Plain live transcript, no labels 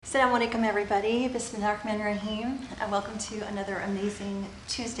Assalamu alaikum everybody, Bismillahirrahmanirrahim, and welcome to another amazing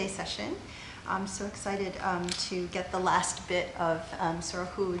Tuesday session. I'm so excited to get the last bit of Surah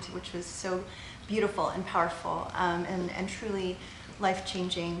Hud, which was so beautiful and powerful and truly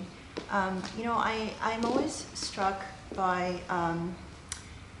life-changing. I'm always struck by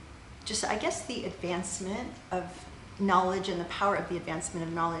just, I guess, the advancement of knowledge and the power of the advancement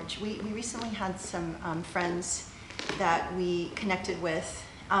of knowledge. We recently had some friends that we connected with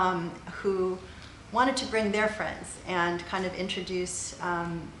who wanted to bring their friends and kind of introduce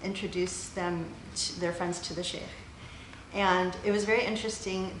their friends to the Sheikh. And it was very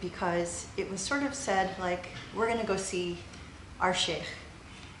interesting because it was sort of said, like, we're going to go see our Sheikh.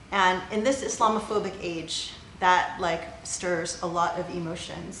 And in this Islamophobic age, that like stirs a lot of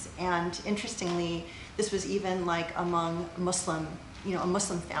emotions. And interestingly, this was even like among Muslim, a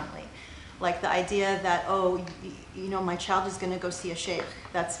Muslim family. Like the idea that, oh, my child is going to go see a sheikh,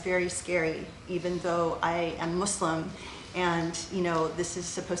 that's very scary, even though I am Muslim and, this is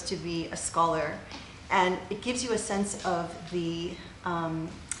supposed to be a scholar. And it gives you a sense of the,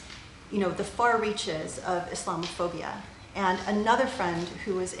 the far reaches of Islamophobia. And another friend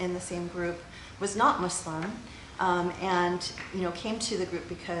who was in the same group was not Muslim and, came to the group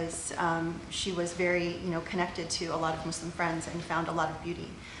because she was very, connected to a lot of Muslim friends and found a lot of beauty.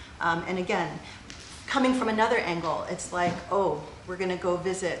 And again, coming from another angle, it's like, oh, we're going to go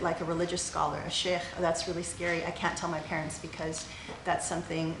visit like a religious scholar, a sheikh. Oh, that's really scary. I can't tell my parents because that's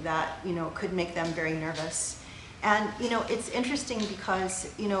something that, could make them very nervous. And, it's interesting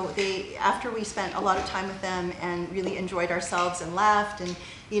because, after we spent a lot of time with them and really enjoyed ourselves and laughed and,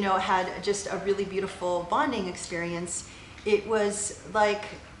 had just a really beautiful bonding experience, it was like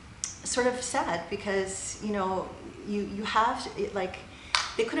sort of sad because, you have, like,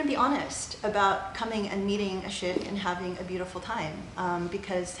 they couldn't be honest about coming and meeting a sheikh and having a beautiful time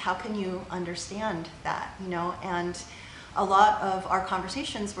because how can you understand that, And a lot of our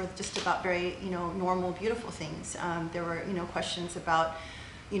conversations were just about very, normal, beautiful things. There were, questions about,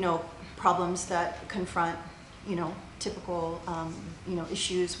 problems that confront, typical,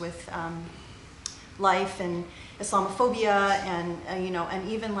 issues with life and Islamophobia and and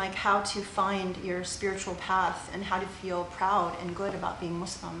even like how to find your spiritual path and how to feel proud and good about being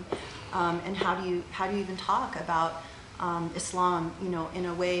Muslim, and how do you even talk about Islam in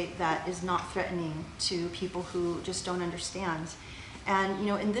a way that is not threatening to people who just don't understand. And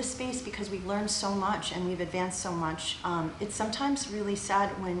in this space, because we've learned so much and we've advanced so much, it's sometimes really sad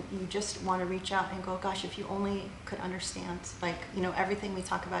when you just want to reach out and go, gosh, if you only could understand, like everything we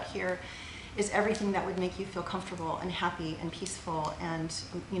talk about here is everything that would make you feel comfortable and happy and peaceful and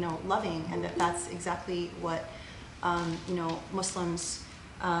loving, and that's exactly what Muslims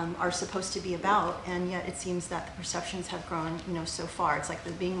are supposed to be about. And yet it seems that the perceptions have grown so far. It's like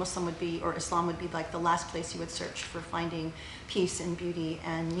being Muslim would be, or Islam would be, like the last place you would search for finding peace and beauty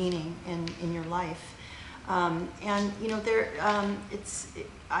and meaning in your life. And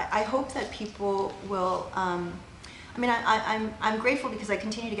I hope that people will. I'm grateful because I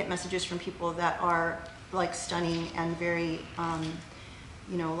continue to get messages from people that are like stunning and very,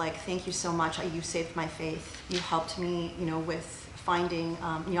 like, thank you so much. You saved my faith. You helped me, with finding,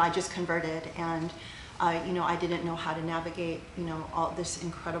 I just converted and, I didn't know how to navigate, all this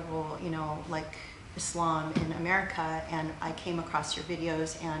incredible, like Islam in America, and I came across your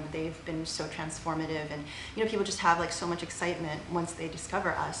videos and they've been so transformative, and, people just have like so much excitement once they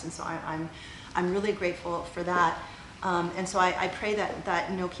discover us. And so I'm really grateful for that. And so I pray that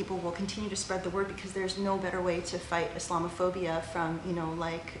people will continue to spread the word, because there's no better way to fight Islamophobia from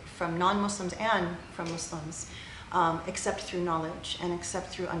from non-Muslims and from Muslims, except through knowledge and except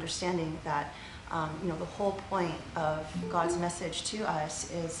through understanding that the whole point of God's message to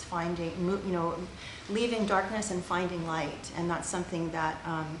us is finding, leaving darkness and finding light, and that's something that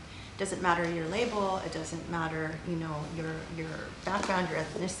doesn't matter your label, it doesn't matter, your background, your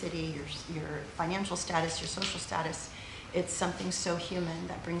ethnicity, your financial status, your social status. It's something so human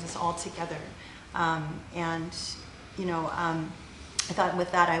that brings us all together. I thought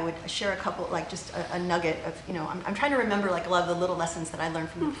with that I would share a couple, like just a nugget of, I'm trying to remember like a lot of the little lessons that I learned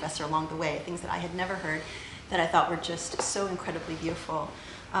from the professor along the way, things that I had never heard that I thought were just so incredibly beautiful.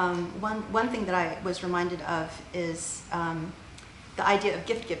 One thing that I was reminded of is the idea of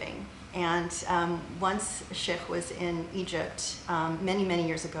gift giving. And once Sheikh was in Egypt many, many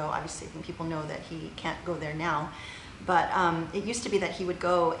years ago. Obviously, I think people know that he can't go there now. But it used to be that he would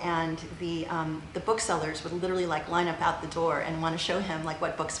go and the booksellers would literally like line up out the door and want to show him like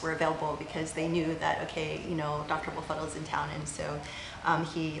what books were available, because they knew that, okay, Dr. Abul is in town, and so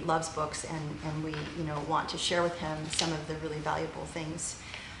he loves books, and we want to share with him some of the really valuable things.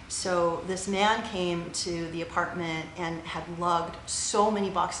 So this man came to the apartment and had lugged so many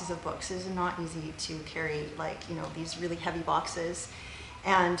boxes of books. It is not easy to carry, like, you know, these really heavy boxes.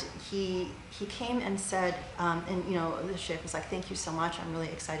 And he came and said, and you know, the sheikh was like, thank you so much, I'm really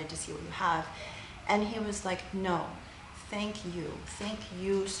excited to see what you have. And he was like, no, thank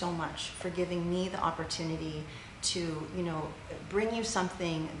you so much for giving me the opportunity to, you know, bring you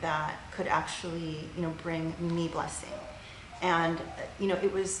something that could actually, you know, bring me blessing. And, you know,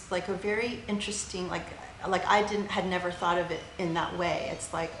 it was like a very interesting, like I had never thought of it in that way.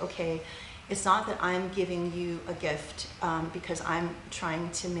 It's like, okay, it's not that I'm giving you a gift because I'm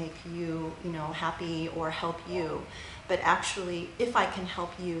trying to make you, you know, happy or help you. But actually, if I can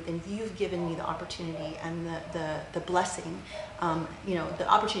help you, then you've given me the opportunity and the blessing, you know, the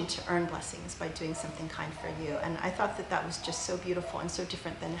opportunity to earn blessings by doing something kind for you. And I thought that that was just so beautiful and so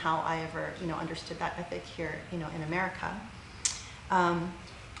different than how I ever, you know, understood that ethic here, you know, in America.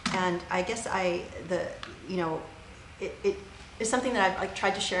 And I guess you know, it is something that I've like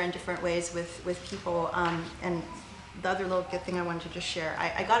tried to share in different ways with people. And the other little good thing I wanted to just share,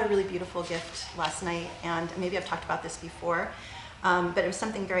 I got a really beautiful gift last night, and maybe I've talked about this before, but it was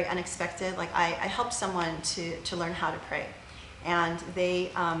something very unexpected. Like I helped someone to learn how to pray, and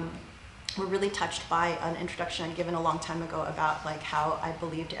they were really touched by an introduction I'd given a long time ago about like how I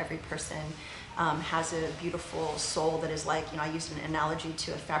believed every person has a beautiful soul that is like, you know, I used an analogy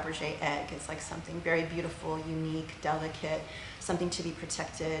to a Fabergé egg. It's like something very beautiful, unique, delicate, something to be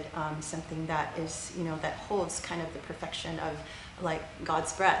protected, something that is, you know, that holds kind of the perfection of like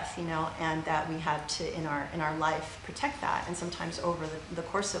God's breath, you know, and that we have to, in our life, protect that. And sometimes over the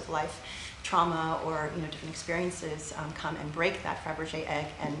course of life, trauma or, you know, different experiences come and break that Fabergé egg.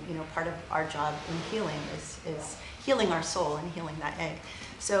 And, you know, part of our job in healing is healing our soul and healing that egg.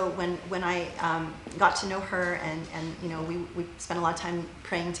 So when I got to know her and you know, we spent a lot of time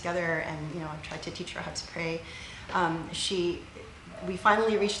praying together, and, you know, I tried to teach her how to pray, we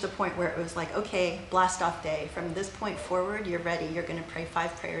finally reached the point where it was like, okay, blast off day. From this point forward, you're ready. You're going to pray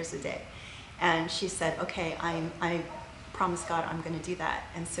 5 prayers a day. And she said, okay, I promise God I'm going to do that.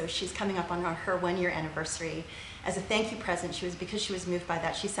 And so she's coming up on her 1-year anniversary. As a thank you present, because she was moved by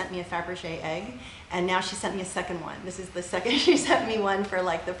that, she sent me a Fabergé egg, and now she sent me a second one. This is the second. She sent me one for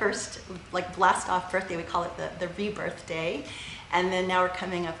like the first like blast off birthday. We call it the rebirth day. And then now we're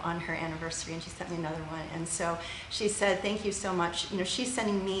coming up on her anniversary, and she sent me another one. And so she said, thank you so much. You know, she's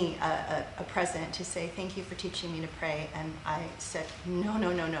sending me a present to say, thank you for teaching me to pray. And I said,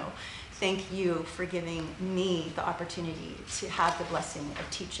 no. Thank you for giving me the opportunity to have the blessing of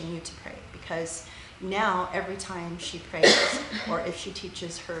teaching you to pray. Because now every time she prays, or if she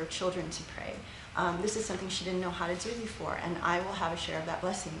teaches her children to pray, this is something she didn't know how to do before. And I will have a share of that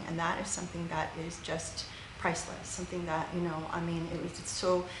blessing. And that is something that is just priceless, something that, you know, I mean, it's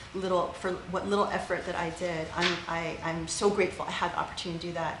so little, for what little effort that I did. I'm so grateful I had the opportunity to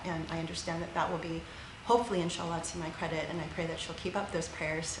do that, and I understand that that will be, hopefully, inshallah, to my credit, and I pray that she'll keep up those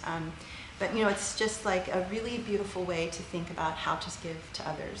prayers. But, you know, it's just like a really beautiful way to think about how to give to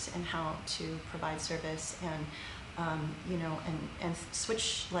others and how to provide service, and you know, and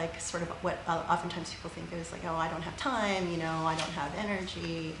switch, like, sort of what oftentimes people think is like, oh, I don't have time, you know, I don't have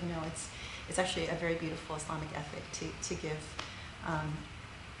energy, you know, it's actually a very beautiful Islamic ethic to give.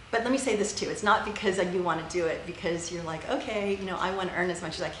 But let me say this too, it's not because you want to do it because you're like, okay, you know, I want to earn as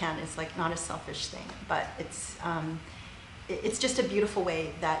much as I can. It's like not a selfish thing, but it's just a beautiful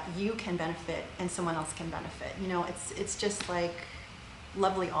way that you can benefit and someone else can benefit. You know, it's just like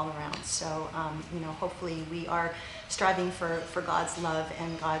lovely all around. So, you know, hopefully we are striving for God's love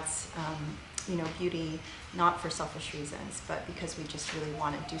and God's, you know, beauty, not for selfish reasons, but because we just really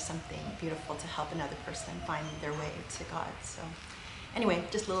want to do something beautiful to help another person find their way to God. So anyway,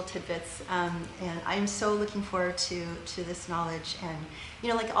 just little tidbits, and I'm so looking forward to this knowledge. And, you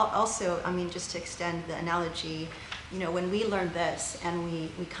know, like also, I mean, just to extend the analogy, you know, when we learn this and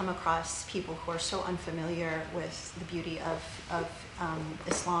we come across people who are so unfamiliar with the beauty of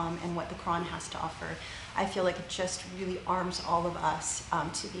Islam and what the Quran has to offer, I feel like it just really arms all of us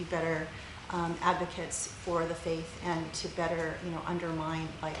to be better advocates for the faith and to better, you know, undermine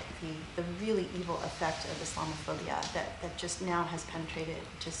like the really evil effect of Islamophobia that just now has penetrated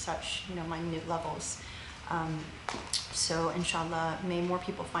to such, you know, minute levels. So inshallah, may more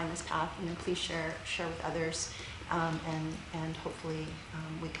people find this path. You know, please share with others, and hopefully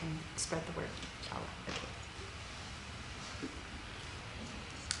we can spread the word. Inshallah. Okay.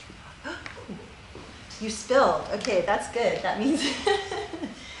 You spilled. Okay, that's good. That means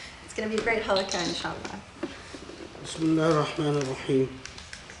it's going to be a great halakha, inshallah. Bismillah ar-Rahman ar-Rahim.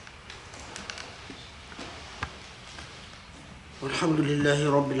 الحمد لله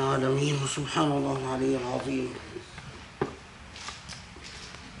رب العالمين وسبحان الله العلي العظيم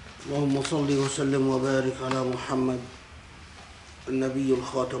اللهم صل وسلم وبارك على محمد النبي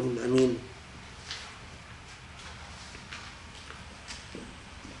الخاتم الأمين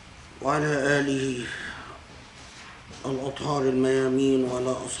وعلى آله الأطهار الميامين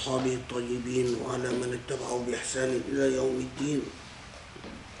وعلى أصحابه الطيبين وعلى من اتبعوا بإحسان إلى يوم الدين.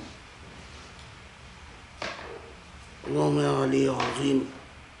 اللهم يا علي عظيم،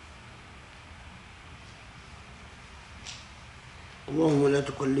 اللهم لا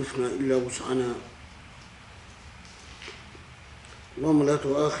تكلفنا إلا وسعنا، اللهم لا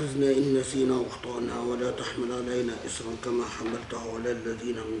تؤاخذنا إن نسينا واخطأنا ولا تحمل علينا إصرا كما حملته على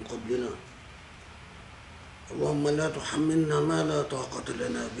الذين من قبلنا، اللهم لا تحملنا ما لا طاقة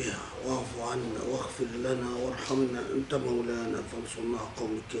لنا بها واعف عنا واغفر لنا وارحمنا أنت مولانا فانصرنا على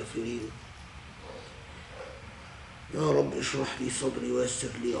القوم الكافرين. يا رب اشرح لي صدري ويسر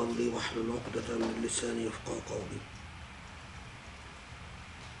لي أمري واحلل عقدة من لساني يفقهوا قولي.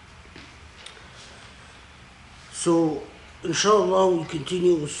 So, inshallah, we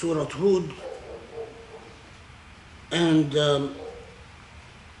continue with Surah Hud, and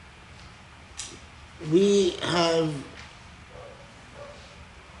we have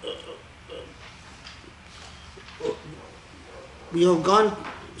gone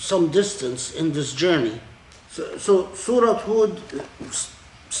some distance in this journey. So Surah Hud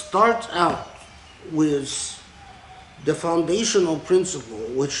starts out with the foundational principle,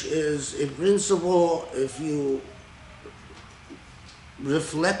 which is a principle, if you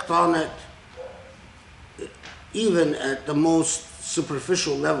reflect on it, even at the most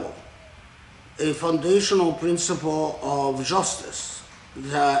superficial level, a foundational principle of justice,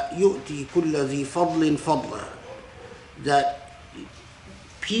 that يؤتي كل ذي فضل فضله, that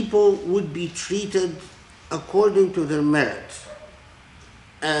people would be treated according to their merit,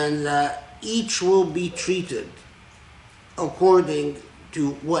 and that each will be treated according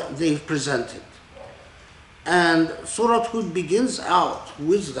to what they've presented. And Surah Hud begins out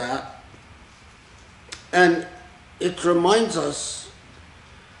with that, and it reminds us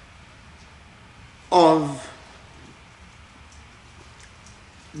of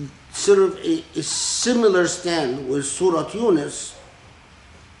sort of a similar stand with Surah Yunus,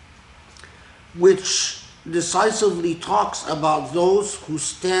 which decisively talks about those who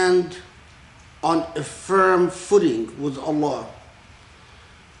stand on a firm footing with Allah.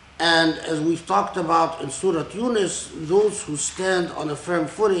 And as we've talked about in Surah Yunus, those who stand on a firm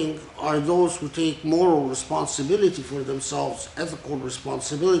footing are those who take moral responsibility for themselves, ethical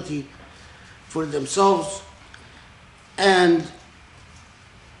responsibility for themselves, and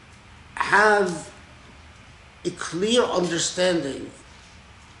have a clear understanding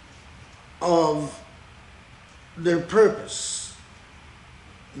of their purpose,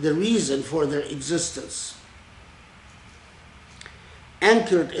 the reason for their existence,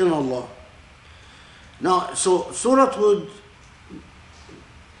 anchored in Allah. Now, so Surah Hud,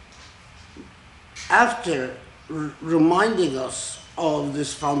 after reminding us of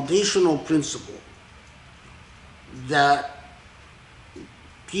this foundational principle that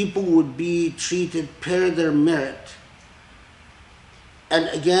people would be treated per their merit, and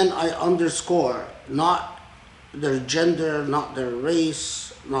again I underscore, not their gender, not their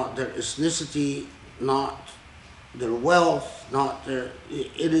race, not their ethnicity, not their wealth, not their,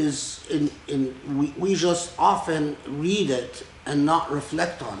 it is we just often read it and not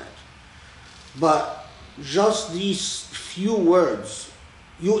reflect on it. But just these few words,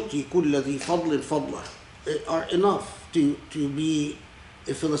 يؤتي كل ذي فضل فضله, are enough to be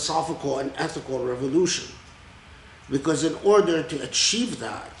a philosophical and ethical revolution. Because in order to achieve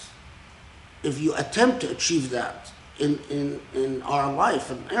that, if you attempt to achieve that in our life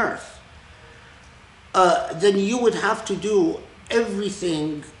on earth, then you would have to do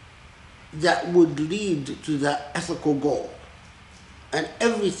everything that would lead to that ethical goal. And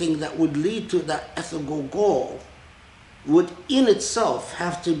everything that would lead to that ethical goal would in itself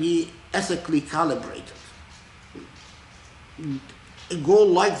have to be ethically calibrated. A goal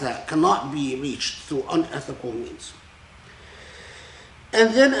like that cannot be reached through unethical means.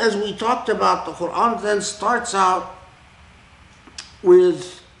 And then, as we talked about, the Quran then starts out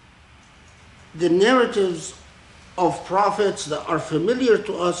with the narratives of prophets that are familiar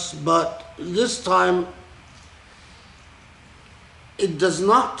to us, but this time it does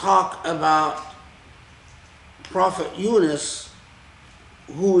not talk about Prophet Yunus,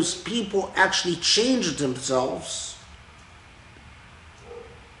 whose people actually changed themselves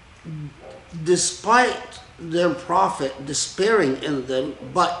despite their prophet despairing in them,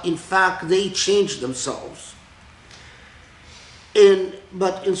 but in fact they changed themselves.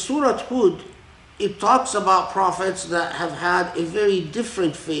 But in Surah Hud, it talks about prophets that have had a very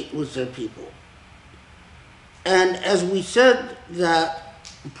different fate with their people. And as we said, that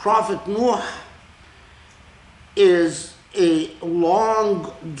Prophet Nuh is a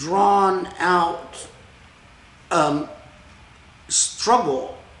long, drawn out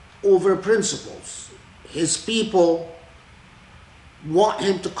struggle over principles. His people want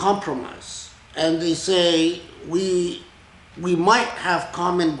him to compromise, and they say, we might have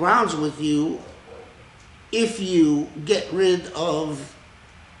common grounds with you if you get rid of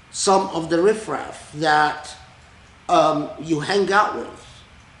some of the riffraff that you hang out with.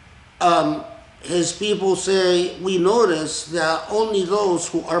 His people say, we notice that only those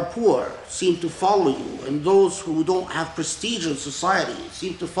who are poor seem to follow you, and those who don't have prestige in society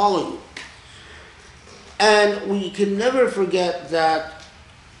seem to follow you. And we can never forget that,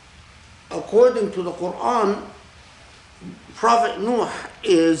 according to the Quran, Prophet Nuh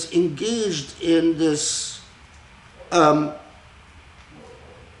is engaged in this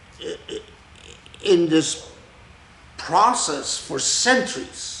process for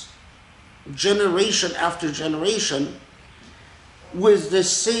centuries, generation after generation, with the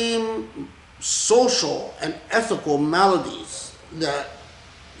same social and ethical maladies that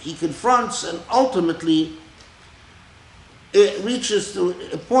he confronts, and ultimately it reaches to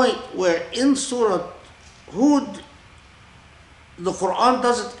a point where in Surah Hud, the Quran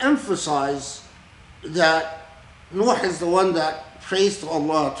doesn't emphasize that Nuh is the one that prays to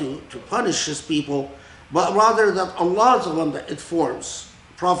Allah to punish his people, but rather that Allah is the one that informs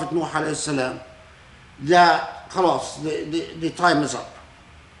Prophet Nuh alayhi salam that khalas, the time is up.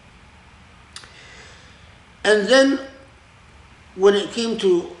 And then when it came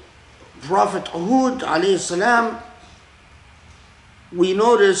to Prophet Hud alayhi salam, we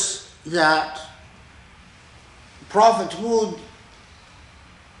notice that Prophet Hud,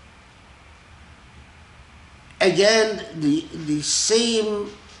 again, the same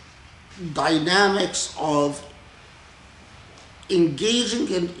dynamics of engaging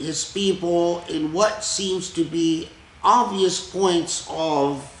in his people in what seems to be obvious points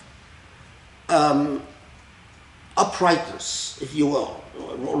of uprightness, if you will,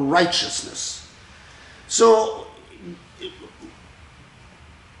 or righteousness. So,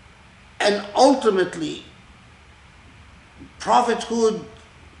 and ultimately, Prophet Hud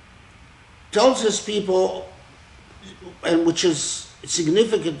tells his people, and which is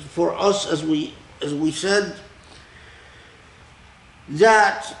significant for us, as we said,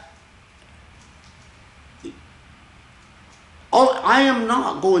 that I am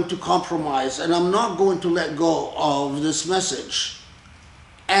not going to compromise, and I'm not going to let go of this message,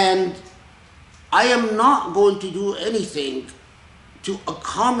 and I am not going to do anything to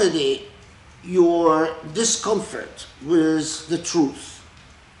accommodate your discomfort with the truth.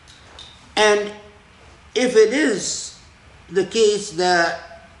 And if it is the case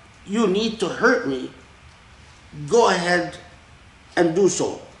that you need to hurt me, go ahead and do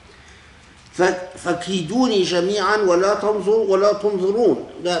so. فَكِيدُونِي جَمِيعًا وَلَا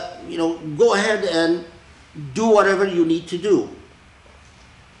تُنظِرُونَ. That, go ahead and do whatever you need to do.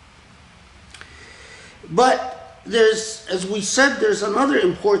 But as we said, there's another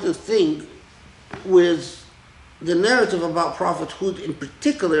important thing with the narrative about Prophet Hud in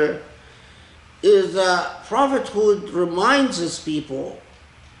particular, is that Prophet Hud reminds his people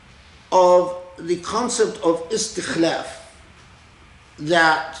of the concept of istikhlaf,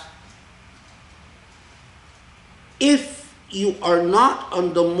 that if you are not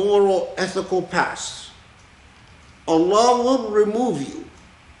on the moral, ethical path, Allah will remove you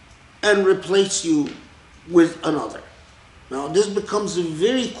and replace you with another. Now, this becomes a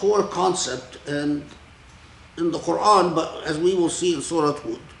very core concept in the Quran, but as we will see in Surah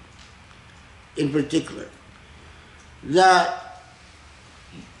Hud in particular, that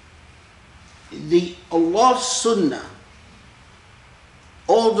the Allah's Sunnah,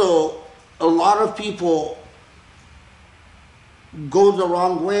 although a lot of people go the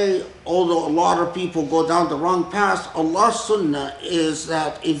wrong way, although a lot of people go down the wrong path, Allah's Sunnah is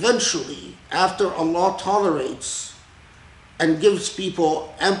that eventually, after Allah tolerates and gives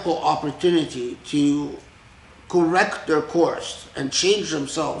people ample opportunity to correct their course and change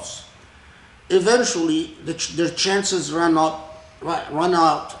themselves, eventually their chances run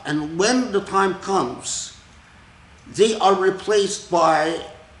out, and when the time comes, they are replaced by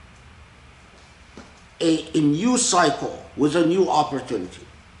a new cycle with a new opportunity.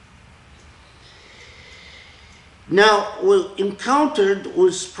 Now, we encountered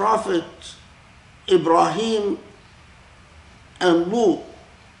with Prophet Ibrahim and Lut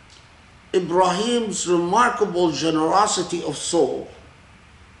Ibrahim's remarkable generosity of soul.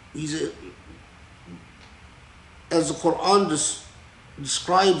 As the Quran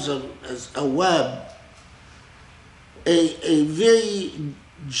describes him as a web, a very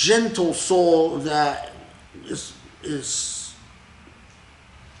gentle soul that is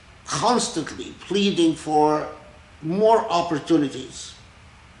constantly pleading for more opportunities.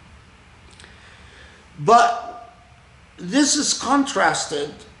 But this is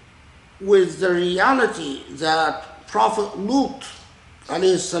contrasted with the reality that Prophet Lut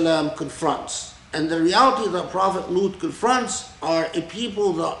alayhi salam confronts. And the reality that Prophet Lut confronts are a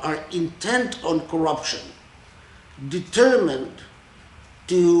people that are intent on corruption, determined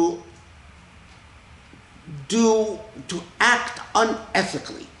to act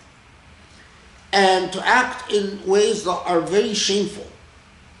unethically and to act in ways that are very shameful.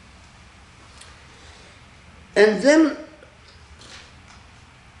 And then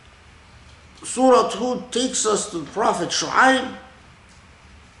Surah Hud takes us to the Prophet Shu'aib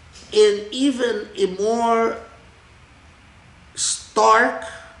in even a more stark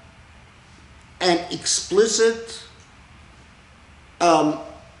and explicit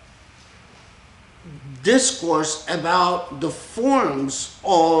discourse about the forms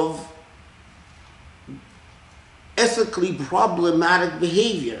of ethically problematic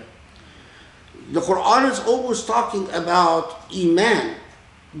behavior. The Quran is always talking about Iman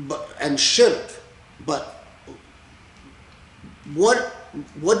and Shirk, but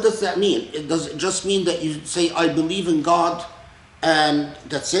what does that mean? Does it just mean that you say, I believe in God and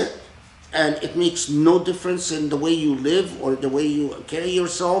that's it? And it makes no difference in the way you live or the way you carry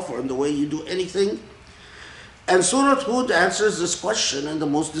yourself or in the way you do anything? And Surah Hud answers this question in the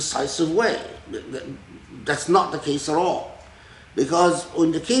most decisive way. That's not the case at all. Because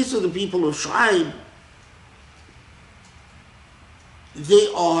in the case of the people of Shu'aib,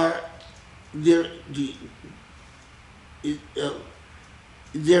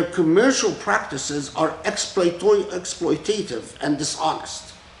 their commercial practices are exploitative and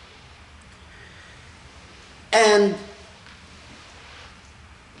dishonest. And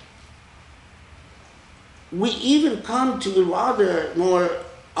we even come to a rather more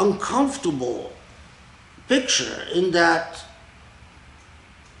uncomfortable picture in that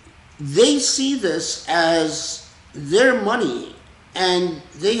they see this as their money and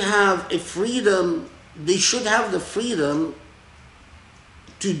they have a freedom, they should have the freedom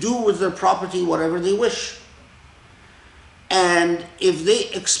to do with their property whatever they wish. And if they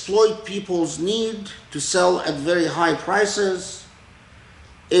exploit people's need to sell at very high prices,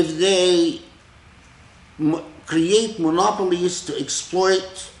 if they create monopolies to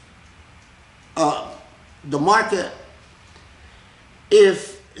exploit the market,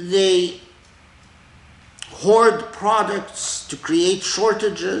 if they hoard products to create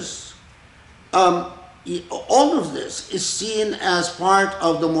shortages, all of this is seen as part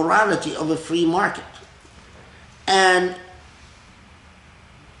of the morality of a free market. And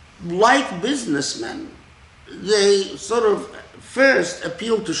like businessmen, they sort of first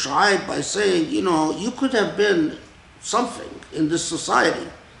appeal to Shu'aib by saying, you could have been something in this society,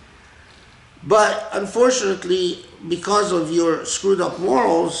 but unfortunately, because of your screwed up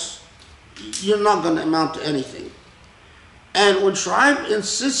morals, you're not going to amount to anything. And when Shu'aib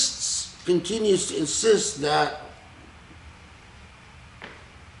continues to insist that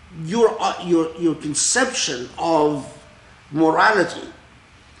your conception of morality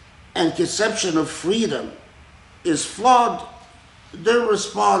and conception of freedom is flawed, their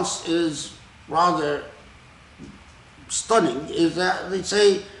response is rather stunning. Is that they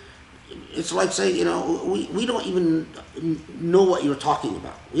say, it's like saying, we don't even know what you're talking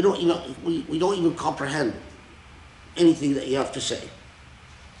about. We don't even comprehend anything that you have to say.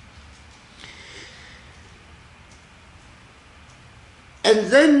 And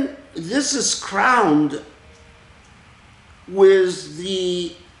then this is crowned with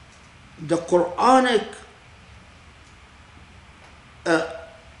the Quranic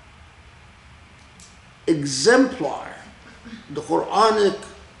exemplar, the Quranic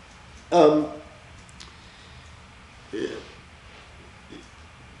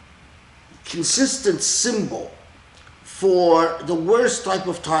consistent symbol for the worst type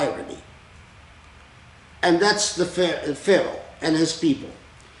of tyranny. And that's the Pharaoh and his people.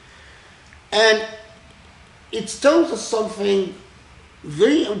 And it tells us something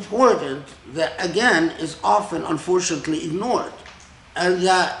very important that, again, is often, unfortunately, ignored. And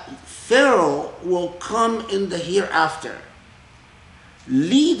that Pharaoh will come in the hereafter,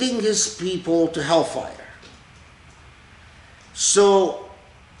 leading his people to hellfire. So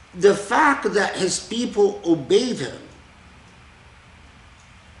the fact that his people obeyed him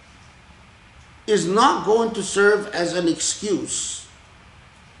is not going to serve as an excuse.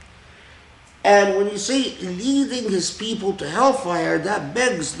 And when you say leading his people to hellfire, that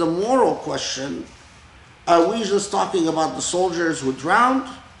begs the moral question. Are we just talking about the soldiers who drowned?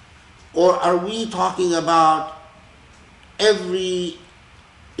 Or are we talking about every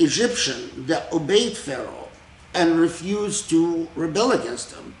Egyptian that obeyed Pharaoh and refused to rebel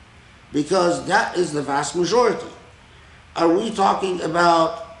against him? Because that is the vast majority. Are we talking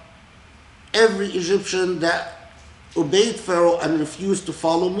about every Egyptian that obeyed Pharaoh and refused to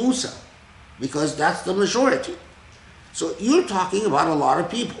follow Musa? Because that's the majority. So you're talking about a lot of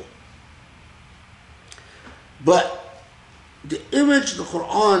people. But the image the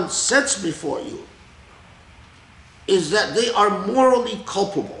Quran sets before you is that they are morally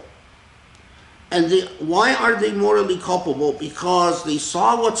culpable. And why are they morally culpable? Because they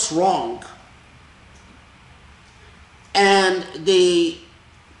saw what's wrong and they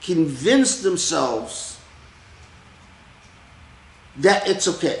convinced themselves that it's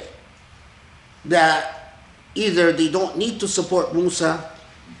okay. That either they don't need to support Musa,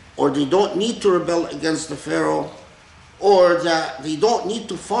 or they don't need to rebel against the Pharaoh, or that they don't need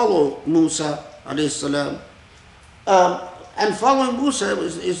to follow Musa alayhi salam. And following Musa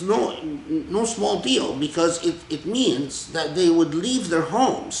is no small deal, because it means that they would leave their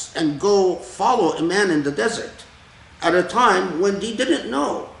homes and go follow a man in the desert at a time when they didn't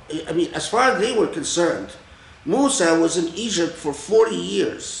know. I mean, as far as they were concerned, Musa was in Egypt for 40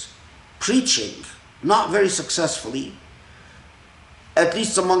 years, preaching, not very successfully, at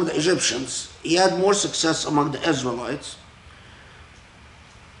least among the Egyptians. He had more success among the Israelites.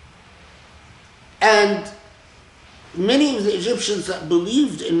 And many of the Egyptians that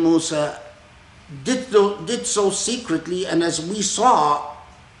believed in Musa did so secretly, and as we saw,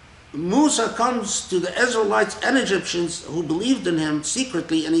 Musa comes to the Israelites and Egyptians who believed in him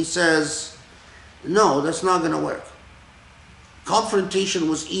secretly, and he says, no, that's not going to work. Confrontation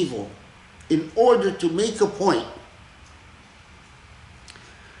was evil, in order to make a point.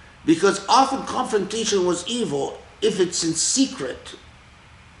 Because often confrontation was evil if it's in secret,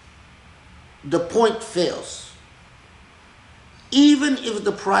 the point fails. Even if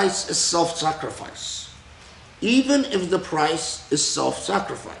the price is self-sacrifice. Even if the price is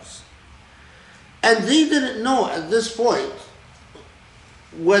self-sacrifice. And they didn't know at this point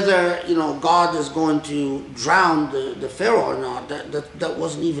whether God is going to drown the Pharaoh or not. That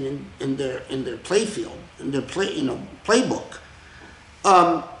wasn't even in their playfield, in their playbook.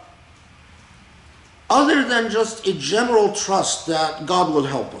 Other than just a general trust that God will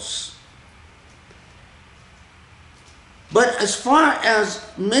help us. But as far as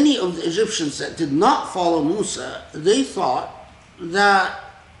many of the Egyptians that did not follow Musa, they thought that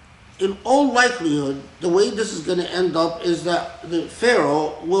in all likelihood, the way this is going to end up is that the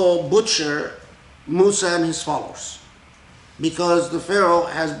Pharaoh will butcher Musa and his followers. Because the Pharaoh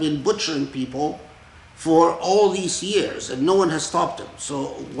has been butchering people for all these years and no one has stopped him. So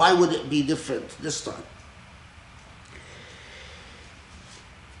why would it be different this time?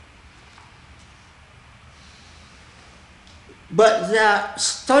 But that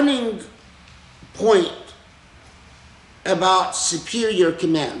stunning point about superior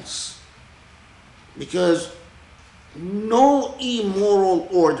commands, because no immoral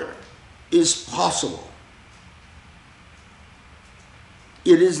order is possible.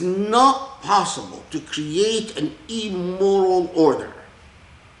 It is not possible to create an immoral order,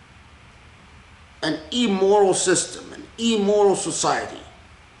 an immoral system, an immoral society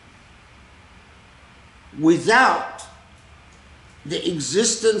without the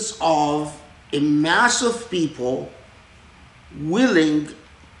existence of a mass of people willing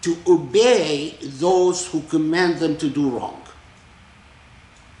to obey those who command them to do wrong.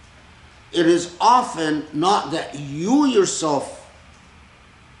 It is often not that you yourself,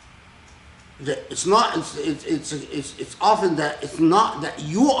 it's often that it's not that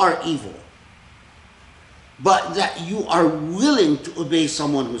you are evil, but that you are willing to obey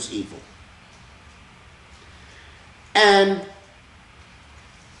someone who's evil. And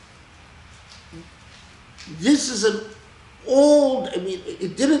this is an old,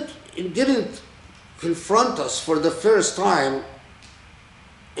 it didn't confront us for the first time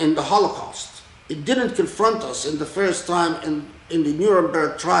in the Holocaust. It didn't confront us in the first time in the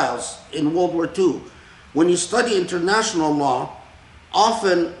Nuremberg trials in World War II. When you study international law,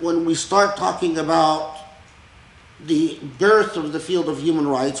 often when we start talking about the birth of the field of human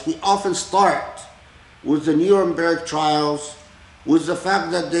rights, we often start with the Nuremberg trials, with the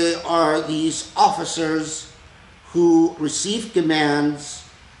fact that they are these officers who receive commands,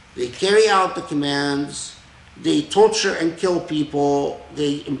 they carry out the commands, they torture and kill people,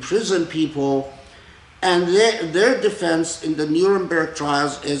 they imprison people, And their defense in the Nuremberg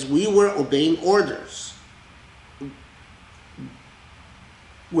trials is we were obeying orders.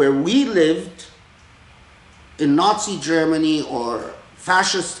 Where we lived in Nazi Germany or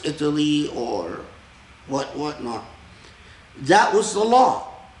fascist Italy or whatnot, that was the law.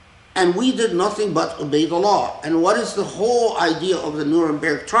 And we did nothing but obey the law. And what is the whole idea of the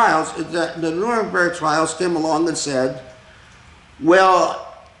Nuremberg trials is that the Nuremberg trials came along and said, well,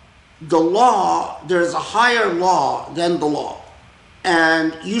 the law, there's a higher law than the law.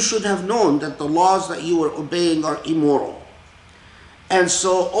 And you should have known that the laws that you were obeying are immoral. And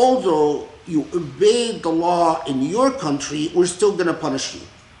so although you obeyed the law in your country, we're still going to punish you.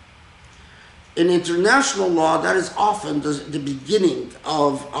 In international law, that is often the beginning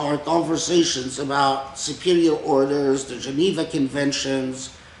of our conversations about superior orders, the Geneva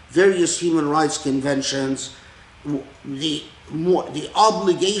Conventions, various human rights conventions, the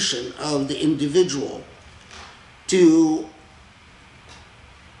obligation of the individual to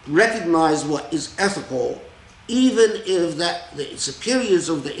recognize what is ethical, even if the superiors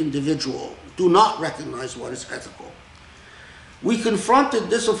of the individual do not recognize what is ethical. We confronted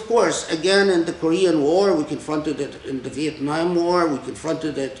this, of course, again in the Korean War, we confronted it in the Vietnam War, we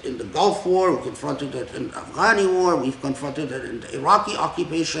confronted it in the Gulf War, we confronted it in the Afghani War, we've confronted it in the Iraqi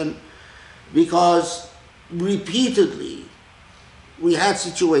occupation, because repeatedly we had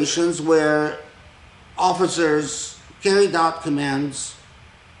situations where officers carried out commands,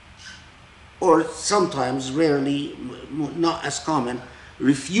 or sometimes, rarely, not as common,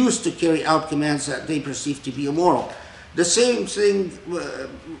 refused to carry out commands that they perceived to be immoral. The same thing,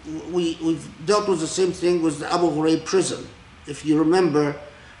 we've dealt with the same thing with the Abu Ghraib prison. If you remember,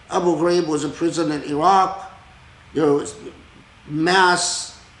 Abu Ghraib was a prison in Iraq. There was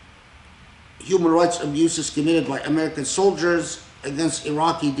mass human rights abuses committed by American soldiers against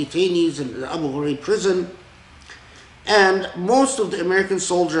Iraqi detainees in the Abu Ghraib prison. And most of the American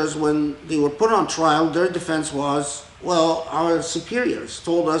soldiers, when they were put on trial, their defense was, well, our superiors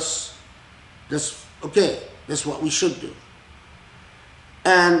told us this, okay, that's what we should do.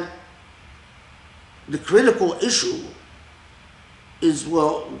 And the critical issue is,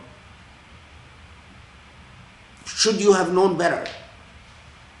 well, should you have known better?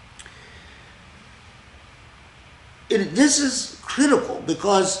 This is critical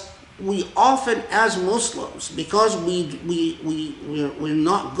because we often, as Muslims, because we're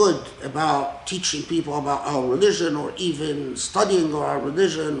not good about teaching people about our religion or even studying our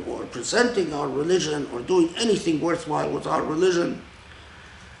religion or presenting our religion or doing anything worthwhile with our religion,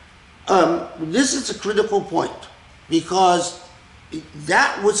 this is a critical point because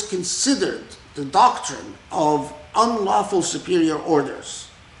that was considered, the doctrine of unlawful superior orders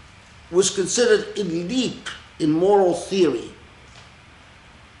was considered a leap in moral theory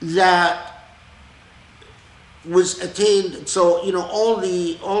that was attained. So, you know, all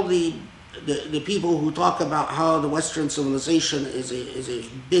the people who talk about how the Western civilization is a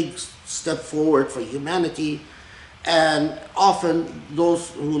big step forward for humanity, and often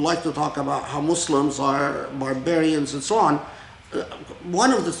those who like to talk about how Muslims are barbarians and so on,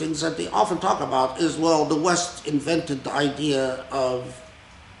 one of the things that they often talk about is, well, the West invented the idea of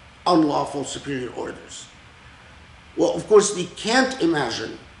unlawful superior orders. Well, of course, they can't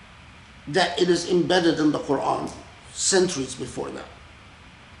imagine that it is embedded in the Quran centuries before that.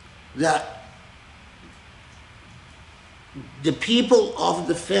 That the people of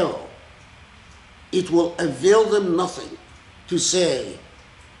the Pharaoh, it will avail them nothing to say,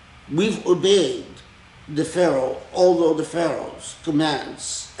 we've obeyed the Pharaoh, although the Pharaoh's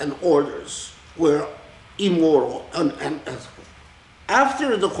commands and orders were immoral and unethical.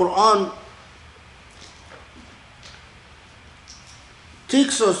 After the Quran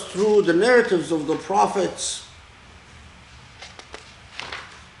takes us through the narratives of the prophets,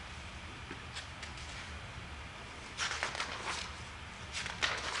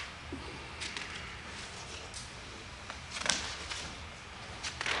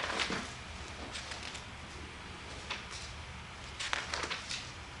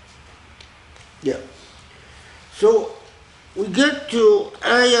 yeah. So we get to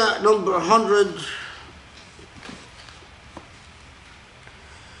ayah number 100.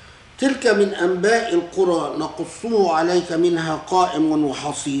 تلك من أنباء القرى نقصه عليك منها قائم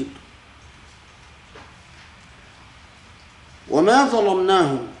وحصيد وما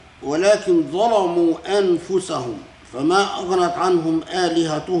ظلمناهم ولكن ظلموا أنفسهم فما أغنت عنهم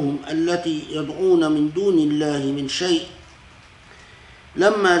آلهتهم التي يدعون من دون الله من شيء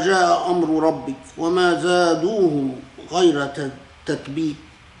لما جاء أمر ربك وما زادوهم غير تتبيب.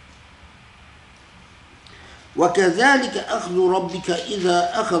 وكذلك أخذ ربك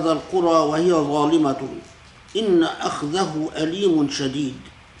إذا أخذ القرى وهي ظالمة إن أخذه أليم شديد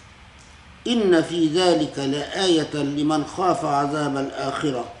إن في ذلك لآية لمن خاف عذاب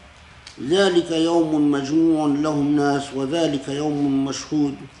الآخرة ذلك يوم مجموع له الناس وذلك يوم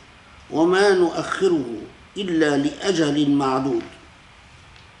مشهود وما نؤخره إلا لأجل معدود.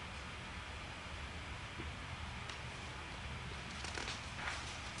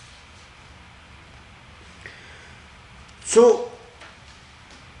 So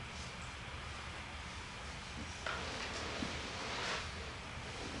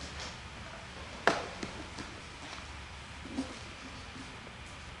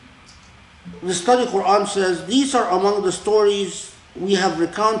the study Quran says, these are among the stories we have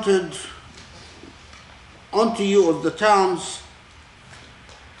recounted unto you of the towns.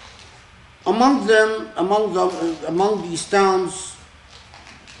 Among these towns,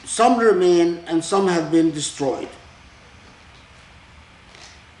 some remain and some have been destroyed.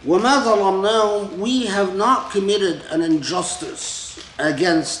 وَمَا ظَلَمْنَاهُمْ, we have not committed an injustice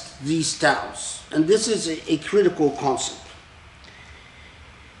against these towns. And this is a critical concept.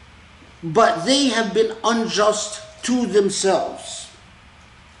 But they have been unjust to themselves.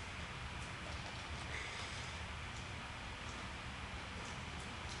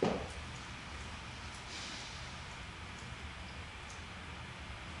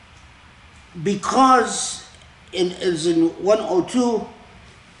 Because as in 102,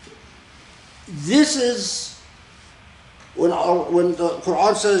 this is when the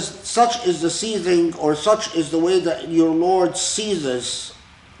Quran says, such is the seething, or such is the way that your Lord seizes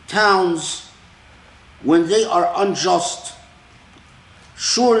towns when they are unjust.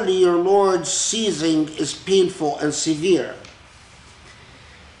 Surely your Lord's seizing is painful and severe.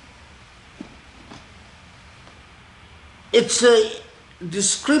 It's a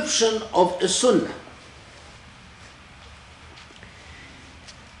description of a sunnah.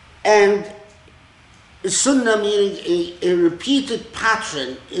 And sunnah meaning a repeated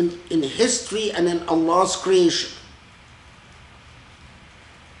pattern in history and in Allah's creation.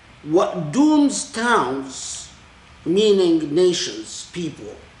 What dooms towns, meaning nations,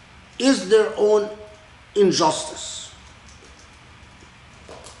 people, is their own injustice.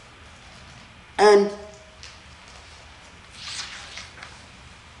 And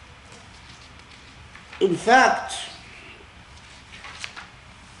in fact,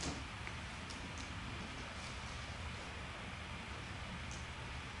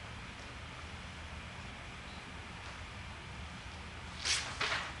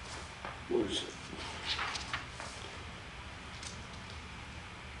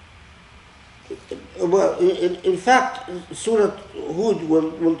 well, in fact, Surah Hud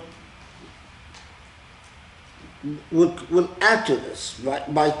will add to this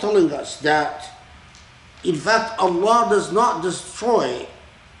by telling us that, in fact, Allah does not destroy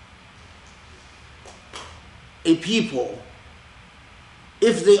a people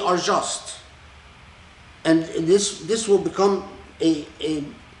if they are just. And this will become a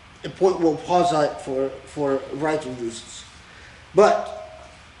point we'll pause at for a variety of reasons. But,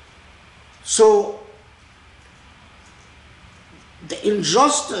 so, the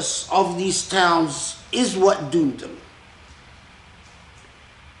injustice of these towns is what doomed them.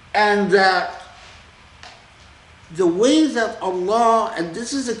 And that the way that Allah, and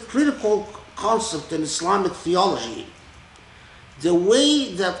this is a critical concept in Islamic theology, the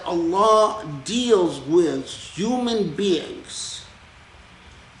way that Allah deals with human beings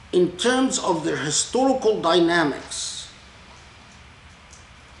in terms of their historical dynamics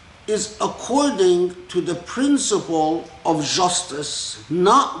is according to the principle of justice,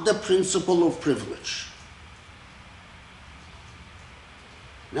 not the principle of privilege.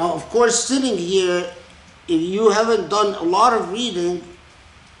 Now, of course, sitting here, if you haven't done a lot of reading,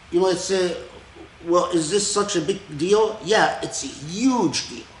 you might say, well, is this such a big deal? Yeah, it's a huge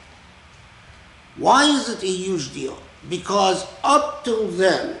deal. Why is it a huge deal? Because up till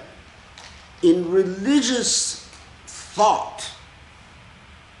then, in religious thought,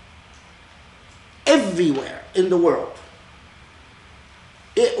 everywhere in the world,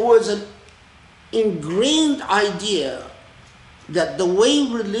 it was an ingrained idea that the way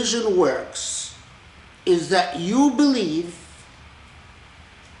religion works is that you believe,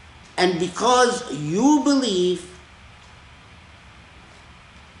 and because you believe,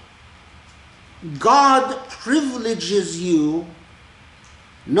 God privileges you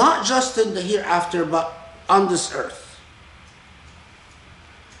not just in the hereafter but on this earth.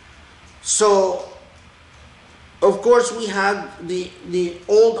 So, of course, we had the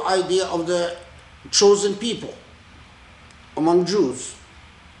old idea of the chosen people among Jews.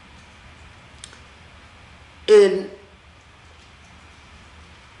 in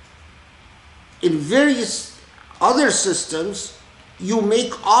various other systems, you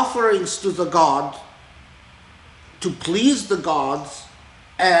make offerings to the god to please the gods,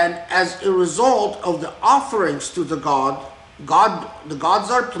 and as a result of the offerings to the god, the gods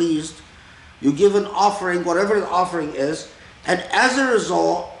are pleased. You give an offering, whatever the offering is, and as a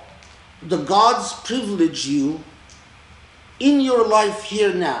result, the gods privilege you in your life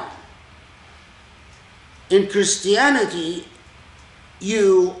here now. In Christianity,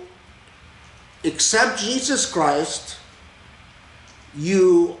 you accept Jesus Christ,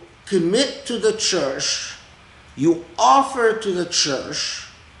 you commit to the church, you offer to the church.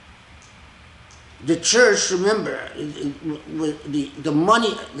 The church, remember, the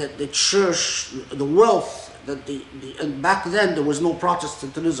money that the church, the wealth that and back then there was no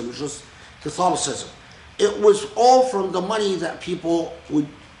Protestantism, it was just Catholicism. It was all from the money that people would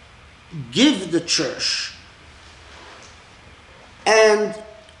give the church. And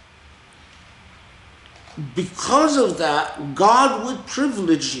because of that, God would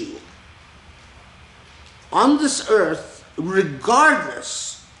privilege you on this earth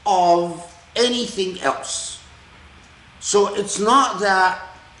regardless of anything else. So it's not that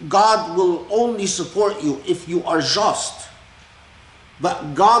God will only support you if you are just,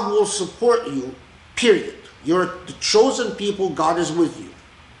 but God will support you, period. You're the chosen people, God is with you.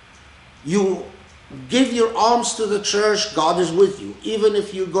 You give your alms to the church, God is with you. Even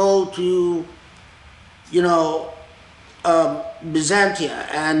if you go to, Byzantia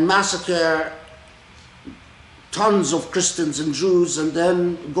and massacre tons of Christians and Jews, and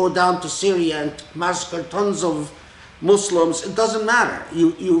then go down to Syria and massacre tons of Muslims, it doesn't matter.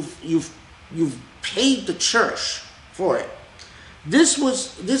 You've paid the church for it. This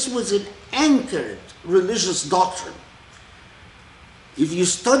was an anchored religious doctrine. If you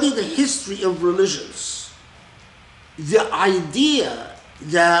study the history of religions, the idea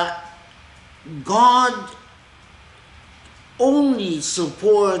that God only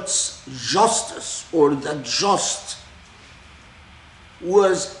supports justice or the just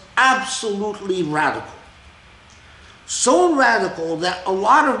was absolutely radical. So radical that a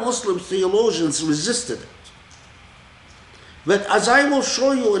lot of Muslim theologians resisted it. But as I will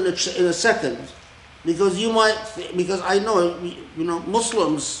show you in a second, because I know,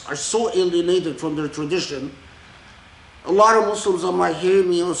 Muslims are so alienated from their tradition. A lot of Muslims might hear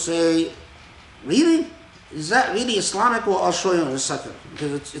me and say, really? Is that really Islamic? Well, I'll show you in a second,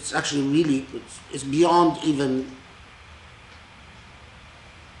 because it's actually really, it's beyond even,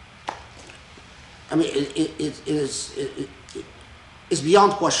 I mean, it's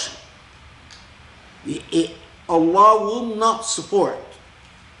beyond question. Allah will not support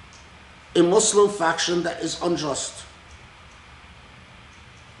a Muslim faction that is unjust.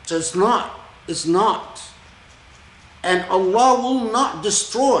 So it's not. And Allah will not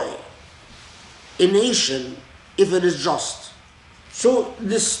destroy a nation if it is just. So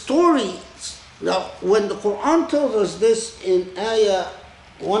the story, now when the Quran tells us this in ayah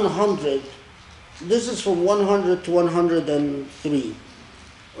 100, this is from 100 to 103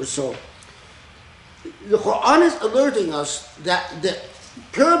 or so. The Quran is alerting us that the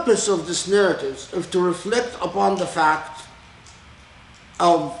purpose of this narrative is to reflect upon the fact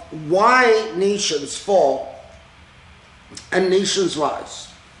of why nations fall and nations rise.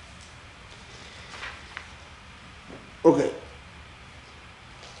 Okay.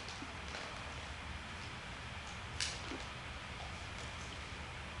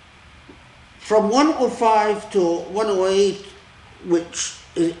 From 105 to 108, which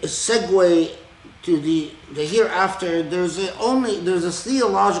is a segue to the hereafter, there's a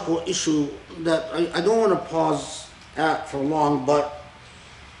theological issue that I don't want to pause at for long, but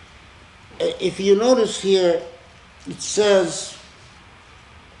if you notice here, it says,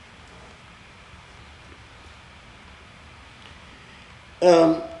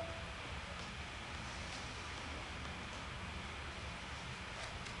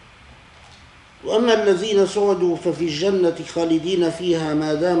 وأما الذين صعدوا ففي الجنة خالدين فيها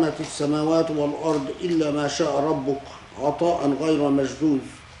ما دامت السماوات والأرض إلا ما شاء ربك عطاء غير مجذوذ.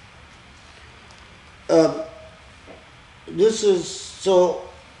 This is, so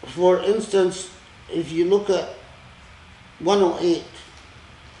for instance, if you look at 108,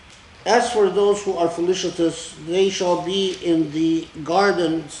 as for those who are felicitous, they shall be in the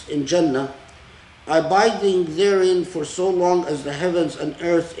gardens in Jannah, abiding therein for so long as the heavens and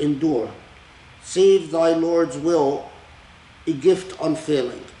earth endure. Save thy Lord's will, a gift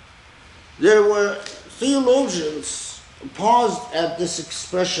unfailing. There were theologians paused at this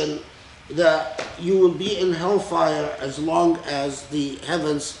expression that you will be in hellfire as long as the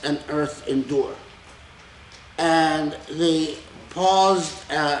heavens and earth endure. and they paused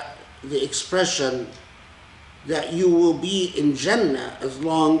at the expression that you will be in Jannah as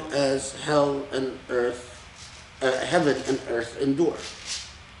long as heaven and earth endure.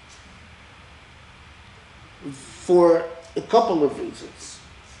 For a couple of reasons.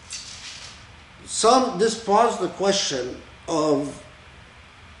 This paused the question of,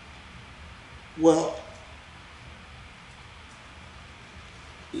 well,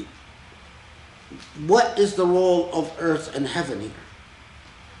 what is the role of earth and heaven here?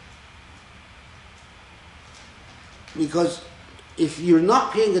 Because if you're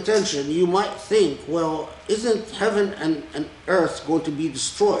not paying attention, you might think, well, isn't heaven and earth going to be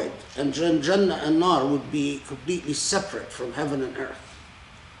destroyed? And Jannah and Nar would be completely separate from heaven and earth.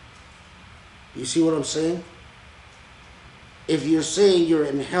 You see what I'm saying? If you're saying you're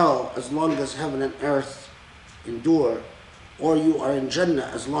in hell as long as heaven and earth endure, or you are in Jannah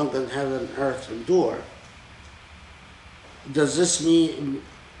as long as heaven and earth endure, does this mean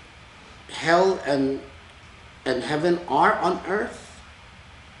hell and heaven are on earth?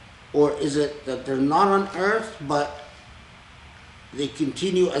 Or is it that they're not on earth, but they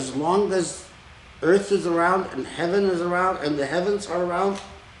continue as long as earth is around and heaven is around and the heavens are around?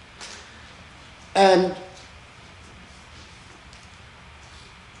 And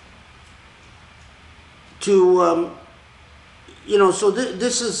so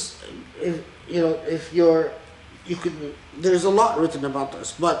this is, there's a lot written about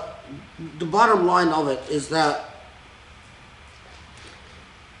this, but the bottom line of it is that,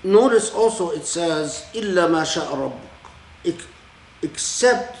 notice also it says, إِلَّا مَا شَاءَ رَبُّكَ,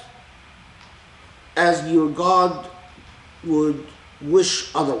 except as your God would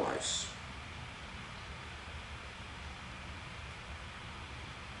wish otherwise.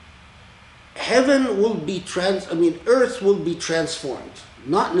 Heaven will be earth will be transformed,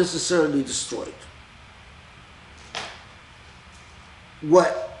 not necessarily destroyed.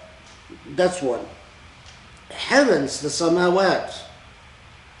 That's one. Heavens, the samawat,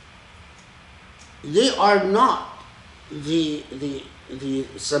 they are not the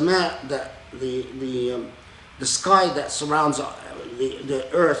sama, the sky that surrounds the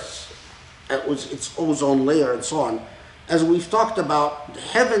earth with its ozone layer and so on. As we've talked about, the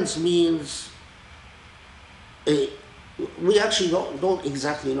heavens means, we actually don't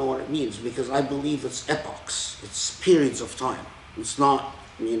exactly know what it means, because I believe it's epochs, it's periods of time. It's not,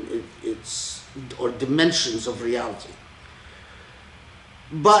 it's or dimensions of reality.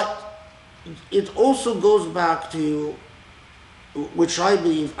 But it also goes back to, which I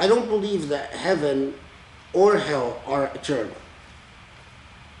don't believe that heaven or hell are eternal.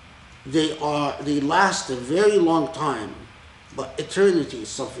 They last a very long time, but eternity is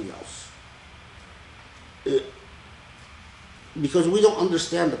something else. Because we don't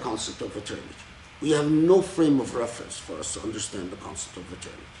understand the concept of eternity. We have no frame of reference for us to understand the concept of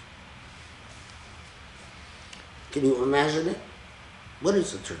eternity. Can you imagine it? What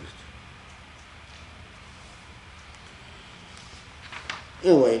is eternity?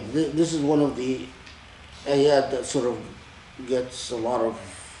 Anyway, this is one of the ayat that sort of gets a lot of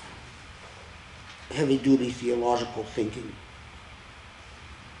heavy-duty theological thinking.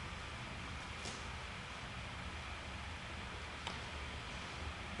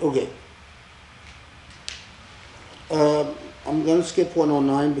 Okay. I'm going to skip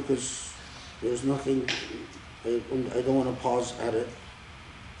 109 because there's nothing, I don't want to pause at it.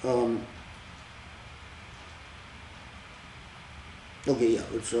 Okay, yeah,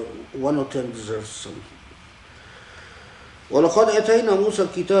 it's 110 deserves some. ولقد أتينا موسى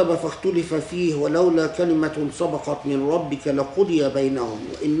الكتاب فاختلف فيه ولولا كلمة سبقت من ربك لقضي بينهم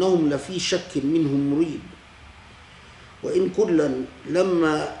وإنهم لفي شك منه مريب وإن كلا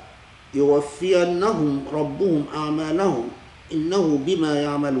لما يوفينهم ربهم أعمالهم إنه بما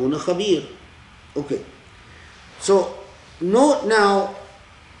يعملون خبير. Okay, so note now,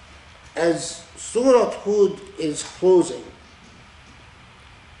 as Surah Hud is closing,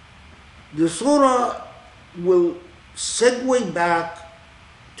 the surah will segue back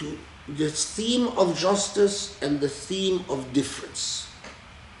to this theme of justice and the theme of difference.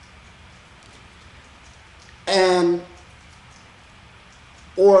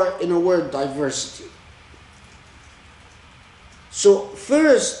 Or in a word, diversity. So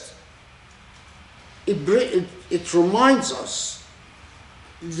first, it reminds us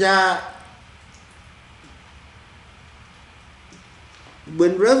that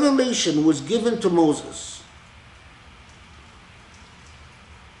when revelation was given to Moses,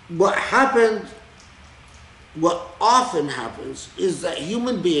 what often happens is that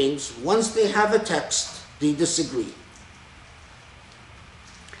human beings, once they have a text, they disagree.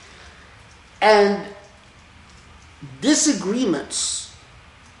 And disagreements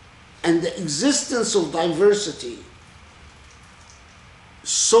and the existence of diversity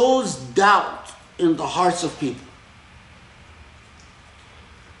sows doubt in the hearts of people.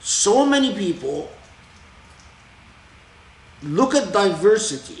 So many people look at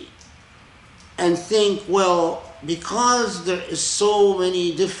diversity and think, well, because there is so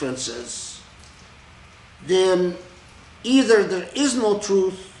many differences, then either there is no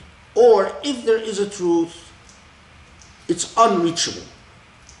truth, or if there is a truth, it's unreachable.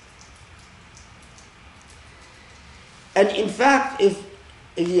 And in fact, if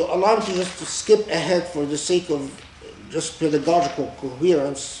you allow me to just to skip ahead for the sake of just pedagogical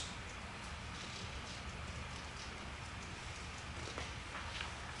coherence,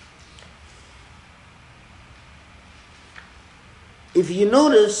 if you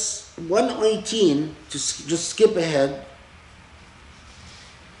notice 118, just skip ahead,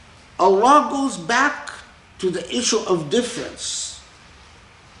 Allah goes back to the issue of difference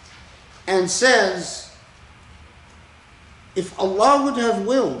and says, if Allah would have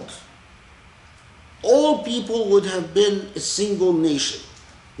willed, all people would have been a single nation,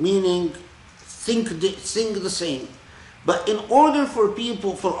 meaning think the same. But in order for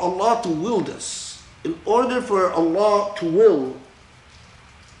Allah to will this, in order for Allah to will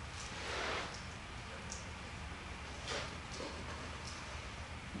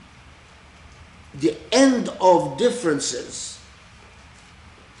the end of differences,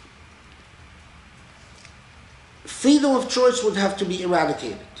 freedom of choice would have to be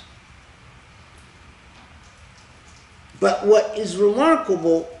eradicated. But what is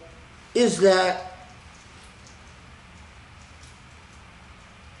remarkable is that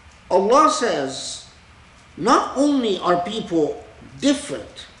Allah says, not only are people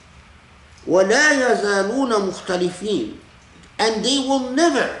different, وَلَا يَزَالُونَ مُخْتَلِفِينَ, and they will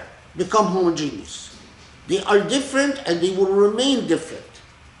never become homogeneous. They are different and they will remain different.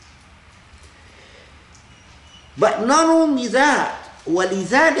 But not only that,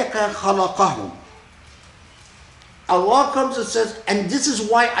 وَلِذَلِكَ خَلَقَهُمْ, Allah comes and says, and this is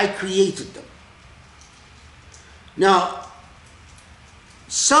why I created them. Now,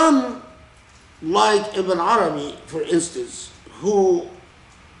 some, like Ibn Arabi, for instance, who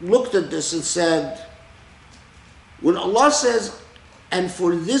looked at this and said, when Allah says, and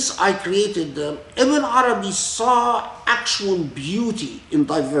for this I created them, Ibn Arabi saw actual beauty in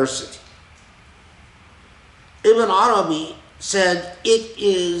diversity. Ibn Arabi said it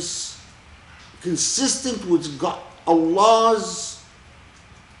is consistent with Allah's,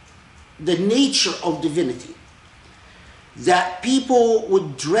 the nature of divinity, that people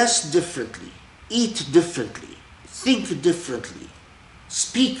would dress differently, eat differently, think differently,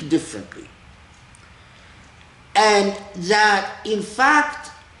 speak differently. And that in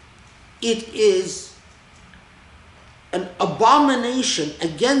fact it is an abomination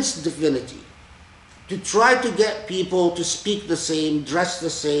against divinity to try to get people to speak the same, dress the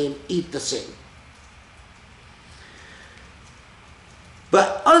same, eat the same.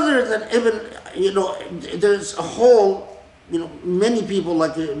 But other than there's a whole, many people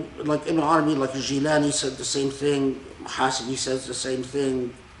like Ibn Arabi, like Jilani said the same thing, Hasibi says the same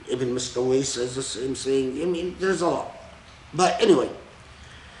thing, Ibn Mustaway says the same thing. I mean, there's a lot. But anyway,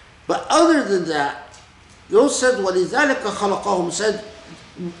 but other than that, those said, وَلِذَلِكَ خَلَقَهُمْ, said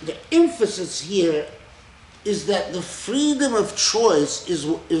the emphasis here is that the freedom of choice is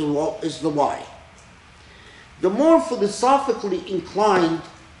the why. The more philosophically inclined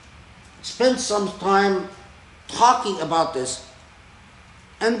spend some time talking about this,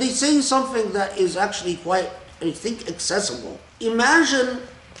 and they say something that is actually quite, I think, accessible. Imagine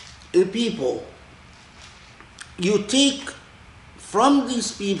a people, you take from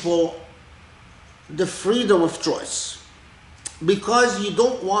these people the freedom of choice because you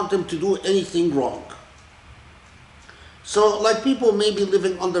don't want them to do anything wrong. So like people may be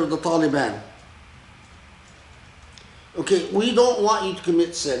living under the Taliban. Okay, we don't want you to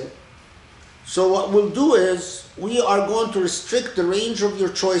commit sin. So what we'll do is we are going to restrict the range of your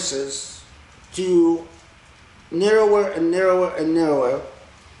choices to narrower and narrower and narrower,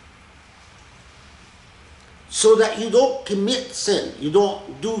 so that you don't commit sin, you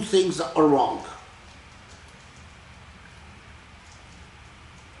don't do things that are wrong.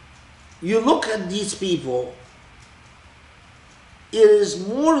 You look at these people, it is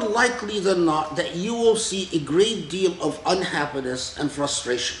more likely than not that you will see a great deal of unhappiness and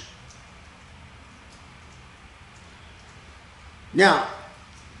frustration. Now,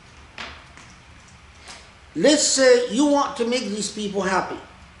 let's say you want to make these people happy.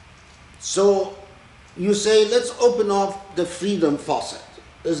 So you say, let's open up the freedom faucet.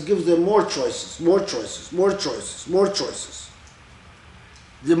 is give them more choices, more choices, more choices, more choices.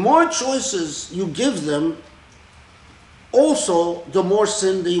 The more choices you give them, also the more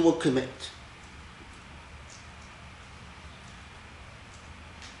sin they will commit.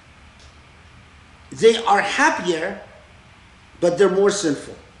 They are happier, but they're more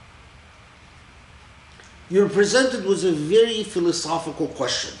sinful. You're presented with a very philosophical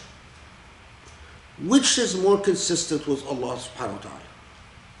question. Which is more consistent with Allah subhanahu wa ta'ala?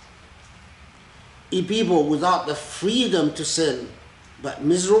 A people without the freedom to sin but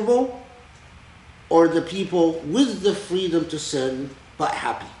miserable, or the people with the freedom to sin but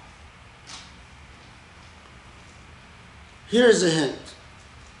happy? Here is a hint.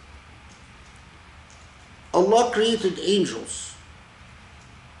 Allah created angels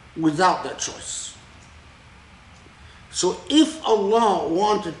without that choice. So if Allah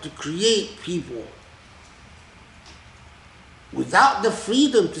wanted to create people without the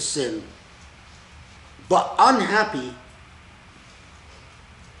freedom to sin but unhappy,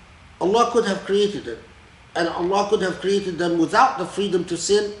 Allah could have created it. And Allah could have created them without the freedom to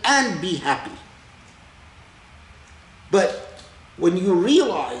sin and be happy. But when you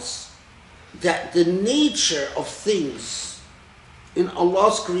realize that the nature of things in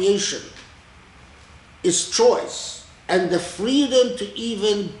Allah's creation is choice and the freedom to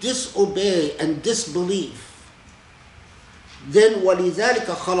even disobey and disbelieve, then وَلِذَلِكَ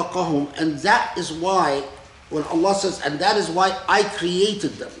خَلَقَهُمْ, and that is why, when Allah says, and that is why I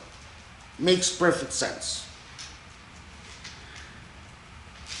created them, makes perfect sense.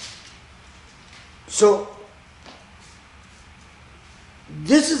 So,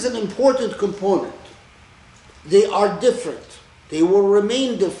 this is an important component. They are different. They will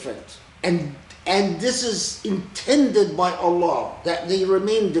remain different. And this is intended by Allah, that they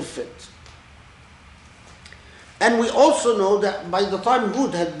remain different. And we also know that by the time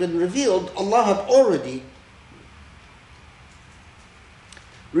Hud had been revealed, Allah had already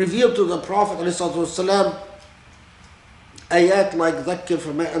revealed to the Prophet ﷺ ayat like ذَكِّرْ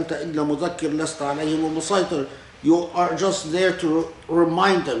فَمَا أَنْتَ إِلَّا مُذَكِّرْ لَسْتَ عَلَيْهِمْ وَمُسَيْطِرْ. You are just there to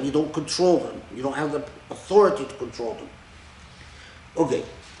remind them. You don't control them. You don't have the authority to control them. Okay.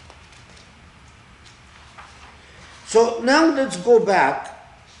 So now let's go back,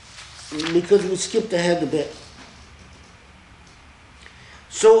 because we skipped ahead a bit.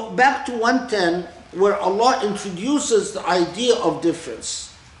 So back to 110, where Allah introduces the idea of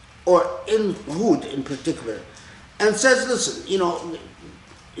difference, or in Hud in particular, and says, listen, you know,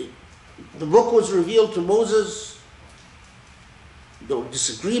 the book was revealed to Moses, there were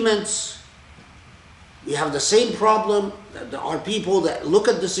disagreements, we have the same problem, that there are people that look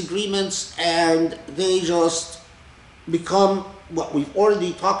at disagreements and they just become what we've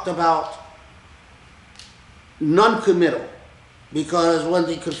already talked about, non-committal. Because when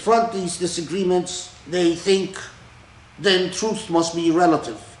they confront these disagreements, they think then truth must be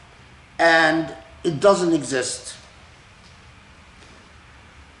relative, and it doesn't exist.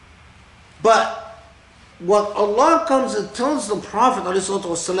 But what Allah comes and tells the Prophet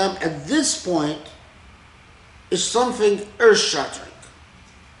ﷺ at this point is something earth-shattering.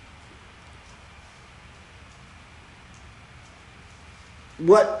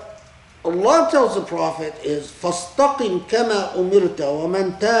 What Allah tells the Prophet is فَاسْتَقِمْ كَمَا أُمِرْتَ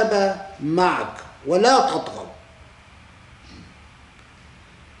وَمَنْ تَابَ مَعَكَ وَلَا تَطْغَوْا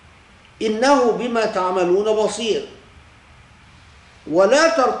إِنَّهُ بِمَا تَعْمَلُونَ بَصِيرٌ وَلَا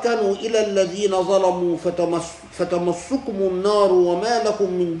تَرْكَنُوا إِلَى الَّذِينَ ظَلَمُوا فَتَمَسُّكُمُ النَّارُ وَمَا لَكُمْ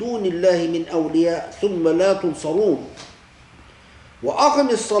مِنْ دُونِ اللَّهِ مِنْ أَوْلِيَاءَ ثُمَّ لَا تُنْصَرُونَ وأقم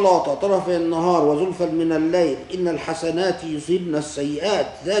الصلاة طرفي النهار وزلفا من الليل إن الحسنات يذهبن السيئات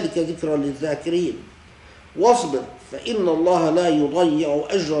ذلك ذكرى للذاكرين واصبر فإن الله لا يضيع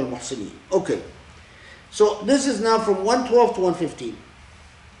أجر المحسنين. Okay, so this is now from 112 to 115.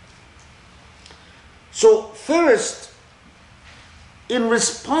 So first, in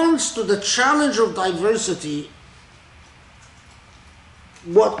response to the challenge of diversity,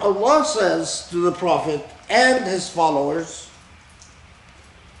 what Allah says to the Prophet and his followers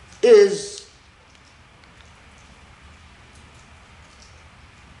is,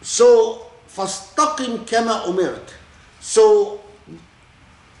 so فَاسْتَقِمْ كَمَا أُمِرْتَ. So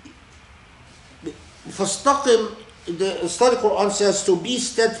فَاسْتَقِمْ, the study Quran says to be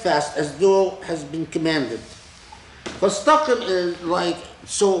steadfast as though has been commanded. فَاسْتَقِمْ is like,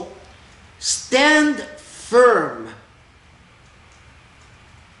 so stand firm.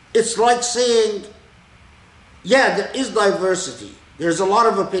 It's like saying, yeah, there is diversity. There's a lot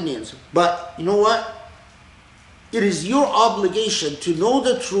of opinions, but you know what? It is your obligation to know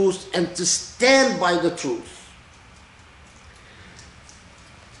the truth and to stand by the truth.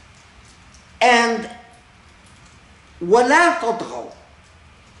 And وَلَا تَطْغَوْا.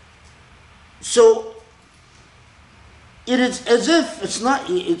 So it is as if it's not,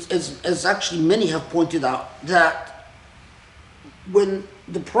 as actually many have pointed out, that when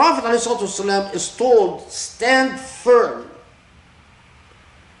the Prophet ﷺ is told, stand firm,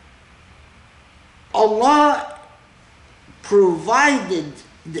 Allah provided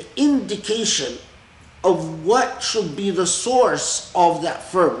the indication of what should be the source of that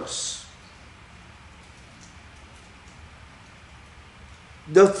firmness.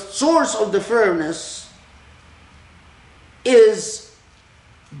 The source of the firmness is,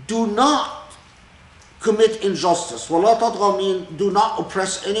 do not commit injustice. وَلَا تَطْغَوْا means do not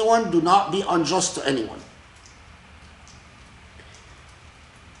oppress anyone, do not be unjust to anyone.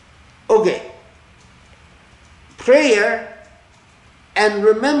 Okay. Prayer, and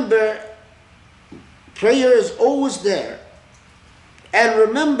remember, prayer is always there. And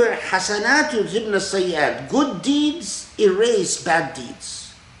remember, hasanatu zibna sayyat, good deeds erase bad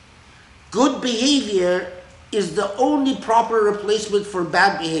deeds. Good behavior is the only proper replacement for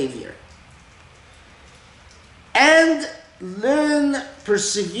bad behavior. And learn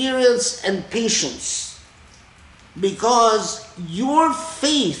perseverance and patience, because your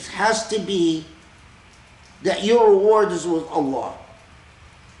faith has to be that your reward is with Allah.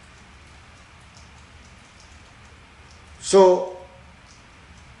 So,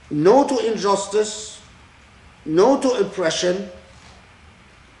 no to injustice, no to oppression,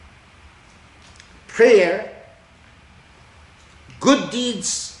 prayer, good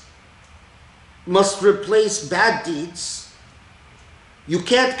deeds must replace bad deeds. You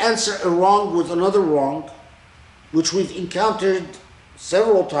can't answer a wrong with another wrong, which we've encountered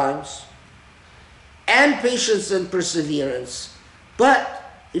several times, and patience and perseverance.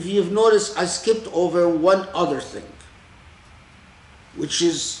 But if you've noticed, I skipped over one other thing, which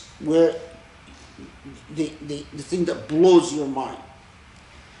is where the thing that blows your mind.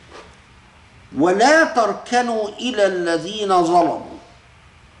 وَلَا تَرْكَنُوا إِلَى الَّذِينَ ظَلَمُوا.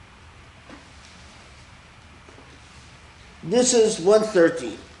 This is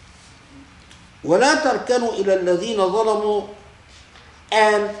 113. وَلَا تَرْكَنُوا إِلَى الَّذِينَ ظَلَمُوا,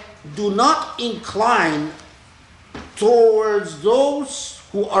 and do not incline towards those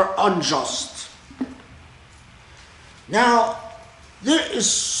who are unjust. Now, there is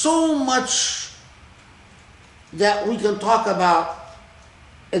so much that we can talk about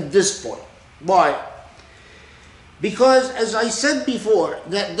at this point. Why? Because, as I said before,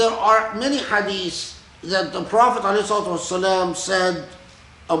 that there are many hadiths that the Prophet ﷺ said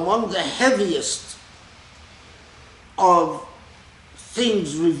among the heaviest of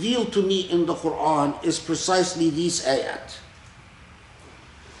things revealed to me in the Quran is precisely these ayat.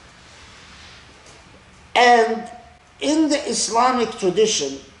 And in the Islamic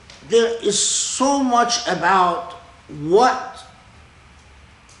tradition, there is so much about what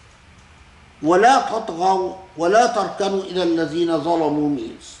وَلَا تَطْغَوْا وَلَا تَرْكَنُوا إِلَى الَّذِينَ ظَلَمُوا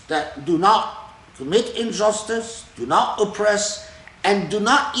means. That do not commit injustice, do not oppress, and do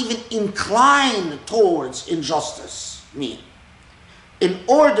not even incline towards injustice mean. In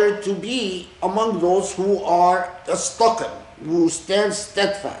order to be among those who are istaqim, who stand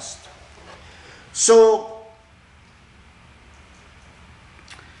steadfast. So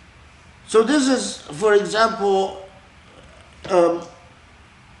this is, for example,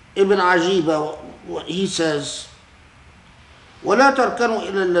 Ibn Ajiba, what he says, وَلَا تَرْكَنُوا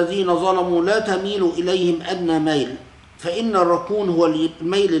إِلَى الَّذِينَ ظَلَمُوا لَا تَمِيلُوا إِلَيْهِمْ أَدْنَى مَيْلٍ فَإِنَّ الرَّكُونَ هُوَ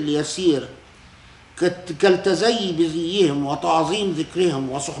الميل اليسير كالتزيي بزيهم وتعظيم ذكرهم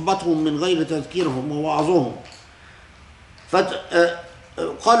وصحبتهم من غير تذكيرهم ووعظهم.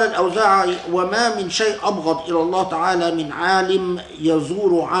 قال الأوزاعي وما من شيء أبغض إلى الله تعالى من عالم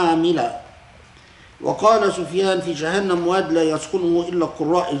يزور عاملا. وقال سفيان في جهنم واد لا يسكنه إلا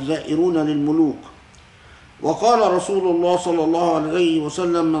القراء الزائرون للملوك. وقال رسول الله صلى الله عليه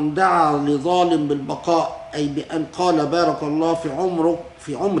وسلم من دعا لظالم بالبقاء أي بأن قال بارك الله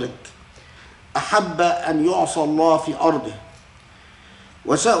في عمرك أحب أن يعصى الله في أرضه.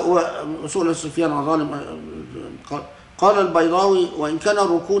 وسئل سفيان عن ظالم قال البيضاوي وإن كان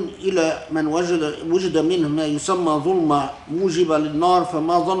الركون إلى من وجد منه ما يسمى ظلم موجب للنار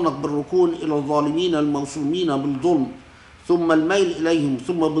فما ظنك بالركون إلى الظالمين الموسومين بالظلم ثم الميل إليهم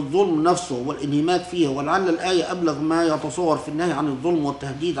ثم بالظلم نفسه والانهماك فيه. ولعل الآية أبلغ ما يتصور في النهي عن الظلم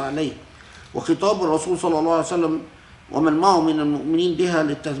والتهديد عليه. وخطاب الرسول صلى الله عليه وسلم ومن معه من المؤمنين بها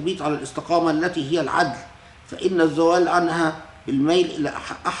للتثبيت على الاستقامة التي هي العدل، فإن الزوال عنها بالميل إلى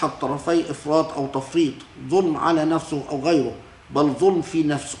أحد طرفي إفراط أو تفريط، ظلم على نفسه أو غيره، بل ظلم في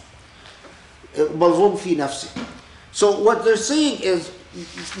نفسه. So what they're saying is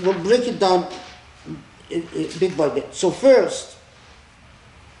we'll break it down bit by bit. So first,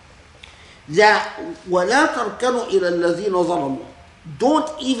 that وَلَا تَرْكَنُوا إِلَى الَّذِينَ ظَلَمُوا. Don't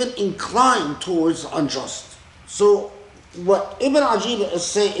even incline towards unjust. So what Ibn Ajiba is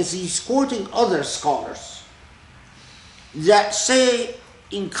saying is he's quoting other scholars that say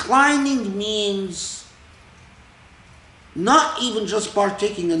inclining means not even just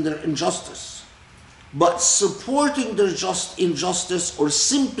partaking in their injustice, but supporting their injustice or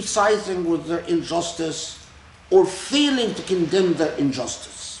sympathizing with their injustice or failing to condemn their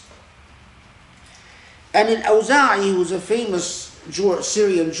injustice. And Al-Awza'i, who's a famous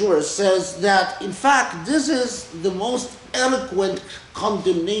Syrian jurist, says that in fact this is the most eloquent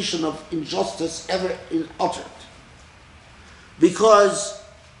condemnation of injustice ever uttered. Because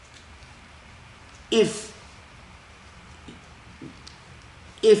if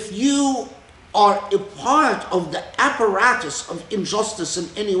you are a part of the apparatus of injustice in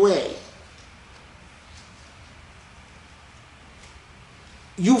any way,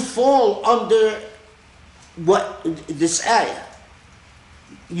 you fall under what this ayah.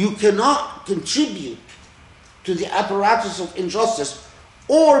 You cannot contribute to the apparatus of injustice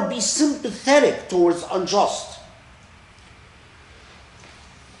or be sympathetic towards unjust.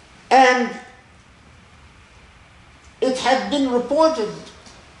 And it had been reported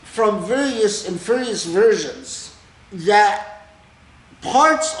from various versions that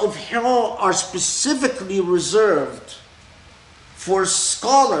parts of Hira are specifically reserved for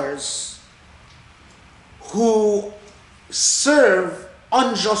scholars who serve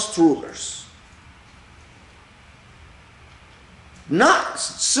unjust rulers. Not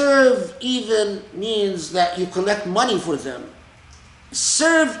serve even means that you collect money for them.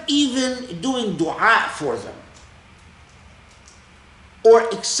 Serve even doing dua for them, or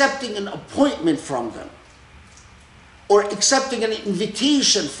accepting an appointment from them, or accepting an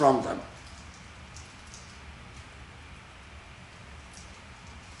invitation from them.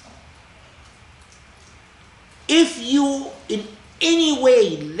 If you in any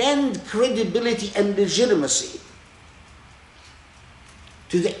way lend credibility and legitimacy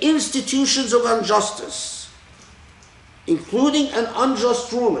to the institutions of injustice, including an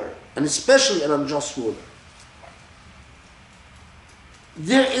unjust ruler, and especially an unjust ruler,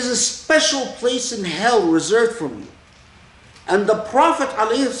 there is a special place in hell reserved for you. And the Prophet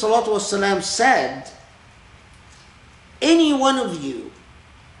ﷺ said, any one of you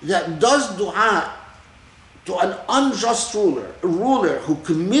that does dua to an unjust ruler, a ruler who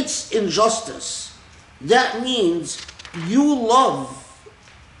commits injustice, that means you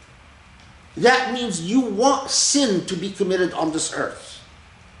want sin to be committed on this earth.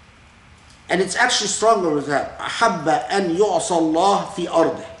 And it's actually stronger with that. أَحَبَّ أَنْ يُعْصَى اللَّهِ فِي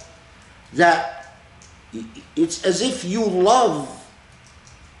أَرْضِهِ. That it's as if you love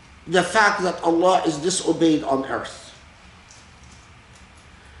the fact that Allah is disobeyed on earth.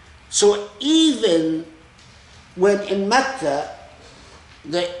 So even when in Mecca,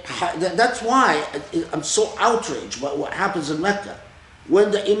 that's why I'm so outraged by what happens in Mecca.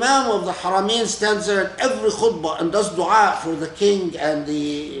 When the Imam of the Haramain stands there in every khutbah and does dua for the king and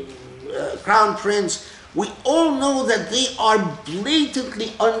the crown prince, we all know that they are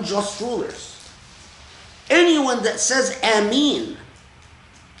blatantly unjust rulers. Anyone that says Ameen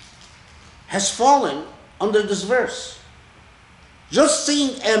has fallen under this verse. Just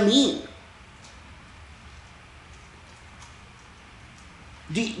saying Ameen.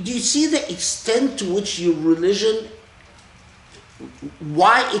 Do you see the extent to which your religion,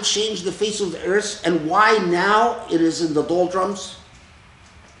 why it changed the face of the earth and why now it is in the doldrums?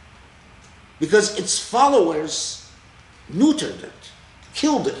 Because its followers neutered it,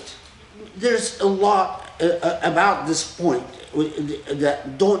 killed it. There's a lot about this point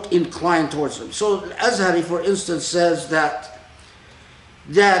that don't incline towards them. So Azhari, for instance, says that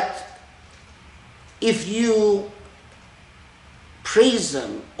if you praise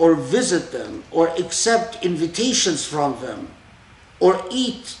them or visit them or accept invitations from them or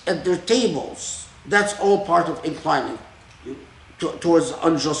eat at their tables, that's all part of inclining towards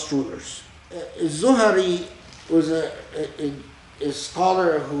unjust rulers. Zuhari was a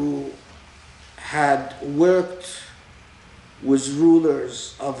scholar who had worked with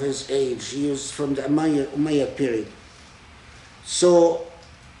rulers of his age. He was from the Umayyad period. So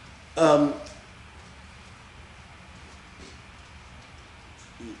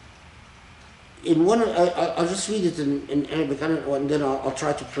in one, I'll just read it in Arabic, and then I'll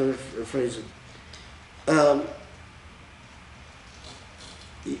try to paraphrase it.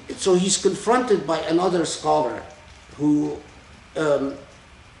 So he's confronted by another scholar who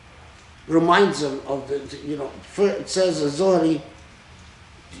reminds him of it says Zohri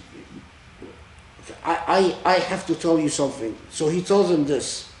I have to tell you something. So he tells him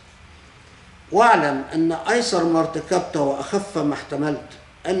this: واعلم أن أيسر ما ارتكبت وأخف ما احتملت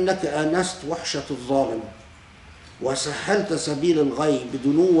أنك آنست وحشة الظالم وسهلت سبيل الغي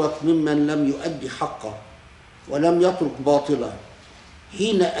بدنوك ممن لم يؤدي حقه ولم يترك باطلا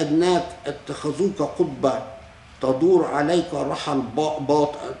حين أدناك اتخذوك قبة تدور عليك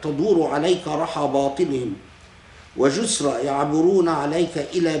رحى باطلهم وجسر يعبرون عليك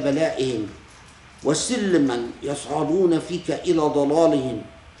إلى بلائهم وسلما يصعدون فيك إلى ضلالهم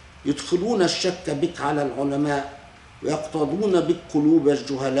يدخلون الشك بك على العلماء ويقتضون بك قلوب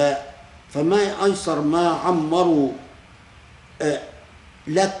الجهلاء فما أيسر ما عمروا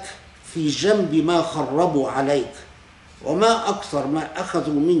لك في جنب ما خربوا عليك وما أكثر ما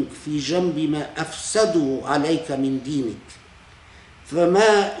أخذوا منك في جنب ما أفسدوا عليك من دينك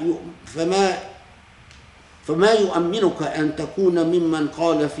فما يؤمنك أن تكون ممن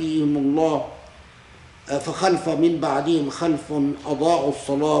قال فيهم الله فخلف من بعدهم خلف أضاعوا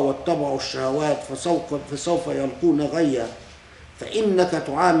الصلاة واتبعوا الشهوات فسوف يلقون غيا فإنك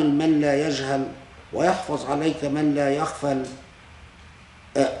تعامل من لا يجهل ويحفظ عليك من لا يغفل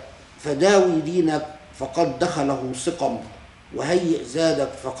فداوي دينك فقد دخله سقم وهيئ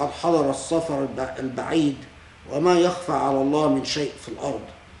زادك فقد حضر السفر البعيد وما يخفى على الله من شيء في الأرض.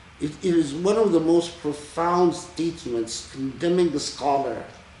 It is one of the most profound statements condemning the scholar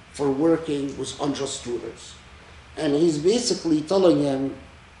for working with unjust rulers. And he's basically telling him,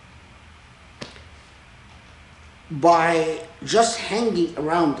 by just hanging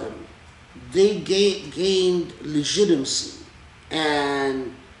around them, they gained legitimacy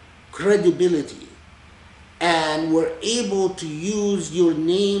and credibility and were able to use your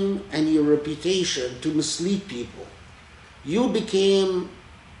name and your reputation to mislead people. You became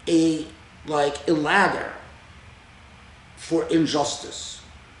a ladder for injustice.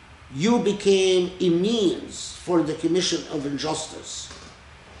 You became a means for the commission of injustice.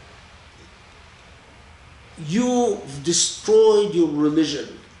 You've destroyed your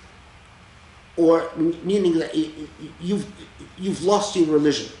religion, or meaning that you've lost your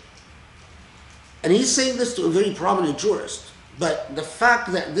religion. And he's saying this to a very prominent jurist, but the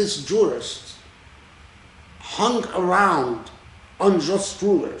fact that this jurist hung around unjust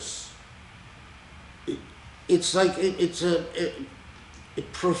rulers, it's a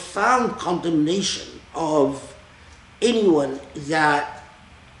profound condemnation of anyone that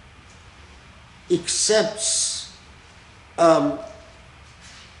accepts to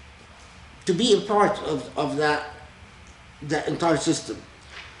be a part of that entire system.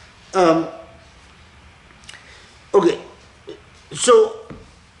 Okay, so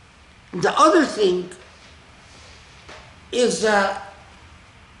the other thing is that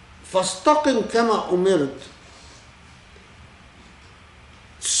فاستقم كما أمرت.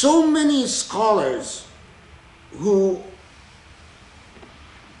 So many scholars who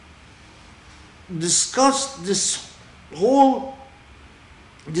discussed this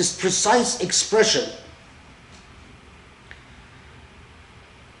precise expression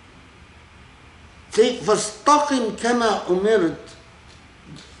say فاستقم كما أمرت,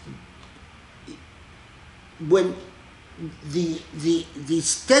 when the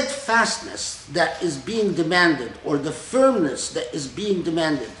steadfastness that is being demanded, or the firmness that is being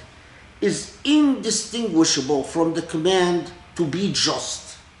demanded, is indistinguishable from the command to be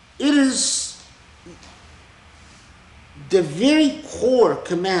just. It is the very core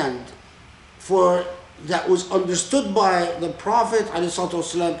command that was understood by the Prophet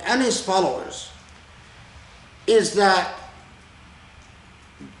ﷺ and his followers, is that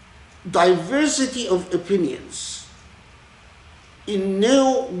diversity of opinions in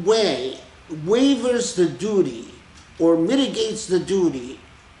no way wavers the duty or mitigates the duty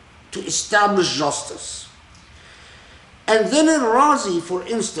to establish justice. And then in Razi, for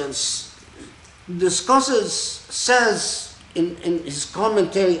instance, says in his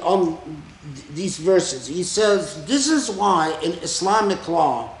commentary on these verses, he says, this is why in Islamic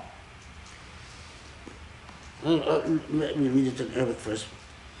law, let me read it in Arabic first.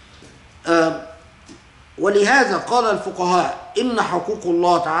 ولهذا قال الفقهاء إن حقوق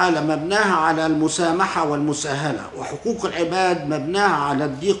الله تعالى مبناها على المسامحة والمساهلة وحقوق العباد مبناها على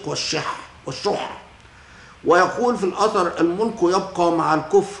الضيق والشح ويقول في الأثر الملك يبقى مع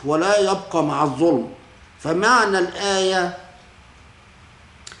الكفر ولا يبقى مع الظلم فمعنى الآية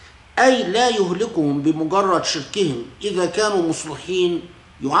أي لا يهلكهم بمجرد شركهم إذا كانوا مصلحين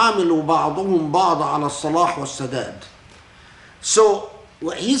يعامل بعضهم بعض على الصلاح والسداد. So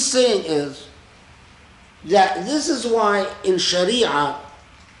what he's saying is that this is why in Sharia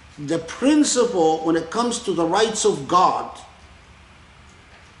the principle when it comes to the rights of God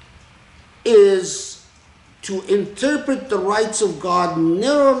is to interpret the rights of God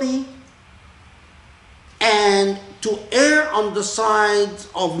narrowly and to err on the side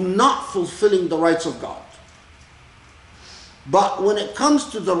of not fulfilling the rights of God. But when it comes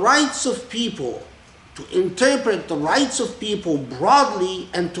to the rights of people, to interpret the rights of people broadly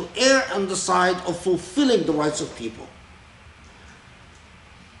and to err on the side of fulfilling the rights of people.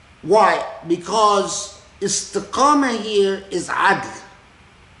 Why? Because istiqamah here is adl.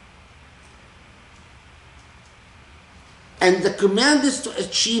 And the command is to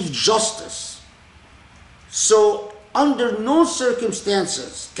achieve justice. So under no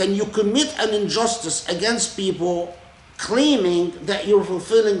circumstances can you commit an injustice against people claiming that you're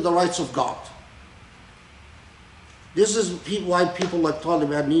fulfilling the rights of God. This is why people like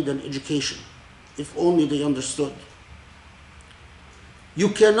Taliban need an education, if only they understood. You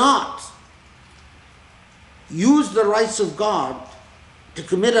cannot use the rights of God to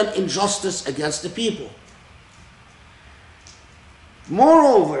commit an injustice against the people.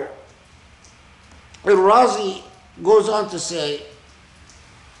 Moreover, Al-Razi goes on to say,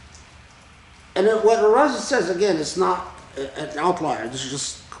 and what Al-Razi says, again, it's not an outlier, this is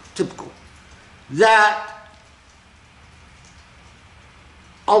just typical, that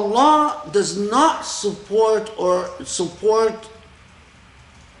Allah does not support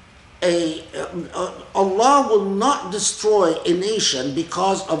Allah will not destroy a nation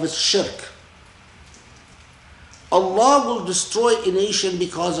because of its shirk. Allah will destroy a nation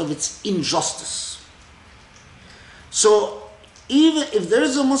because of its injustice. So even if there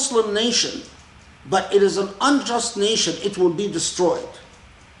is a Muslim nation, but it is an unjust nation, it will be destroyed.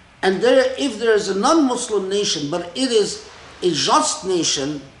 And if there is a non-Muslim nation, but it is a just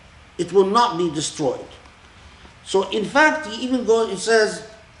nation, it will not be destroyed. So in fact, he even goes, it says,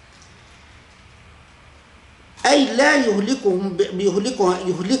 أي لا يهلكهم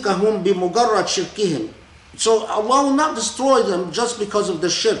بمجرد شركهم. So Allah will not destroy them just because of the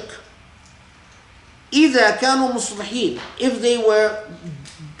shirk. إذا كانوا مصلحين, if they were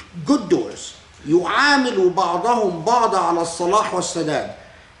good doers. يعامل بعضهم بعضا على الصلاح والسداد.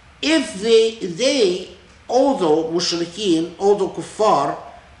 If they although mushrikeen, although kuffar,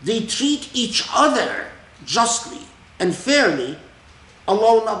 they treat each other justly and fairly,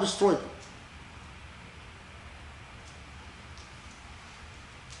 Allah will not destroy them.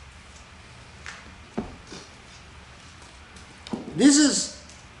 This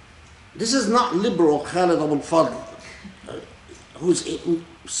is not liberal Khalid Abul Fadl who's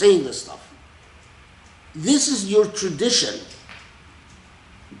saying this stuff. This is your tradition,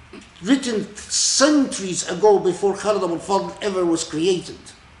 written centuries ago before Khalid Abul Fadl ever was created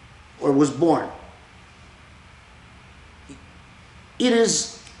or was born. It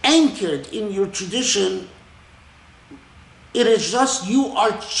is anchored in your tradition. It is just you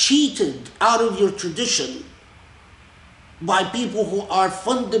are cheated out of your tradition by people who are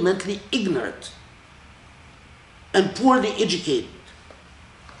fundamentally ignorant and poorly educated.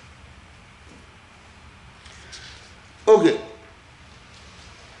 Okay.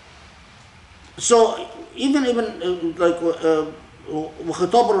 So even like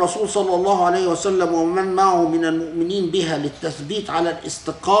وخطاب الرسول صلى الله عليه وسلم ومن معه من المؤمنين بها للتثبيت على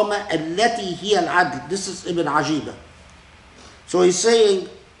الاستقامة التي هي العدل. This is Ibn Ajiba. So he's saying,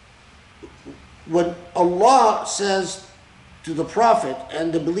 when Allah says to the Prophet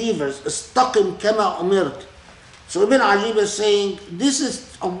and the believers, استقم كما أمرت. So Ibn Ajiba is saying,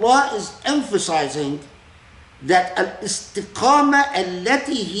 Allah is emphasizing that al-istiqama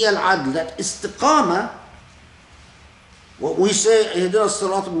allati hiya al-adl, that istiqama, what we say, ihdina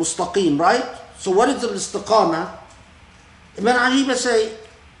as-sirat al-mustaqim, right? So what is al-istiqama? Ibn Ajiba say,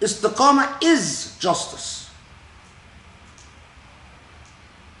 istiqama is justice.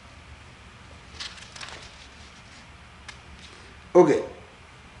 Okay.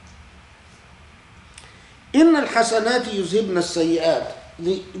 إن الحسنات يذهبن السيئات.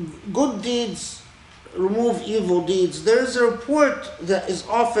 The good deeds remove evil deeds. There is a report that is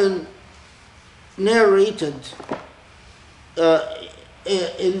often narrated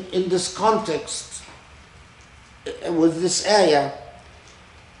in this context with this ayah.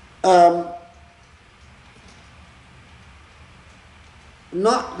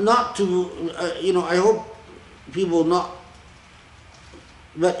 Not to I hope people not,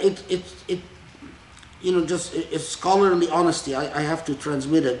 but it's scholarly honesty. I have to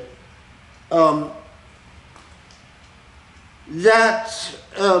transmit it.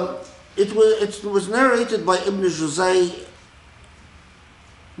 It was narrated by Ibn Juzay,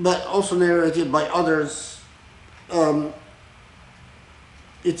 but also narrated by others.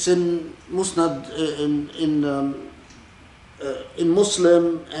 It's in Musnad, in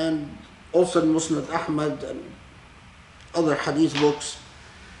Muslim, and also in Musnad Ahmad and other hadith books.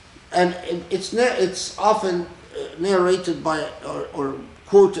 And it's often narrated by or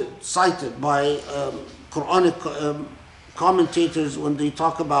quoted, cited by Quranic commentators when they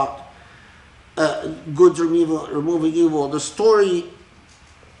talk about good removing evil. The story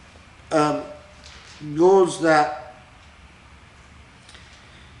goes that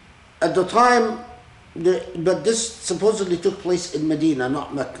at the time, but this supposedly took place in Medina,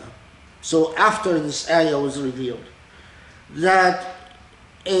 not Mecca. So after this ayah was revealed, that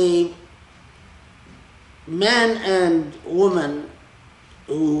a man and woman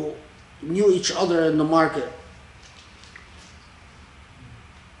who knew each other in the market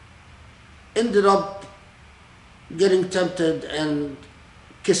ended up getting tempted and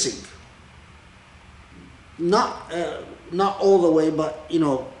kissing. Not all the way, but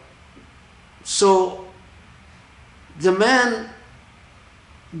so the man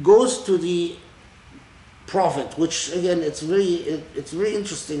goes to the prophet, which again it's very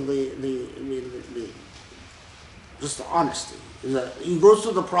interesting, the just the honesty. He goes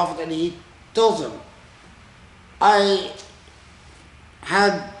to the prophet and he tells him, I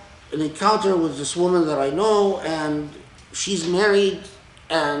had an encounter with this woman that I know, and she's married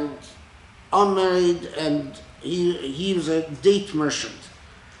and unmarried, and he was a date merchant,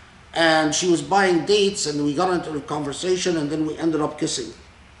 and she was buying dates, and we got into a conversation, and then we ended up kissing.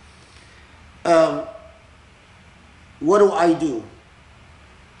 What do I do?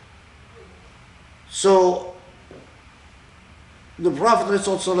 So the Prophet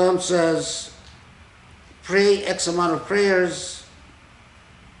ﷺ says, pray X amount of prayers,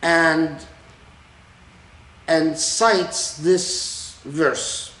 and cites this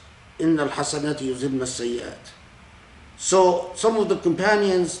verse, إِنَّ الْحَسَنَاتِ يُذْهِبْنَ السَّيِّئَاتِ. So some of the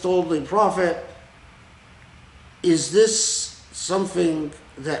companions told the Prophet, is this something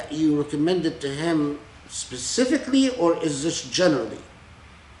that you recommended to him specifically, or is this generally?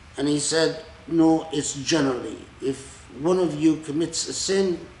 And he said, no, it's generally. If one of you commits a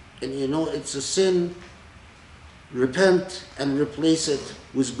sin and you know it's a sin, repent and replace it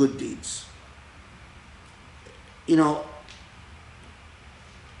with good deeds.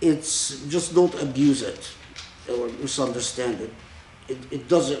 It's just don't abuse it or misunderstand it. It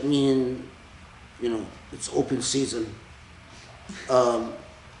doesn't mean, it's open season.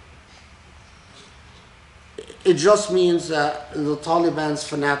 It just means that the Taliban's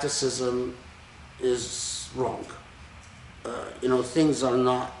fanaticism is wrong. Things are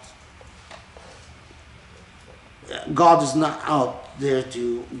not, God is not out there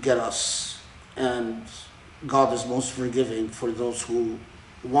to get us, and God is most forgiving for those who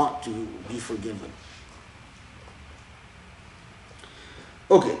want to be forgiven.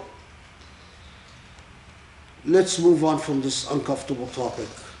 Okay, let's move on from this uncomfortable topic,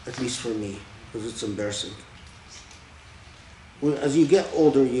 at least for me, because it's embarrassing. As you get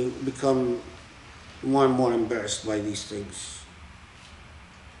older, you become more and more embarrassed by these things.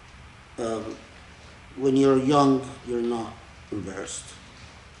 When you're young, you're not embarrassed.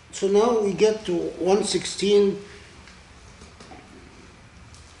 So now we get to 116,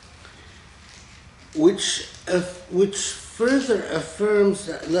 which further affirms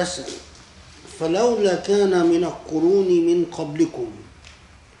that lesson. فَلَوْلَا كَانَ مِنَ القُّرُونِ مِنْ قَبْلِكُمْ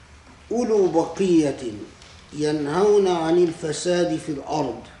أُولُو بَقِيَّةٍ ينهون عن الفساد في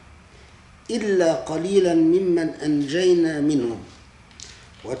الأرض إلا قليلا ممن أنجينا منهم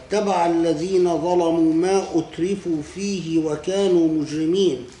واتبع الذين ظلموا ما أترفوا فيه وكانوا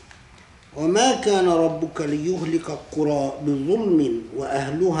مجرمين وما كان ربك ليهلك القرى بظلم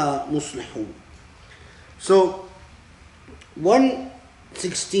وأهلها مصلحون. So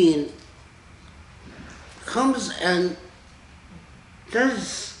 116 comes and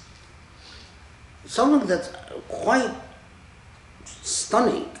does something that's quite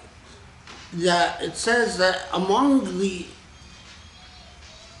stunning, that it says that among the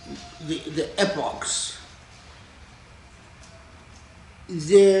epochs,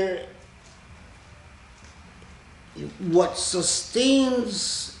 what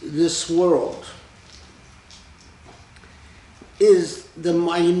sustains this world is the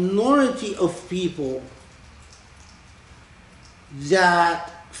minority of people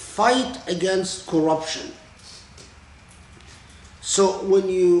that fight against corruption. So when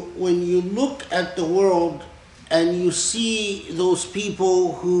you look at the world and you see those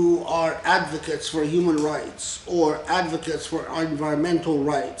people who are advocates for human rights, or advocates for environmental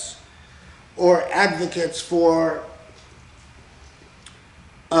rights, or advocates for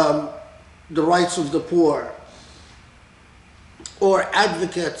the rights of the poor, or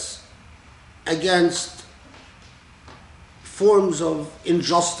advocates against forms of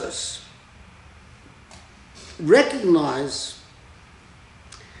injustice, recognize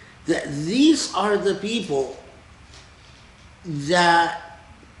that these are the people that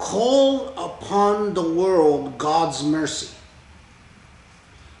call upon the world God's mercy.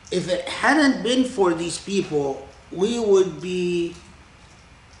 If it hadn't been for these people,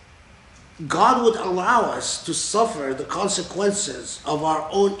 God would allow us to suffer the consequences of our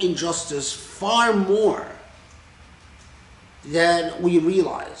own injustice far more than we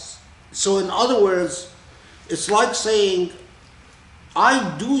realize. So in other words, it's like saying,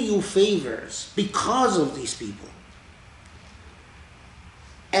 I do you favors because of these people.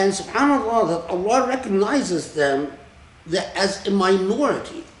 And subhanAllah, that Allah recognizes them as a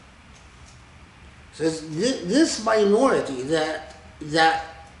minority. Says this minority that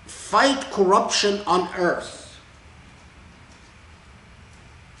fight corruption on earth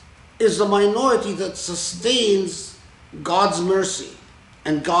is the minority that sustains God's mercy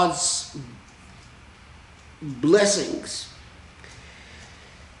and God's blessings.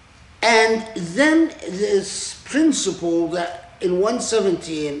 And then this principle that in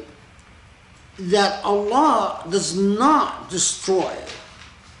 117, that Allah does not destroy,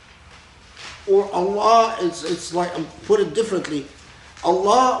 or Allah, it's like, put it differently,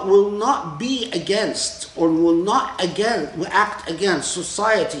 Allah will not be against or will not act against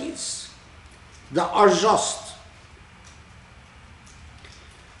societies that are just.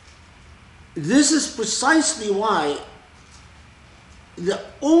 This is precisely why the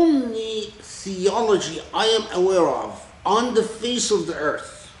only theology I am aware of on the face of the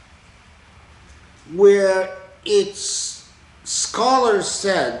earth where its scholars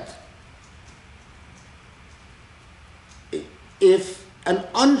said, if an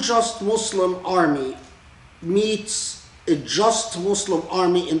unjust Muslim army meets a just Muslim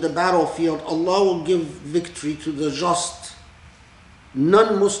army in the battlefield, Allah will give victory to the just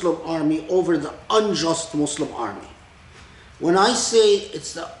non-Muslim army over the unjust Muslim army. When I say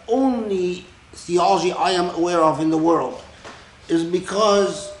it's the only theology I am aware of in the world, is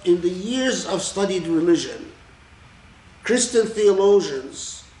because in the years I've studied religion, Christian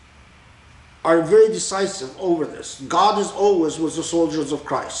theologians are very decisive over this. God is always with the soldiers of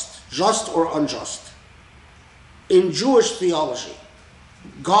Christ, just or unjust. In Jewish theology,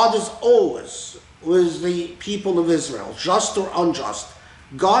 God is always with the people of Israel, just or unjust.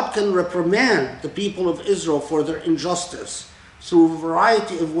 God can reprimand the people of Israel for their injustice through a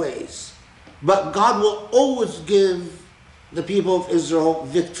variety of ways, but God will always give the people of Israel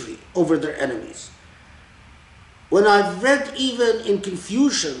victory over their enemies. When I've read even in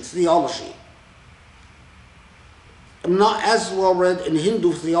Confucian theology, I'm not as well read in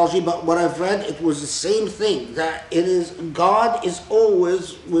Hindu theology, but what I've read, it was the same thing, that it is God is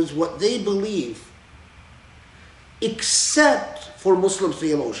always with what they believe, except for Muslim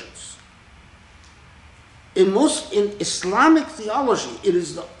theologians. In Islamic theology, it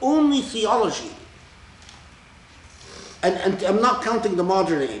is the only theology, and I'm not counting the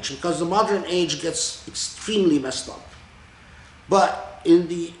modern age, because the modern age gets extremely messed up. But in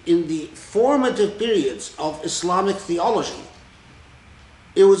the formative periods of Islamic theology,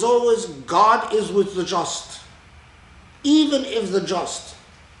 it was always God is with the just, even if the just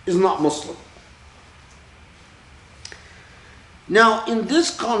is not Muslim. Now, in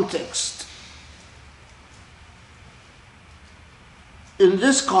this context,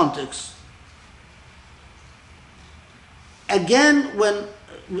 again, when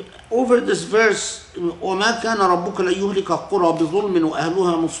over this verse, وَمَا كَانَ رَبُّكَ لَيُهْلِكَ القُّرَى بِظُلْمٍ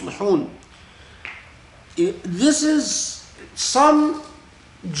وَأَهْلُهَا مُصْلِحُونَ. This is, some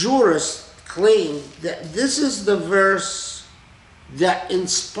jurists claim that this is the verse that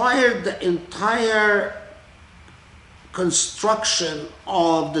inspired the entire construction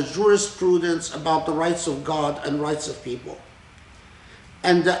of the jurisprudence about the rights of God and rights of people.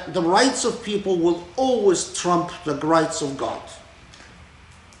 And that the rights of people will always trump the rights of God.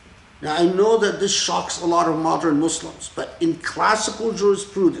 Now, I know that this shocks a lot of modern Muslims, but in classical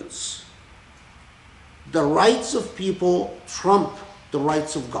jurisprudence, the rights of people trump the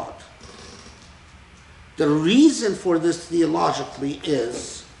rights of God. The reason for this theologically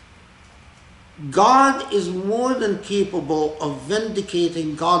is God is more than capable of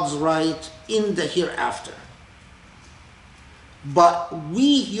vindicating God's right in the hereafter. But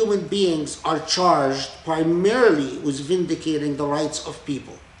we human beings are charged primarily with vindicating the rights of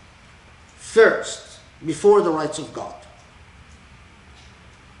people first, before the rights of God.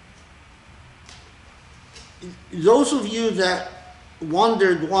 Those of you that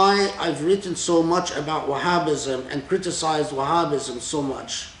wondered why I've written so much about Wahhabism and criticized Wahhabism so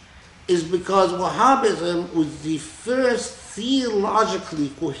much is because Wahhabism was the first theologically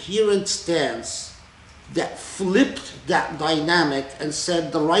coherent stance that flipped that dynamic and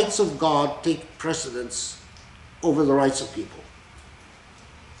said the rights of God take precedence over the rights of people.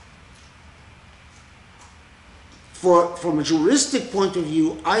 From a juristic point of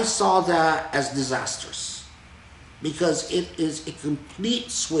view, I saw that as disastrous because it is a complete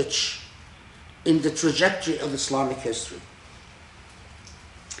switch in the trajectory of Islamic history.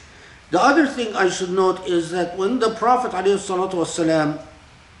 The other thing I should note is that when the Prophet ﷺ,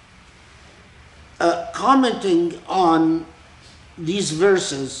 commenting on these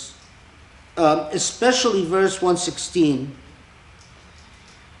verses, especially verse 116,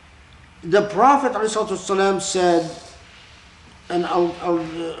 the Prophet ﷺ said, and I'll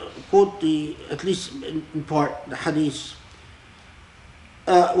quote at least in part, the hadith,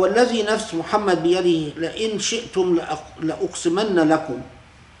 والذي نفس محمد بيده لئن شئتم لأقسمن لكم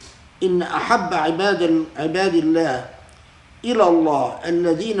إن أحب عباد الله إلى الله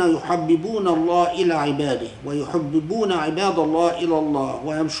الذين يحببون الله إلى عباده ويحببون عباد الله إلى الله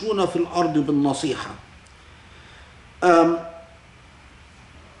ويمشون في الأرض بالنصيحة.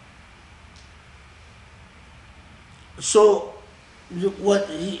 So what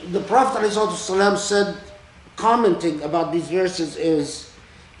the Prophet ﷺ said, commenting about these verses, is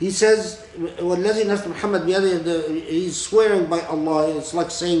he says, وَالَّذِي نَفْسُ مُحَمَّدْ بِيَدِهِ, he's swearing by Allah. It's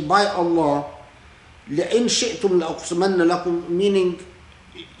like saying, by Allah, لَإِن شِئْتُمْ لَأُقْسِمَنَّ لَكُمْ, meaning,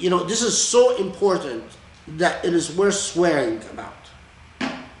 this is so important that it is worth swearing about.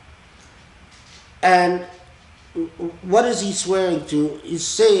 And what is he swearing to? He's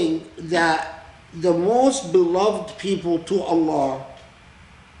saying that the most beloved people to Allah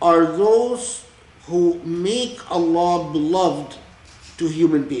are those who make Allah beloved to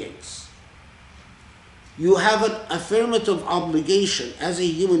human beings. You have an affirmative obligation as a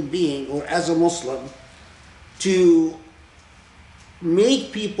human being or as a Muslim to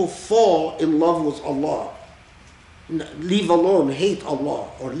make people fall in love with Allah. Leave alone hate Allah,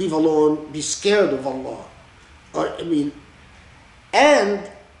 or leave alone be scared of Allah. And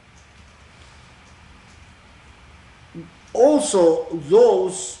also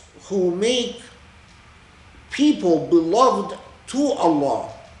those who make people beloved to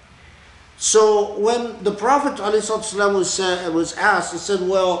Allah. So when the Prophet ﷺ was asked, he said,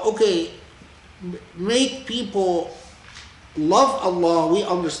 well, okay, make people love Allah, we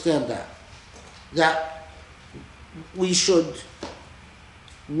understand that we should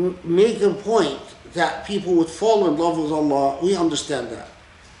make a point that people would fall in love with Allah, we understand that.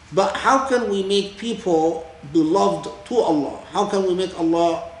 But how can we make people beloved to Allah? How can we make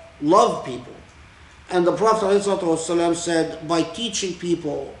Allah love people? And the Prophet ﷺ said, by teaching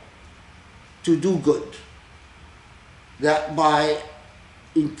people to do good. That by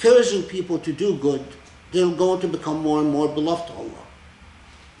encouraging people to do good, they're going to become more and more beloved to Allah.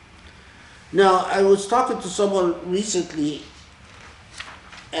 Now, I was talking to someone recently,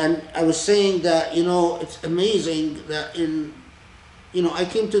 and I was saying that, it's amazing that I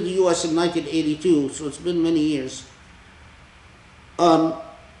came to the US in 1982, so it's been many years.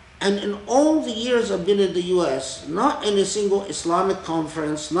 And in all the years I've been in the US, not in a single Islamic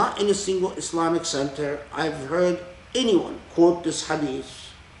conference, not in a single Islamic center, I've heard anyone quote this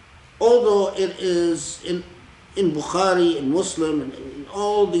hadith. Although it is in Bukhari, in Muslim, and in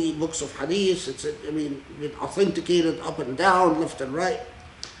all the books of hadith, it's been authenticated up and down, left and right.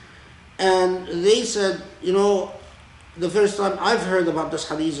 And they said, the first time I've heard about this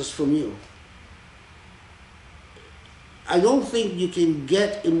hadith is from you. I don't think you can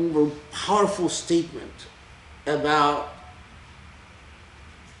get a more powerful statement about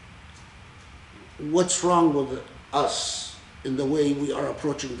what's wrong with us in the way we are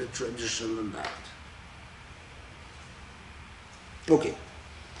approaching the tradition than that. Okay.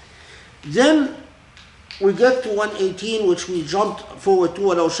 Then we get to 118, which we jumped forward to.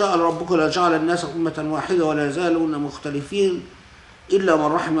 وَلَوْ شَاءَ رَبُّكَ لَجَعَلَ النَّاسَ أُمَّةً وَاحِدَةً وَلَا يَزَالُونَ مُخْتَلِفِينَ إلا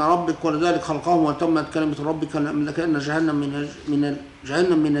من رحم ربك ولذلك خلقهم وتمت كلمة ربك لأملكن جهنم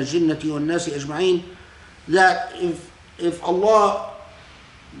من الجنة والناس أجمعين. That if Allah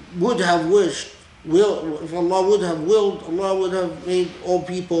would have wished, if Allah would have willed, Allah would have made all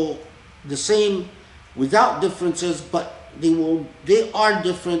people the same without differences, but they are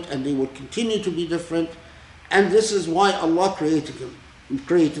different and they will continue to be different, and this is why Allah created them.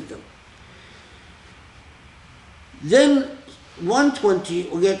 Then 120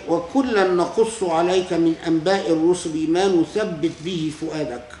 we get وَكُلًّا نَقُصُّ عَلَيْكَ مِنْ أَنْبَاءِ الرُّسُلِ مَا نُثَبِّتْ بِهِ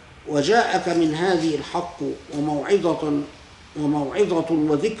فُؤَادَكَ وَجَاءَكَ مِنْ هَذِهِ الْحَقُّ وَمَوْعِظَةٌ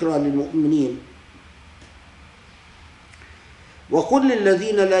وَذِكْرَى لِلْمُؤْمِنِينَ وَقُلْ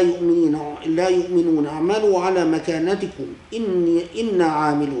لِلَّذِينَ لا يؤمنون اعملوا على مكانتكم إنا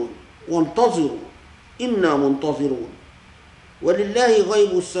عاملون وانتظروا إنا منتظرون ولله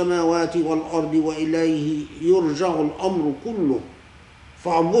غيب السماوات والأرض وإليه يرجع الأمر كله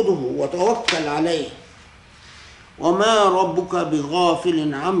فاعبده وتوكل عليه وما ربك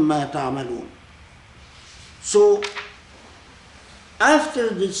بغافل عما تعملون. So after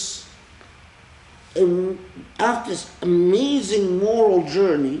this amazing moral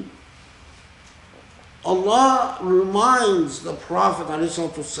journey, Allah reminds the Prophet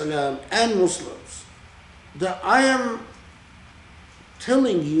ﷺ and Muslims that I am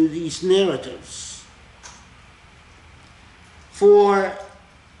telling you these narratives for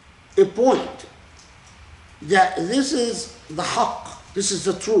a point, that this is the haqq, this is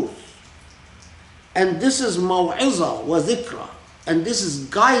the truth, and this is maw'iza wa dhikra, and this is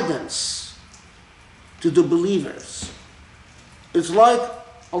guidance to the believers. It's like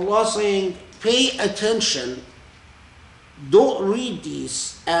Allah saying, pay attention, don't read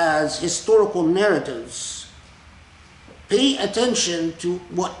these as historical narratives. Pay attention to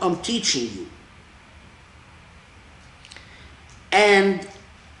what I'm teaching you. And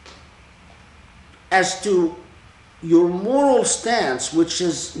as to your moral stance, which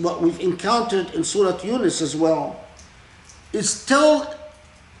is what we've encountered in Surah Yunus as well, is tell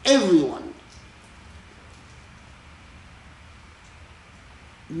everyone,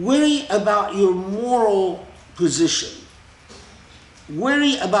 worry about your moral position.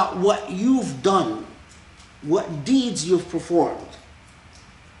 Worry about what you've done, what deeds you've performed.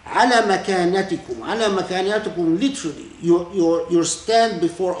 على مكانتكم literally, your stand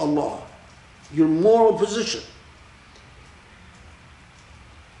before Allah, your moral position,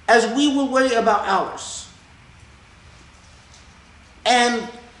 as we will worry about ours. And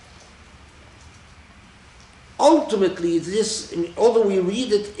ultimately, this, although we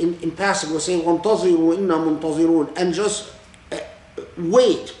read it in passing, we're saying وَانْتَظِرُوا إِنَّا مُنْتَظِرُونَ, and just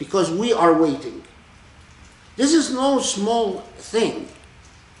wait, because we are waiting. This is no small thing,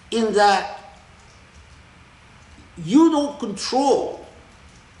 in that you don't control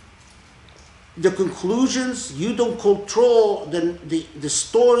the conclusions, you don't control the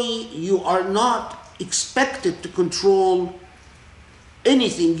story, you are not expected to control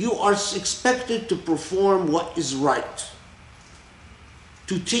anything. You are expected to perform what is right,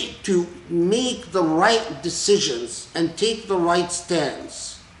 to make the right decisions and take the right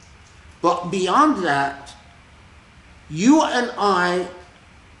stance. But beyond that, you and I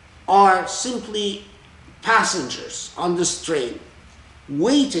are simply passengers on this train,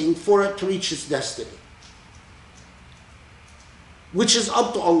 waiting for it to reach its destiny, which is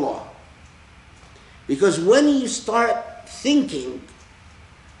up to Allah. Because when you start thinking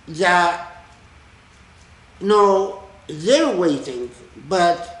that, no, they're waiting,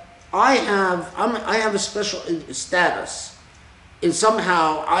 but I have a special status, and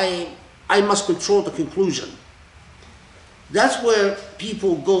somehow I must control the conclusion. That's where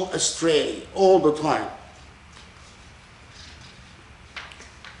people go astray all the time.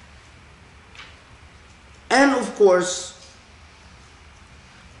 And of course,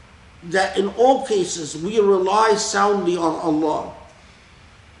 that in all cases we rely soundly on Allah.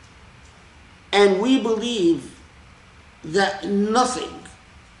 And we believe that nothing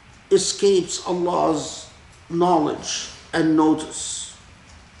escapes Allah's knowledge and notice.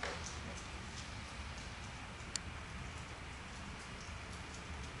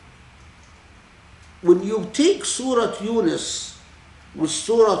 When you take Surah Yunus with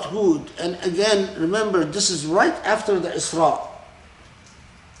Surah Hud, and again, remember, this is right after the Isra.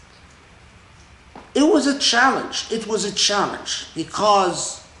 It was a challenge. It was a challenge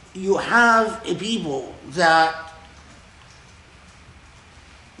because you have a people that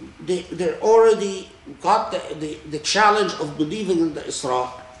they already got the challenge of believing in the Isra,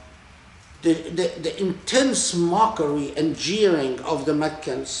 the intense mockery and jeering of the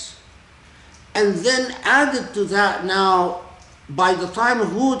Meccans, and then added to that, now by the time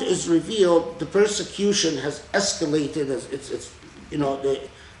Hud is revealed, the persecution has escalated. It's you know,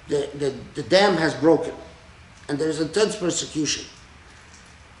 the dam has broken, and there is intense persecution.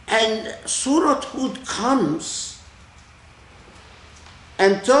 And Surah Hud comes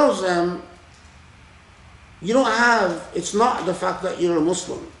and tells them, you don't have, it's not the fact that you're a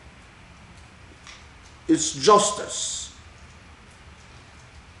Muslim, it's justice.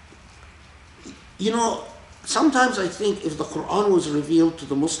 You know, sometimes I think if the Quran was revealed to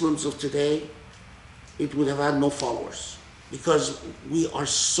the Muslims of today, it would have had no followers, because we are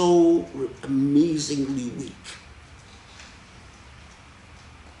so amazingly weak.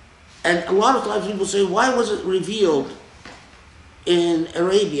 And a lot of times people say, why was it revealed in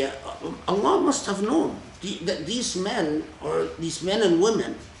Arabia? Allah must have known that these men, or these men and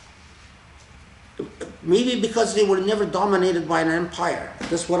women, Maybe because they were never dominated by an empire.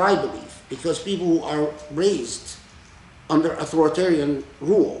 That's what I believe. Because people who are raised under authoritarian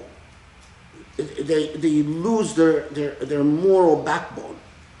rule, they lose their moral backbone.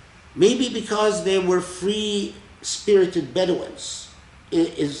 Maybe because they were free-spirited Bedouins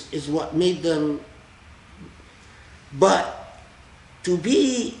is what made them. But to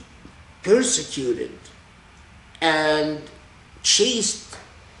be persecuted and chased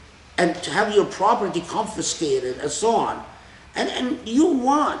and to have your property confiscated and so on, and you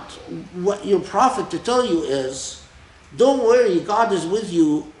want what your prophet to tell you is, don't worry, God is with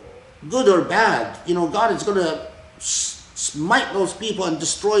you, good or bad. God is going to smite those people and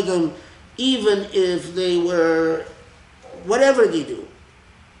destroy them, even if they were whatever they do.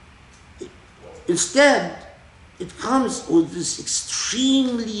 Instead, it comes with this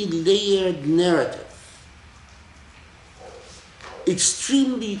extremely layered narrative,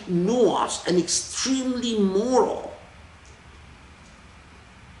 extremely nuanced and extremely moral.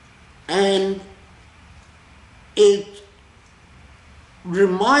 And it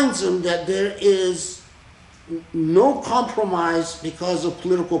reminds them that there is no compromise because of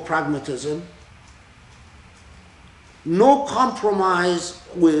political pragmatism, no compromise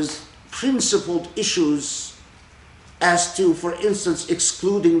with principled issues as to, for instance,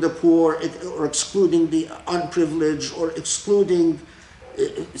 excluding the poor or excluding the unprivileged or excluding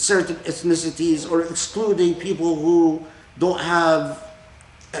certain ethnicities or excluding people who don't have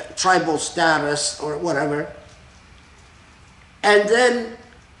tribal status or whatever. And then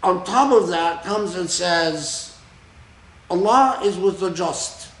on top of that comes and says, Allah is with the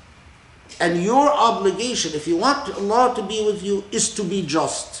just. And your obligation, if you want Allah to be with you, is to be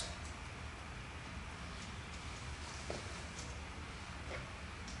just.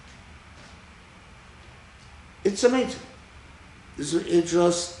 It's amazing. It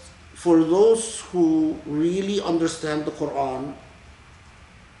just, for those who really understand the Quran,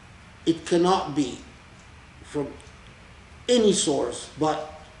 it cannot be from any source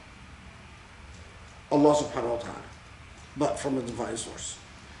but Allah subhanahu wa ta'ala, but from a divine source.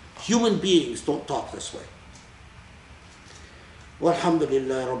 Human beings don't talk this way.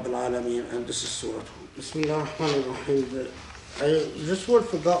 Walhamdulillah Rabbil Alameen, and this is Surah. Bismillah ar-Rahman ar-Rahim. I just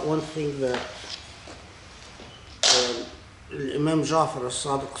forgot one thing that Imam Jafar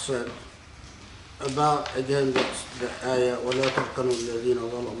al-Sadiq said about, again, the ayah, وَلَا تَرْكَنُوا الَّذِينَ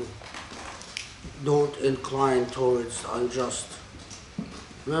ظَلَمُوا, don't incline towards the unjust.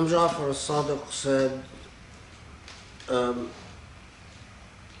 Imam Jafar al-Sadiq said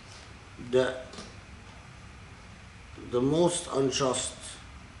that the most unjust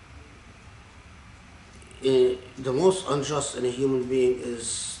in a human being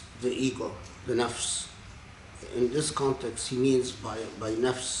is the ego, the nafs. In this context, he means by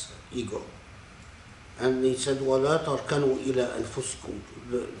nafs, ego. And he said, وَلَا تَرْكَنُوا إِلَىٰ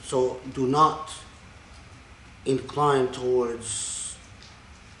أَنفُسِكُمْ. So do not incline towards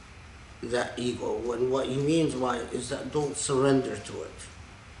that ego. When what he means by it is that don't surrender to it.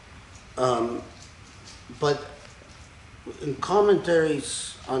 But in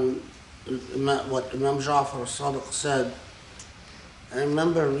commentaries on what Imam Jafar al-Sadiq said, I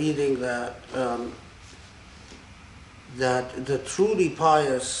remember reading that that the truly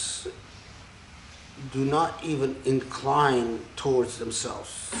pious do not even incline towards themselves.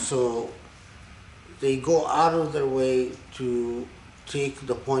 So they go out of their way to take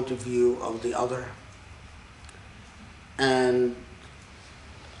the point of view of the other, and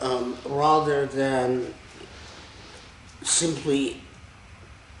rather than simply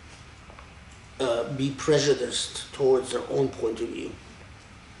be prejudiced towards their own point of view.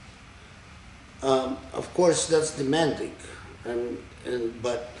 Of course, that's demanding,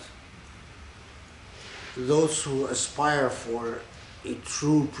 but those who aspire for a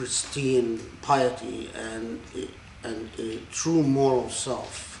true pristine piety and a true moral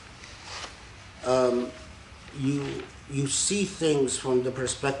self, you see things from the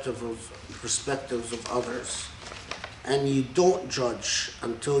perspectives of others, and you don't judge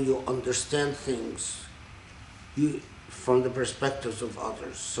until you understand things from the perspectives of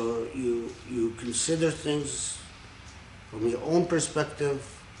others. So you consider things from your own perspective,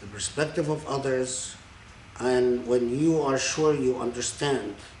 the perspective of others, and when you are sure you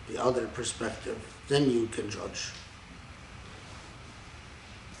understand the other perspective, then you can judge.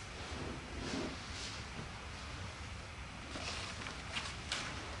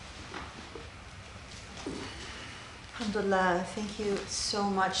 Alhamdulillah, thank you so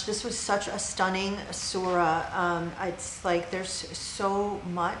much. This was such a stunning surah. It's like there's so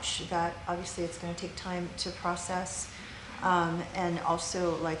much that obviously it's going to take time to process, and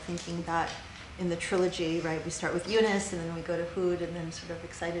also like thinking that in the trilogy, right? We start with Yunus, and then we go to Hud, and then sort of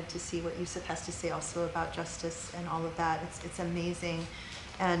excited to see what Yusuf has to say also about justice and all of that. It's amazing,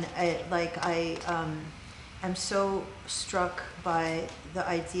 and I'm so struck by the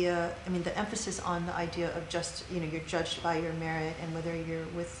idea. I mean, the emphasis on the idea of just, you're judged by your merit, and whether you're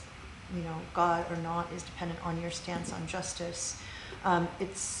with, God or not is dependent on your stance on justice.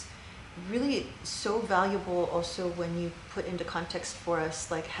 It's really so valuable also when you put into context for us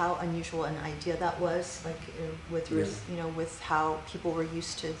like how unusual an idea that was, like with with how people were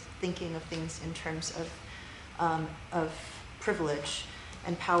used to thinking of things in terms of privilege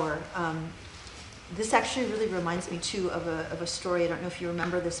and power. This actually really reminds me too of a story. I don't know if you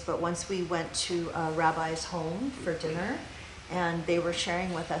remember this, but once we went to a rabbi's home for dinner, and they were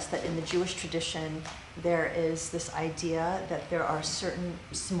sharing with us that in the Jewish tradition, there is this idea that there are a certain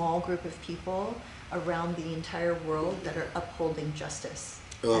small group of people around the entire world that are upholding justice.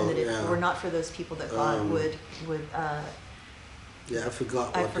 And that if it were not for those people, that God would I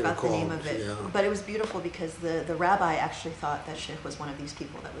forgot the name of it. Yeah. But it was beautiful because the rabbi actually thought that Sheikh was one of these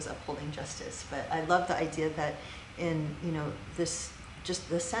people that was upholding justice. But I love the idea that in, this, just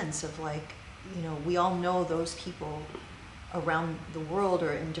the sense of like, we all know those people around the world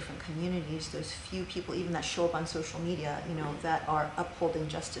or in different communities, those few people even that show up on social media, that are upholding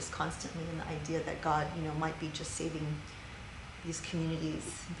justice constantly, and the idea that God, might be just saving these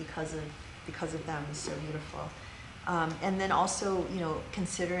communities because of them is so beautiful. And then also,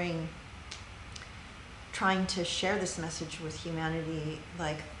 considering trying to share this message with humanity,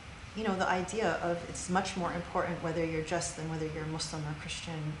 like, the idea of it's much more important whether you're just than whether you're Muslim or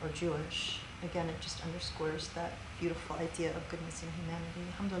Christian or Jewish. Again, it just underscores that beautiful idea of goodness and humanity.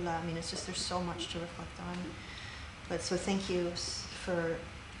 Alhamdulillah, I mean, it's just, there's so much to reflect on. But so thank you for,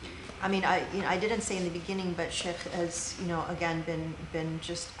 I mean, I didn't say in the beginning, but Sheikh has, again, been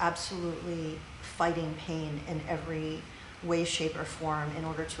just absolutely fighting pain in every way, shape, or form in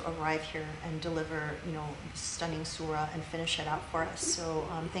order to arrive here and deliver, stunning surah and finish it out for us. So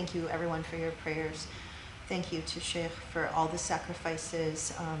thank you, everyone, for your prayers. Thank you to Sheikh for all the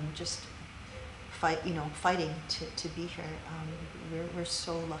sacrifices, fighting to be here. We're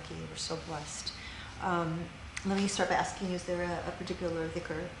so lucky, we're so blessed. Let me start by asking you, is there a particular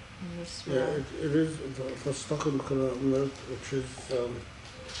dhikr in your surah? Yeah, it is the Fastaqim Qur'an,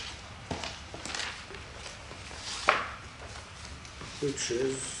 which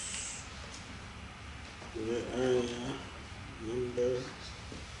is the ayah number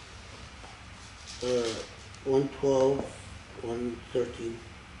 112, 113.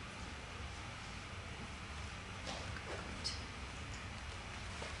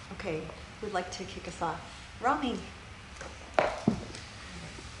 Okay, who'd like to kick us off? Rami.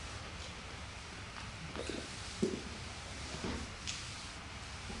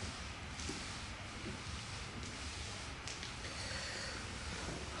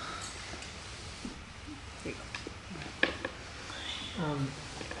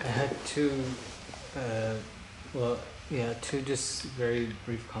 I had two just very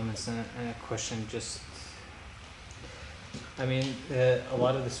brief comments and a question. I mean, a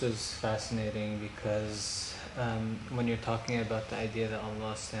lot of this was fascinating because when you're talking about the idea that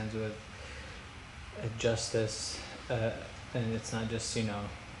Allah stands with justice, and it's not just,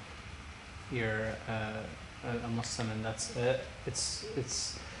 you're a Muslim and that's it.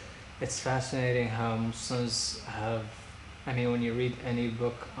 It's fascinating how Muslims have, I mean, when you read any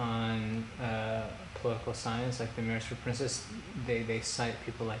book on political science, like the Mirrors for Princess, they cite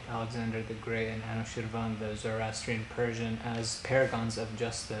people like Alexander the Great and Anushirvan, the Zoroastrian Persian, as paragons of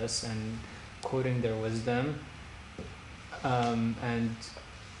justice and quoting their wisdom. And,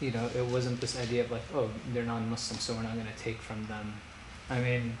 it wasn't this idea of like, oh, they're non-Muslim, so we're not going to take from them. I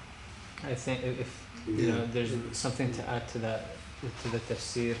mean, I think if, there's something to add to that, to the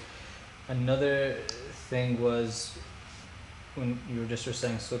tafsir. Another thing was, when you were just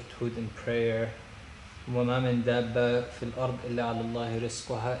reciting Surah Hud in prayer, وَمَا مِن دَابَّةٍ فِي الْأَرْضِ إِلَّا عَلَى اللَّهِ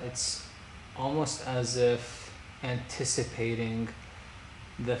رِزْقُهَا, it's almost as if anticipating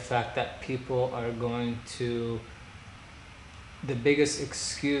the fact that people are going to, the biggest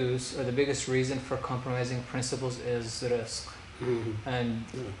excuse or the biggest reason for compromising principles is rizq. Mm-hmm. And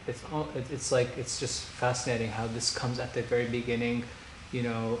it's like, it's just fascinating how this comes at the very beginning,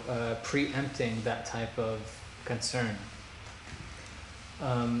 preempting that type of concern.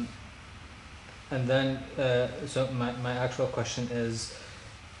 And then, so my actual question is,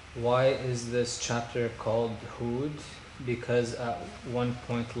 why is this chapter called Hud? Because at one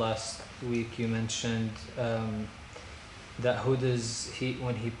point last week you mentioned that Hud is,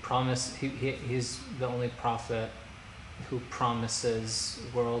 when he promised, he's the only prophet who promises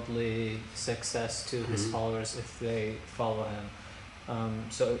worldly success to his followers if they follow him.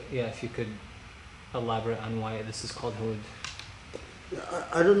 So yeah, if you could elaborate on why this is called Hud.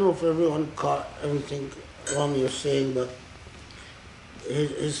 I don't know if everyone caught everything Rami was saying, but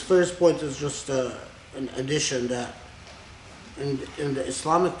his first point is just an addition that in the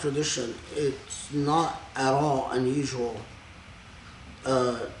Islamic tradition, it's not at all unusual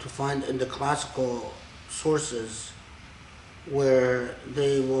to find in the classical sources where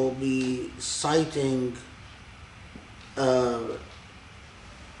they will be citing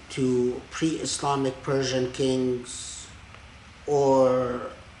to pre-Islamic Persian kings or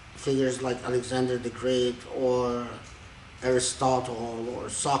figures like Alexander the Great or Aristotle or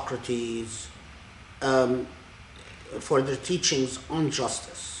Socrates for their teachings on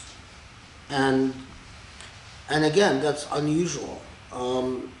justice. And again, that's unusual.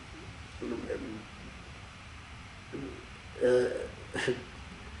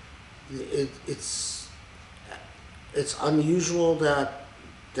 It's unusual that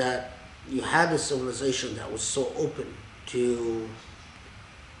you had a civilization that was so open to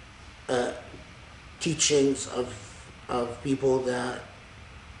teachings of people that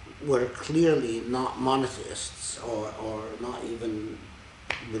were clearly not monotheists or not even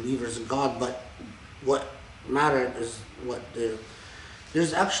believers in God, but what mattered is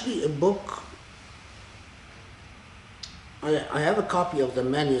there's actually a book. I have a copy of the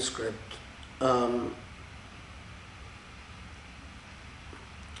manuscript.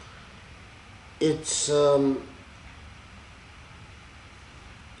 It's a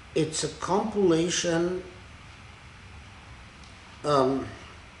compilation. I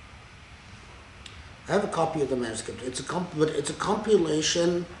have a copy of the manuscript. But it's a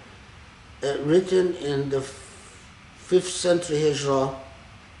compilation written in the 5th century Hijrah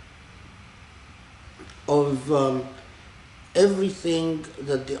of everything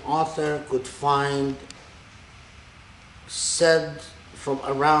that the author could find said from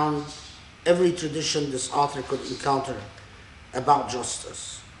around every tradition this author could encounter about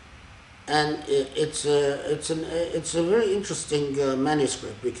justice. And it's a very interesting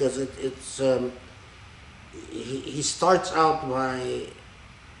manuscript because he starts out by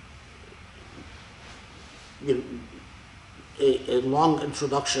a long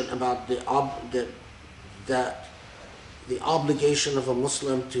introduction about the obligation of a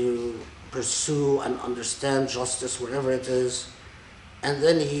Muslim to pursue and understand justice wherever it is, and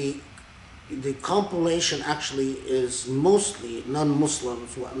then the compilation actually is mostly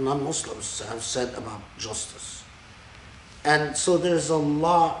non-Muslims, what non-Muslims have said about justice. And so there's a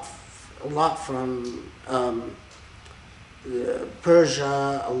lot from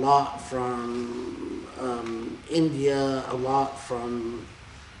Persia, a lot from India, a lot from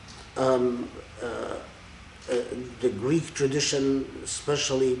the Greek tradition,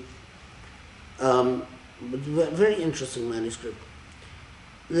 especially. Very interesting manuscript.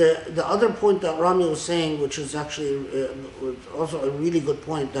 The other point that Rami was saying, which is actually also a really good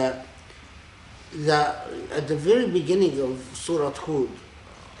point, that at the very beginning of Surah Hud,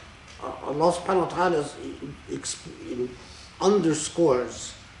 Allah subhanahu wa ta'ala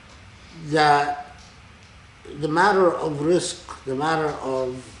underscores that the matter of risk, the matter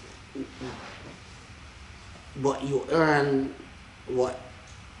of what you earn, what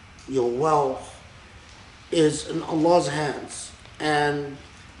your wealth is in Allah's hands. And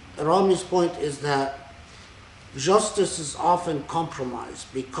Rami's point is that justice is often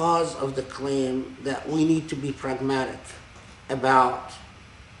compromised because of the claim that we need to be pragmatic about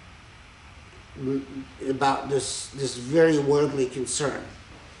this very worldly concern.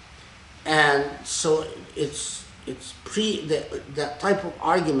 And so that type of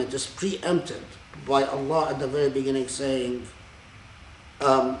argument is preempted by Allah at the very beginning, saying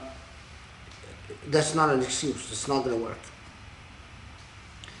that's not an excuse, it's not going to work.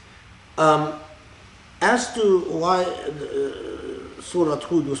 As to why Surah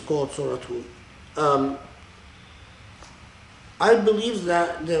Hud was called Surah Hud, I believe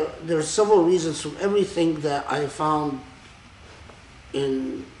that there are several reasons from everything that I found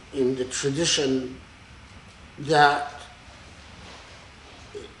in the tradition, that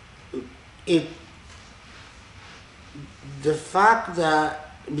the fact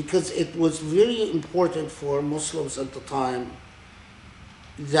that, because it was very important for Muslims at the time,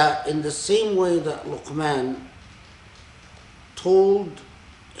 that in the same way that Luqman told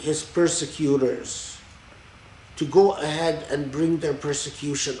his persecutors to go ahead and bring their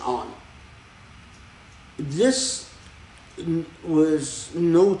persecution on, this was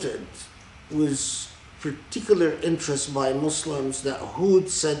noted with particular interest by Muslims, that Hud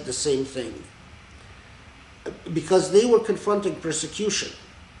said the same thing. because they were confronting persecution.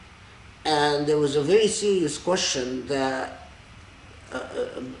 And there was a very serious question that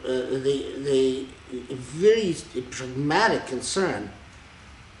they very pragmatic concern.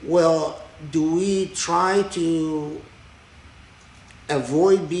 Well, do we try to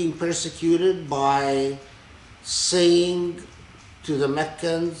avoid being persecuted by saying to the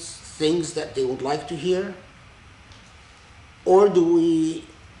Meccans things that they would like to hear? Or do we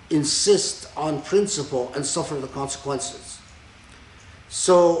insist on principle and suffer the consequences?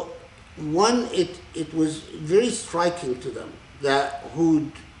 So one, it was very striking to them that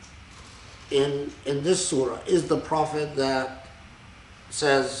Hud in this surah is the prophet that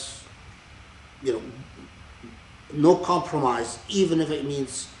says, you know, no compromise, even if it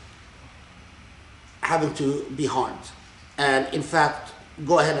means having to be harmed. And in fact,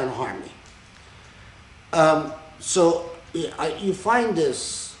 go ahead and harm me. So you find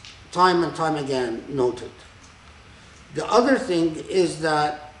this time and time again noted. The other thing is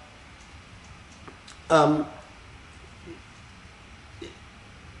that the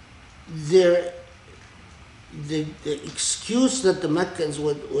excuse that the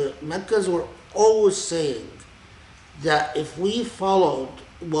Meccans were always saying that if we followed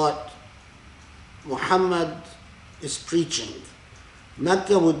what Muhammad is preaching,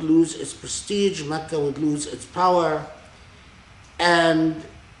 Mecca would lose its prestige, Mecca would lose its power, and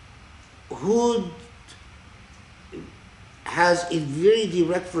Hud has a very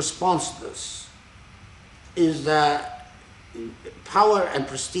direct response to this, is that power and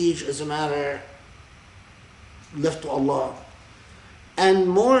prestige is a matter left to Allah. And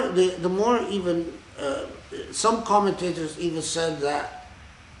more, the more even, some commentators even said that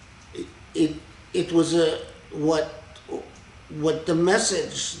it was what the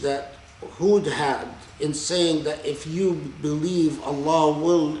message that Hud had in saying that if you believe, Allah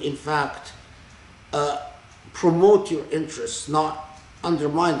will in fact promote your interests, not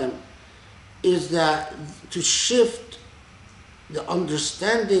undermine them, is that to shift the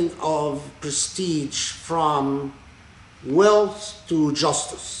understanding of prestige from wealth to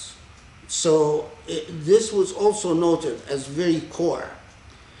justice. So this was also noted as very core.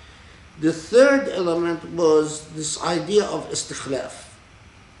 The third element was this idea of istikhlaf,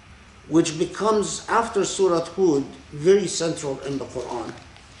 which becomes, after Surah Hud, very central in the Quran.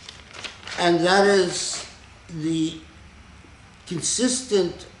 And that is the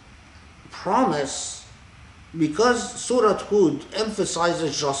consistent promise, because Surah Hud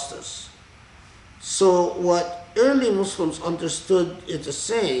emphasizes justice. So what early Muslims understood it as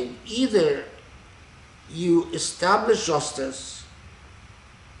saying, either you establish justice,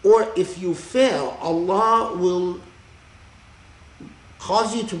 or if you fail, Allah will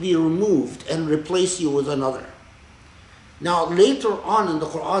cause you to be removed and replace you with another. Now later on in the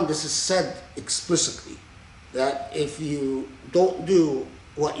Quran this is said explicitly, that if you don't do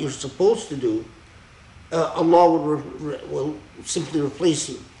what you're supposed to do, Allah will simply replace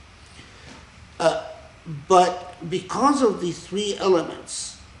you. But because of these three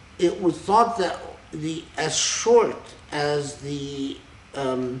elements, it was thought that as short as the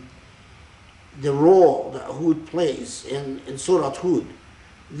role that Hud plays in Surah Hud,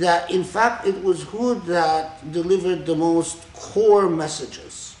 that in fact it was Hud that delivered the most core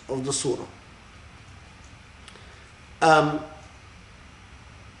messages of the surah.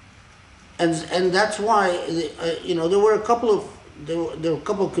 And that's why there were a couple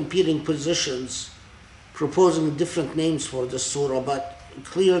of competing positions proposing different names for the surah, but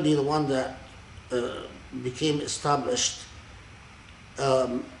clearly the one that became established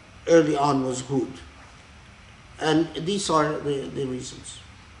early on was Hud. And these are the reasons.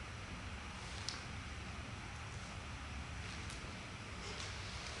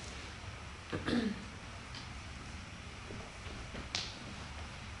 Thank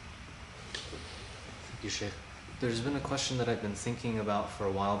you, Sheikh. There's been a question that I've been thinking about for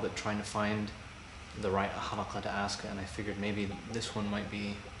a while, but trying to find the right halaqah to ask, and I figured maybe this one might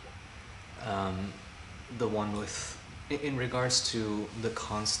be the one with, in regards to the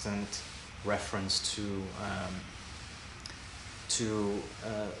constant reference to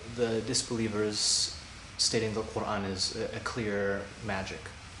the disbelievers stating the Quran is a clear magic,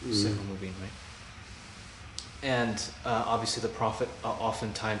 sihr mubin, right? And obviously the Prophet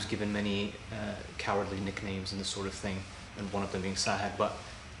oftentimes given many cowardly nicknames and this sort of thing, and one of them being Sahad, but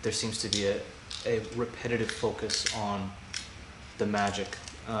there seems to be a repetitive focus on the magic.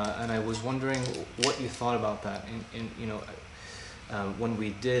 And I was wondering what you thought about that when we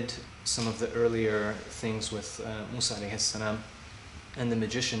did some of the earlier things with Musa alayhi salam and the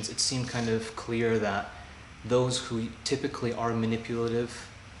magicians. It seemed kind of clear that those who typically are manipulative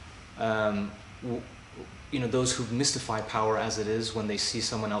those who mystify power as it is, when they see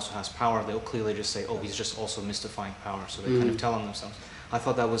someone else who has power, they'll clearly just say, oh, he's just also mystifying power. So they kind of tell on themselves. I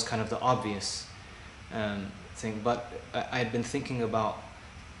thought that was kind of the obvious thing. But I had been thinking about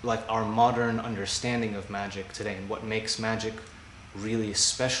like our modern understanding of magic today, and what makes magic really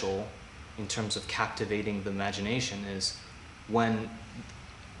special in terms of captivating the imagination is when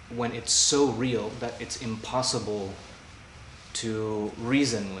it's so real that it's impossible to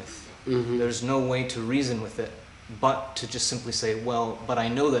reason with. There's no way to reason with it but to just simply say, well, but I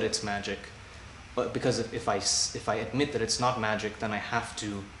know that it's magic, but because if I admit that it's not magic, then I have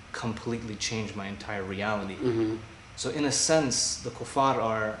to completely change my entire reality. So in a sense, the kuffar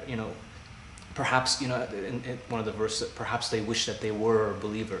are, perhaps, in one of the verses, perhaps they wish that they were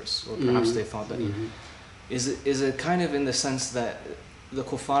believers, or perhaps they thought that. Is it kind of in the sense that the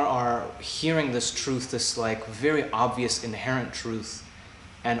kuffar are hearing this truth, this like very obvious inherent truth,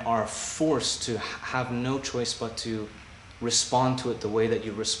 and are forced to have no choice but to respond to it the way that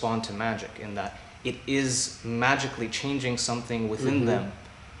you respond to magic, in that it is magically changing something within them,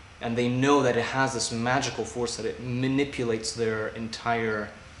 and they know that it has this magical force, that it manipulates their entire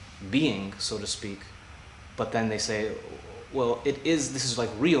being, so to speak. But then they say, well, this is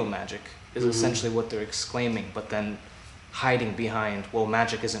like real magic, is essentially what they're exclaiming, but then hiding behind, well,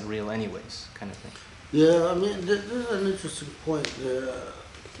 magic isn't real anyways, kind of thing. Yeah, I mean, this is an interesting point.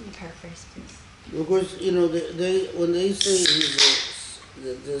 Can you paraphrase, please? Because, they when they say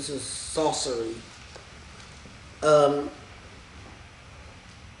that this is sorcery,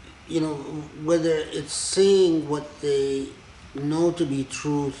 whether it's saying what they know to be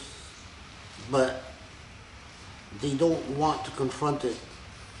truth, but they don't want to confront it.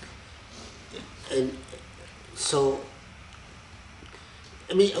 And so,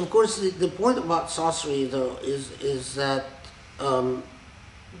 I mean, of course, the point about sorcery, though, is that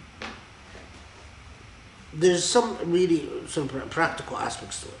there's some practical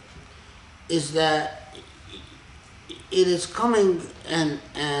aspects to it. Is that it is coming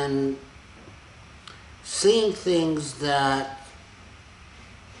and saying things that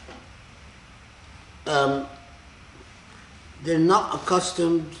they're not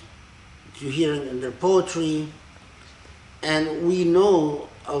accustomed to hearing in their poetry, and we know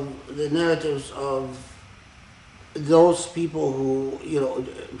of the narratives of those people who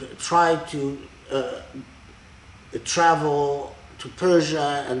tried to travel to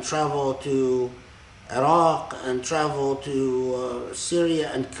Persia and travel to Iraq and travel to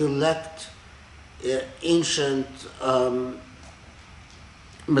Syria and collect ancient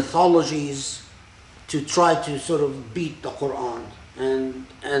mythologies to try to sort of beat the Quran,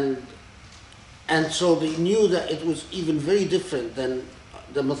 and so they knew that it was even very different than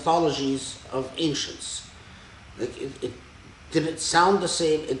the mythologies of ancients. Like it didn't sound the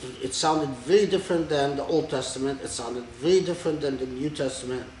same. It sounded very different than the Old Testament. It sounded very different than the New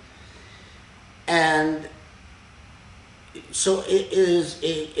Testament. And so it is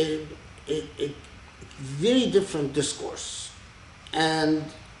a very different discourse. And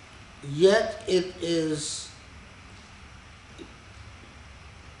yet it is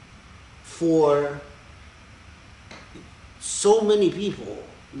for so many people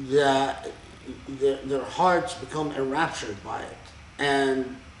that their hearts become enraptured by it,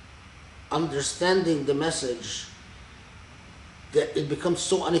 and understanding the message, that it becomes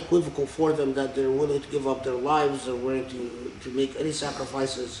so unequivocal for them that they're willing to give up their lives, they're willing to make any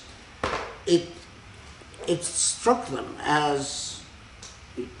sacrifices. It struck them as,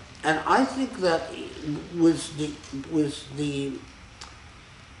 and I think that with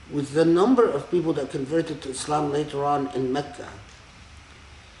the number of people that converted to Islam later on in Mecca,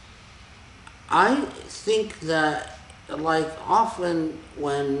 I think that, like, often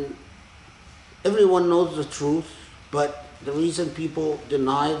when everyone knows the truth, but the reason people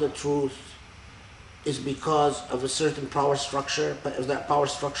deny the truth is because of a certain power structure, but if that power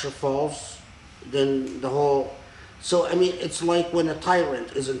structure falls, then the whole... So, I mean, it's like when a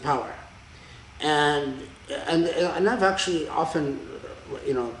tyrant is in power. And I've actually often,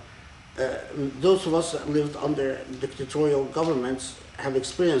 those of us that lived under dictatorial governments have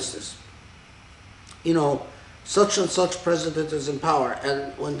experienced this. Such and such president is in power,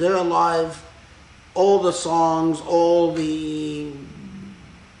 and when they're alive, all the songs, all the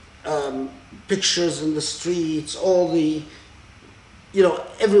pictures in the streets, all the,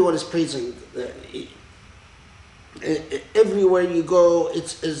 everyone is praising. Everywhere you go,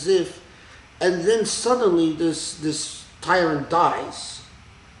 it's as if, and then suddenly this tyrant dies,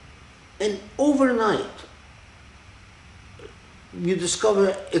 and overnight, you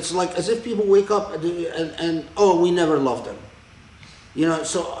discover it's like as if people wake up and oh, we never loved him.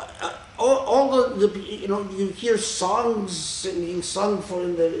 So all the you know, you hear songs being sung for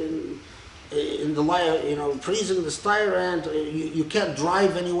in the you know, praising this tyrant. You can't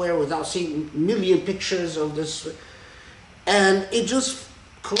drive anywhere without seeing a million pictures of this, and it just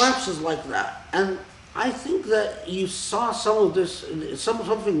collapses like that. And I think that you saw some of this,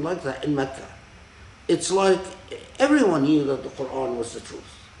 something like that in Mecca. It's like everyone knew that the Quran was the truth,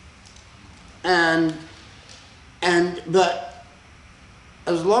 but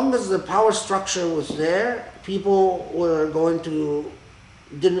as long as the power structure was there, people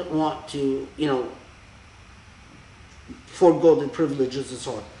didn't want to, you know, forego the privileges and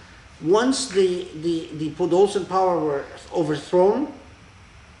so on. Once those in power were overthrown,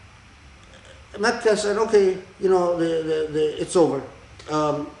 Mecca said, okay, you know, it's over.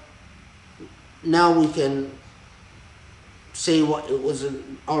 Now we can say what it was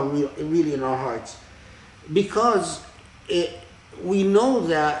really in our hearts, because we know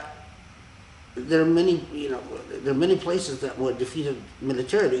that there are many places that were defeated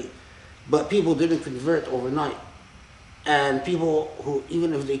militarily, but people didn't convert overnight, and people who,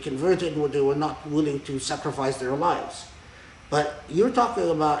 even if they converted, they were not willing to sacrifice their lives. But you're talking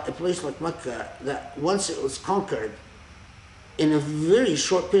about a place like Mecca that once it was conquered, in a very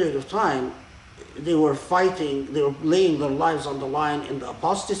short period of time, they were fighting, they were laying their lives on the line in the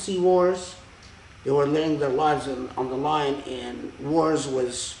apostasy wars. They were laying their lives on the line in wars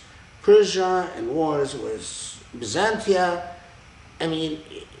with Persia and wars with Byzantia. I mean,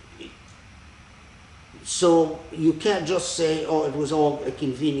 so you can't just say, oh, it was all a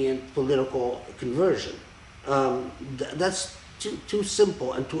convenient political conversion. That's too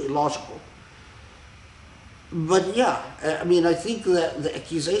simple and too illogical. But yeah, I mean, I think that the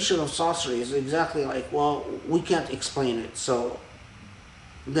accusation of sorcery is exactly like, well, we can't explain it, so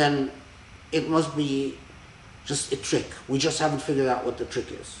then it must be just a trick. We just haven't figured out what the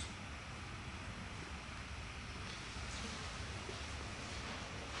trick is.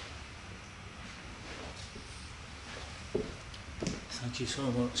 Thank you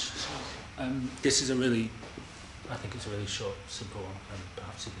so much. This is I think it's a really short, simple, and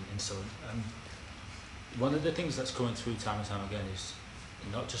perhaps even insolent. One of the things that's coming through time and time again is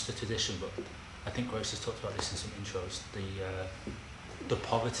not just the tradition, but I think Grace has talked about this in some intros, the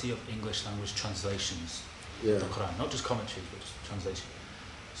poverty of English language translations of the Quran, not just commentaries, but just translation.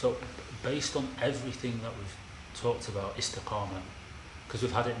 So based on everything that we've talked about, istiqamah, because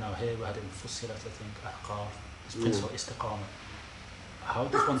we've had it now here, we had it in Fussilat, I think, Ahqaf, this principle istiqamah. How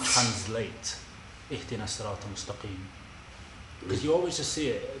does one translate Ihdina Sirata Mustaqim? Because you always just see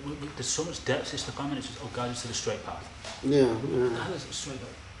it, there's so much depth to istiqamah, it's just, oh, guide us to the straight path. Yeah. Guide us to the straight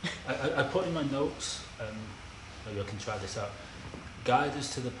path. I put in my notes, maybe I can try this out, guide us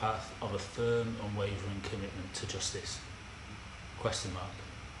to the path of a firm, unwavering commitment to justice. Question mark.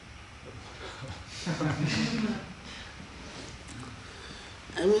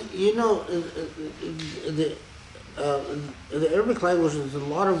 I mean, you know, the Arabic language, there's a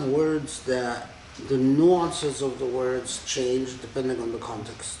lot of words that the nuances of the words change depending on the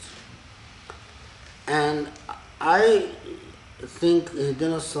context. And I think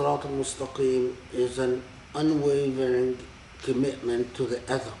Ihdina Sirat al-Mustaqim is an unwavering commitment to the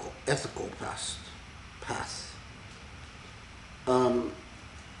ethical path.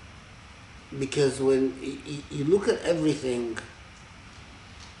 Because when you look at everything,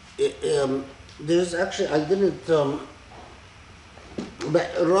 there's actually, I didn't, but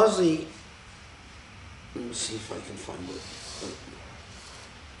Razi, let me see if I can find it.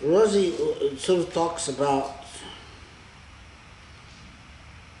 Razi sort of talks about,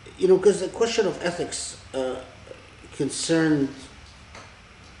 you know, because the question of ethics concerned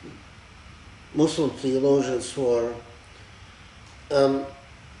Muslim theologians for, okay.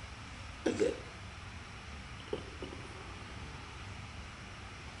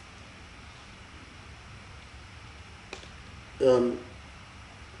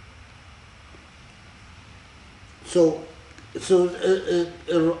 So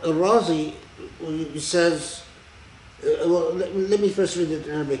Razi says, well, let me first read it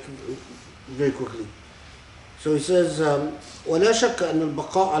in Arabic very quickly. So he says, ولا شك أن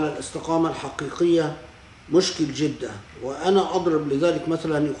البقاء على الاستقامة الحقيقية مشكل جدا، وأنا أضرب لذلك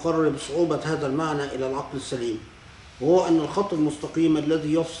مثلا يقرب صعوبة هذا المعنى إلى العقل السليم، وهو أن الخط المستقيم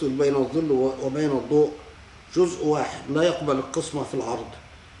الذي يفصل بين الظل وبين الضوء جزء واحد لا يقبل القسمة في العرض،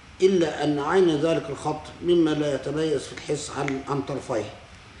 إلا أن عين ذلك الخط مما لا يتميز في الحس عن طرفيه،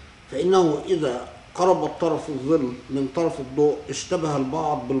 فإنه إذا قرب الطرف الظل من طرف الضوء اشتبه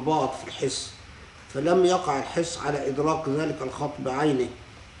البعض بالبعض في الحس، فلم يقع الحس على إدراك ذلك الخط بعينه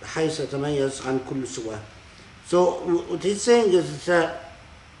بحيث يتميز عن كل سواه. So what he's saying is that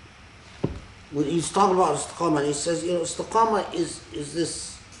when he's talking about istiqamah, he says, istiqamah is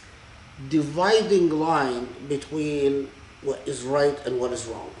this dividing line between what is right and what is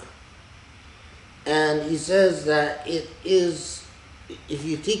wrong. And he says that it is, if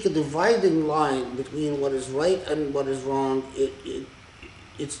you take a dividing line between what is right and what is wrong, you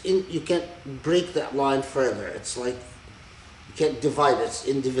can't break that line further. It's like you can't divide it, it's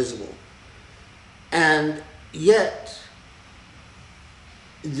indivisible. And yet,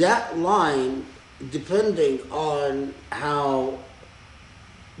 that line, depending on how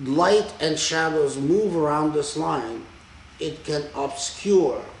light and shadows move around this line, it can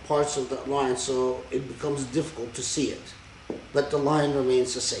obscure parts of that line, so it becomes difficult to see it. But the line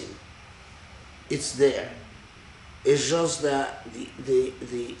remains the same. It's there. It's just that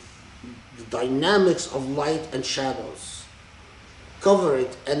the dynamics of light and shadows cover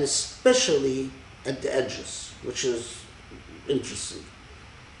it, and especially at the edges, which is interesting.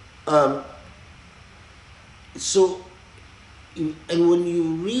 So, and when you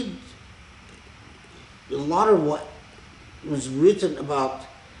read a lot of what was written about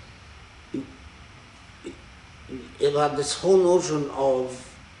this whole notion of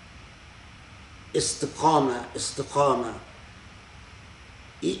istiqamah,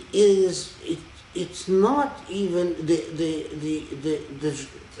 it's not even the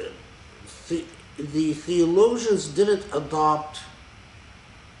theologians didn't adopt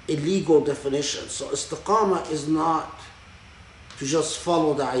a legal definition. So istiqamah is not to just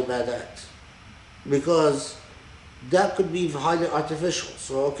follow the ibadat, because that could be highly artificial.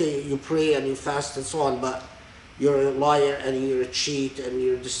 So okay, you pray and you fast and so on, but you're a liar and you're a cheat and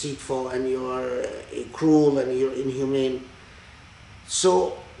you're deceitful and you're cruel and you're inhumane.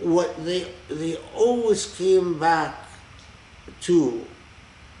 So what they always came back to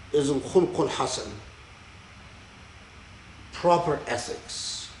is al-khulq al-hasan, proper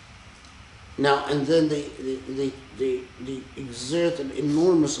ethics. Now and then they exert an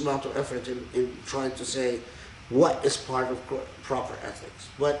enormous amount of effort in trying to say what is part of proper ethics.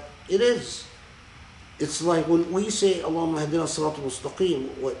 But it's like when we say Allahumma hadina siratal mustaqim,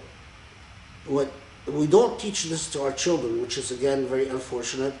 what we don't teach this to our children, which is again very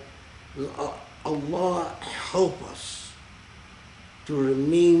unfortunate. Allah help us to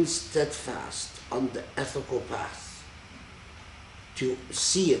remain steadfast on the ethical path, to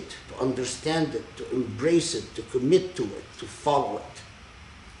see it, to understand it, to embrace it, to commit to it, to follow it,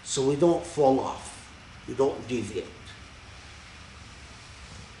 so we don't fall off, we don't deviate.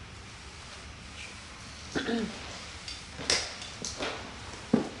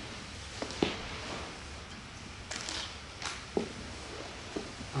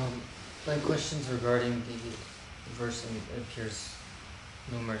 My question's regarding the verse, and it appears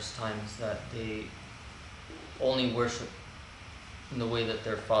numerous times that they only worship in the way that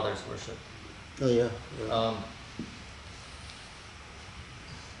their fathers worship. Oh yeah.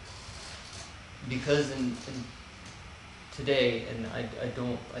 Because in today, and I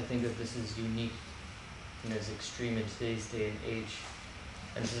think that this is unique and is extreme in today's day and age,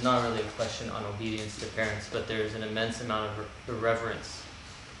 and this is not really a question on obedience to parents, but there's an immense amount of irreverence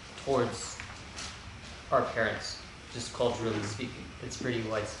towards our parents, just culturally speaking. It's pretty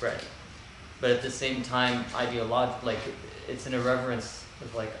widespread. But at the same time, it's an irreverence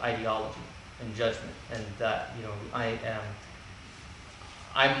of ideology and judgment, and that,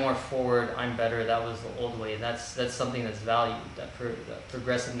 I'm more forward, I'm better, that was the old way. That's something that's valued, that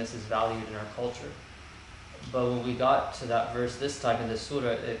progressiveness is valued in our culture. But when we got to that verse this time in the surah,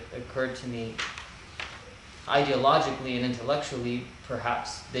 it occurred to me, ideologically and intellectually,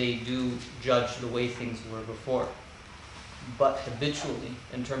 perhaps they do judge the way things were before. But habitually,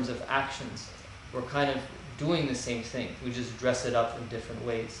 in terms of actions, we're kind of doing the same thing. We just dress it up in different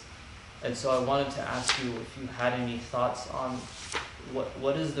ways. And so I wanted to ask you if you had any thoughts on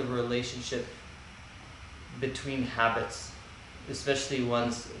what is the relationship between habits, especially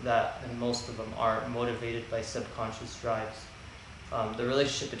ones that, and most of them are motivated by subconscious drives, the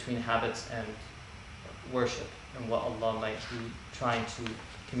relationship between habits and worship, and what Allah might be trying to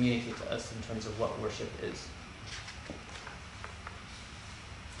communicate to us in terms of what worship is.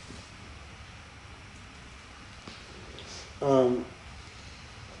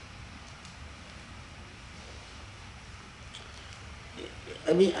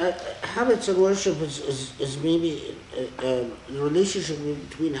 Habits and worship is maybe the relationship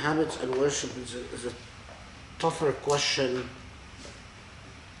between habits and worship is a tougher question.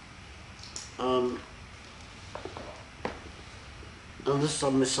 Unless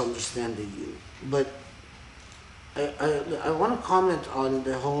I'm misunderstanding you, but I want to comment on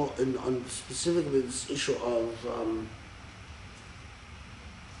the whole, on specifically this issue of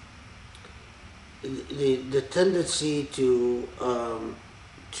the tendency to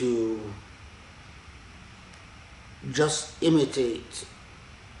just imitate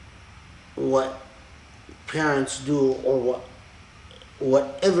what parents do, or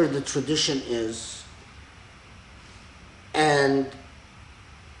whatever the tradition is, and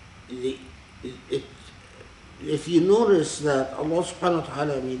if you notice that Allah subhanahu wa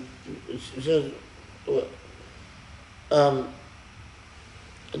ta'ala, I mean, it says,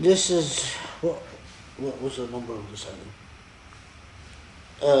 this is, what was the number of this ayah?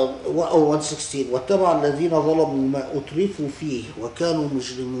 116 واتبع الذين ظلموا ما أترفوا فيه وكانوا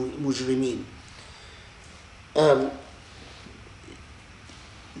مجرمين.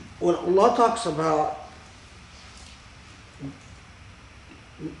 When Allah talks about,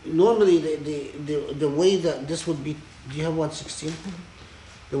 normally the way that this would be, do you have 116?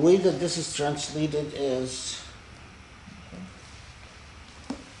 The way that this is translated is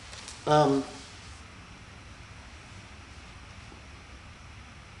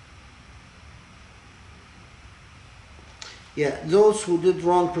those who did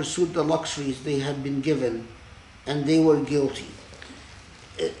wrong pursued the luxuries they had been given, and they were guilty.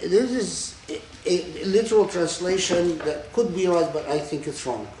 This is a literal translation that could be right, but I think it's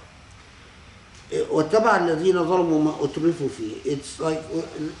wrong. وَاتَّبَعَ الَّذِينَ ظَلَمُوا مَا أُتْرِفُوا فِيهِ. It's like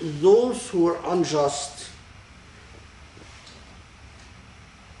those who were unjust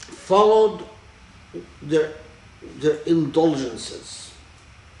followed their indulgences.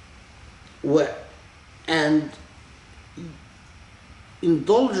 And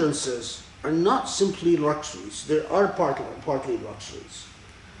indulgences are not simply luxuries. They are partly luxuries.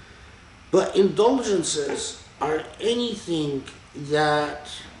 But indulgences are anything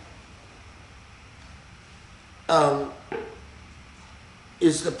that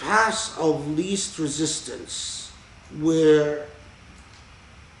is the path of least resistance, where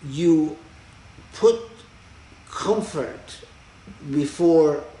you put comfort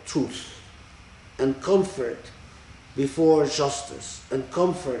before truth, and comfort before justice, and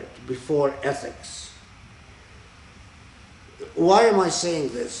comfort before ethics. Why am I saying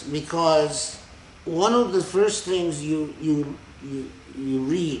this? Because one of the first things you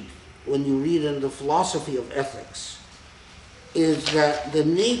read when you read in the philosophy of ethics is that the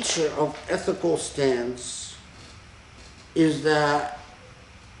nature of ethical stance is that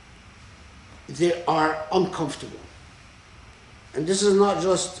they are uncomfortable. And this is not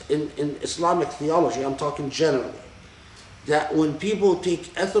just in Islamic theology, I'm talking generally. That when people take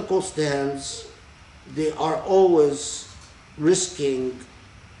ethical stands, they are always risking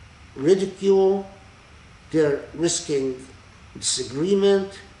ridicule, they're risking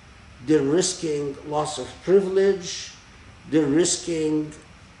disagreement, they're risking loss of privilege, they're risking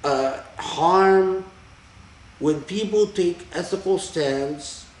harm. When people take ethical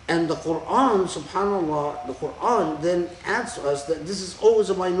stands, and the Quran, subhanAllah, the Quran then adds to us that this is always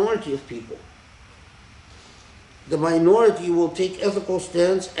a minority of people. The minority will take ethical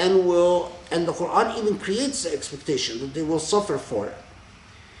stands and the Quran even creates the expectation that they will suffer for it.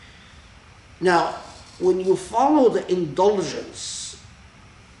 Now, when you follow the indulgence,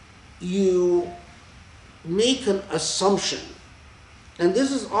 you make an assumption, and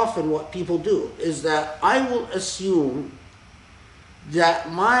this is often what people do, is that I will assume that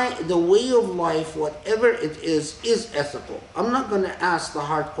the way of life, whatever it is ethical. I'm not going to ask the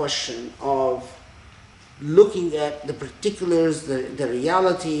hard question of looking at the particulars, the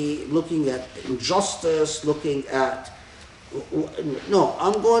reality, looking at injustice, looking at... No,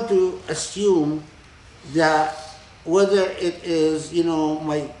 I'm going to assume that whether it is,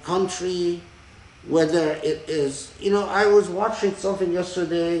 my country, whether it is... I was watching something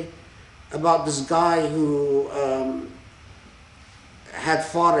yesterday about this guy who had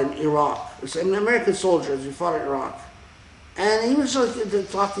fought in Iraq. It's an American soldier who fought in Iraq. And he was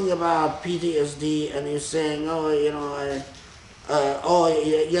talking about PTSD, and he was saying,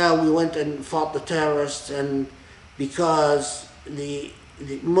 we went and fought the terrorists, and because the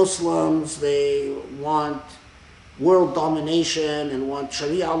Muslims, they want world domination and want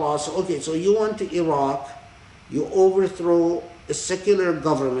Sharia law. So you went to Iraq, you overthrow a secular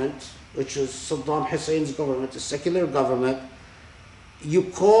government, which is Saddam Hussein's government, a secular government. You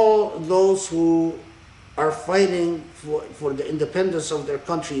call those who are fighting for the independence of their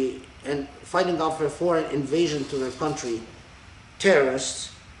country and fighting off a foreign invasion to their country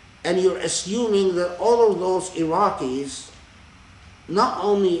terrorists, and you're assuming that all of those Iraqis not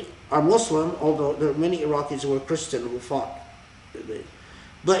only are Muslim, although there are many Iraqis who are Christian who fought,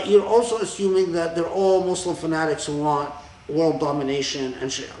 but you're also assuming that they're all Muslim fanatics who want world domination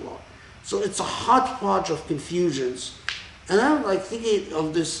and Sharia law. So it's a hodgepodge of confusions. And I'm like thinking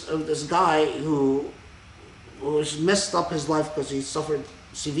of this guy who was messed up his life because he suffered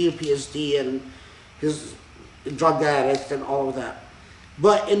severe PSD and his drug addict and all of that.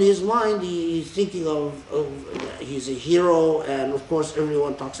 But in his mind, he's thinking of he's a hero, and of course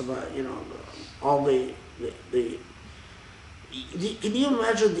everyone talks about, you know, all the can you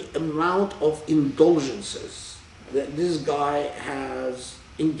imagine the amount of indulgences that this guy has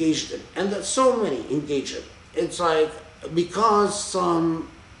engaged in, and that so many engage in? It's like because some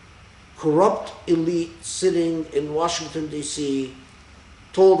corrupt elite sitting in Washington, D.C.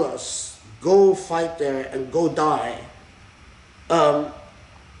 told us, go fight there and go die,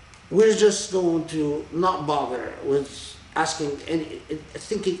 we're just going to not bother with asking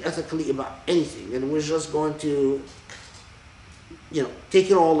thinking ethically about anything, and we're just going to, you know,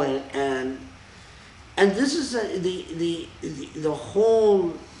 take it all in. And this is the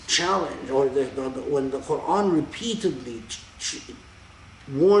whole challenge, or when the Quran repeatedly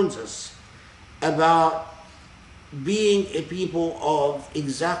warns us about being a people of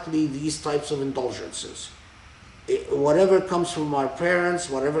exactly these types of indulgences. Whatever comes from our parents,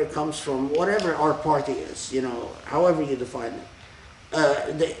 whatever comes from whatever our party is, you know, however you define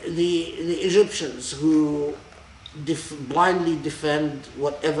it. The Egyptians who blindly defend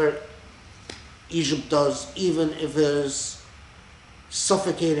whatever Egypt does, even if it is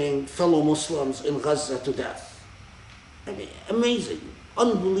suffocating fellow Muslims in Gaza to death. I mean, amazing,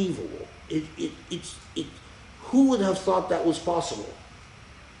 unbelievable. Who would have thought that was possible?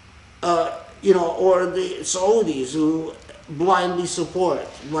 You know, or the Saudis who blindly support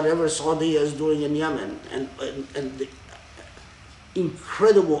whatever Saudi is doing in Yemen, and the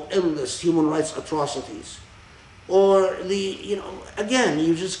incredible, endless human rights atrocities. Or you know, again,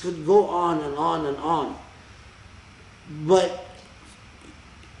 you just could go on and on and on. But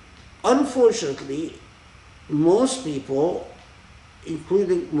unfortunately, most people,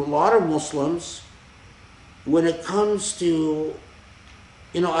 including a lot of Muslims, when it comes to,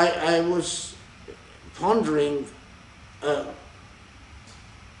 you know, I was pondering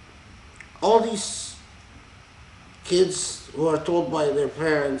all these kids who are told by their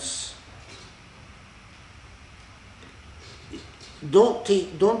parents,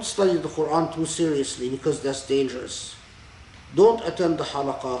 don't study the Quran too seriously because that's dangerous. Don't attend the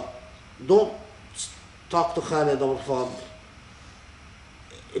halaqah. Don't talk to Khalid al-Fadl,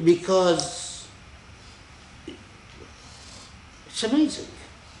 because it's amazing.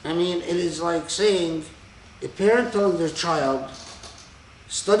 I mean, it is like saying a parent telling their child,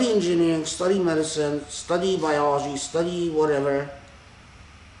 study engineering, study medicine, study biology, study whatever,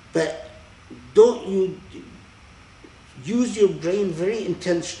 but don't you use your brain very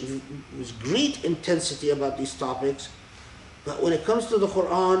with great intensity about these topics, but when it comes to the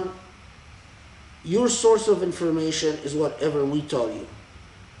Quran, your source of information is whatever we tell you.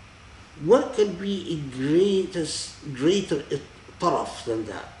 What could be a greater taraf than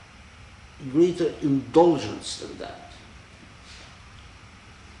that? Greater indulgence than that?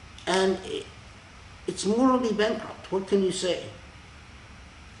 And it's morally bankrupt. What can you say?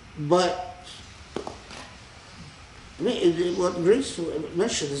 But I mean, what Grace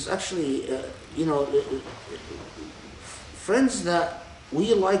mentioned is actually, you know, friends that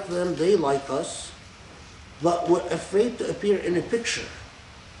we like them, they like us, but we're afraid to appear in a picture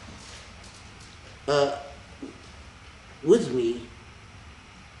with me.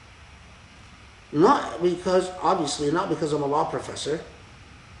 Not because I'm a law professor.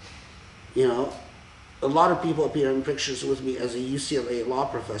 You know, a lot of people appear in pictures with me as a UCLA law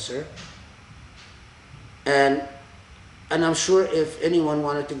professor. And I'm sure if anyone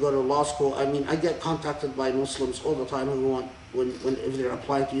wanted to go to law school, I mean, I get contacted by Muslims all the time who want, if they're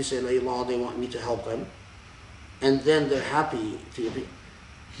applying to UCLA law, they want me to help them. And then they're happy to appear.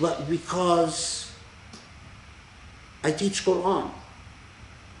 But because I teach Quran,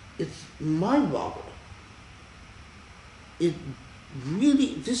 it's mind-boggling. It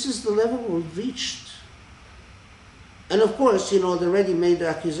really, this is the level we've reached. And of course, you know, they already made the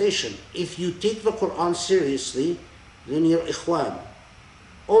accusation. If you take the Quran seriously, then you're Ikhwan.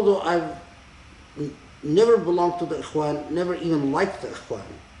 Although I've never belonged to the Ikhwan, never even liked the Ikhwan.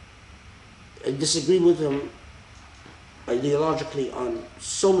 I disagree with them ideologically on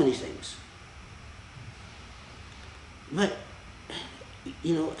so many things. But,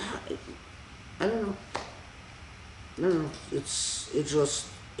 you know, I don't know. It's just,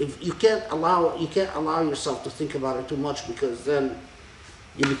 if you can't allow yourself to think about it too much, because then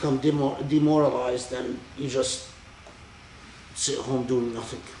you become demoralized and you just sit home doing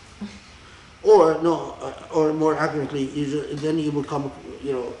nothing. Or no, or more accurately, then you become,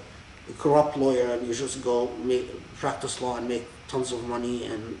 you know, corrupt lawyer and you just go practice law and make tons of money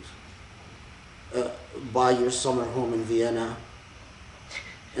and buy your summer home in Vienna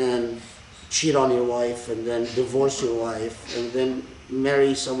and cheat on your wife and then divorce your wife and then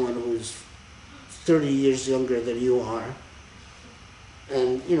marry someone who's 30 years younger than you are.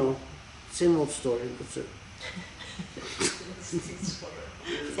 And, you know, same old story. That's it.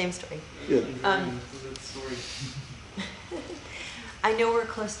 Same story. Yeah. I know we're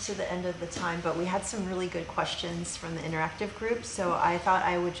close to the end of the time, but we had some really good questions from the interactive group, so I thought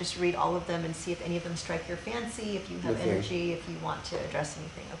I would just read all of them and see if any of them strike your fancy, if you have Okay. energy, if you want to address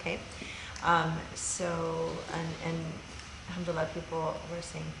anything, okay? And alhamdulillah, people were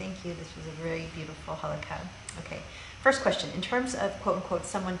saying thank you. This was a very beautiful halakha. Okay, first question. In terms of quote unquote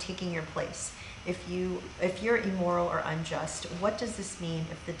someone taking your place, if you're immoral or unjust, what does this mean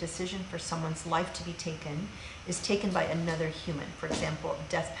if the decision for someone's life to be taken is taken by another human? For example,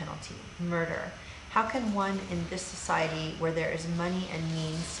 death penalty, murder. How can one in this society where there is money and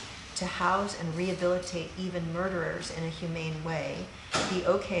means to house and rehabilitate even murderers in a humane way be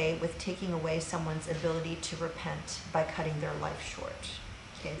okay with taking away someone's ability to repent by cutting their life short?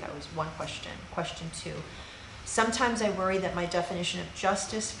 Okay, that was one question. Question two. Sometimes I worry that my definition of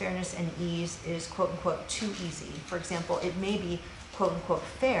justice, fairness, and ease is quote-unquote too easy. For example, it may be quote-unquote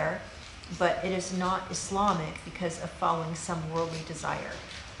fair, but it is not Islamic because of following some worldly desire.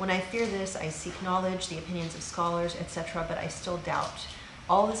 When I fear this, I seek knowledge, the opinions of scholars, etc., but I still doubt.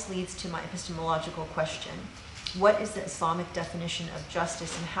 All this leads to my epistemological question. What is the Islamic definition of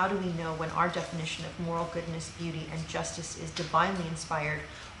justice, and how do we know when our definition of moral goodness, beauty, and justice is divinely inspired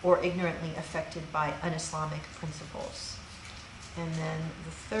or ignorantly affected by un-Islamic principles? And then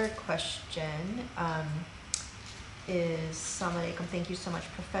the third question is, Assalamu alaikum, thank you so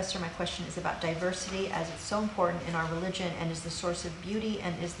much, Professor. My question is about diversity, as it's so important in our religion and is the source of beauty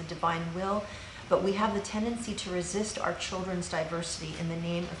and is the divine will. But we have the tendency to resist our children's diversity in the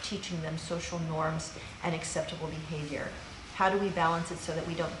name of teaching them social norms and acceptable behavior. How do we balance it so that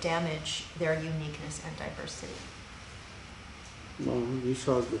we don't damage their uniqueness and diversity? Well, these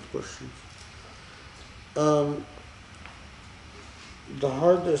are good questions. The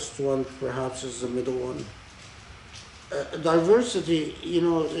hardest one perhaps is the middle one. Diversity, you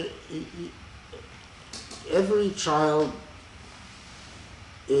know, every child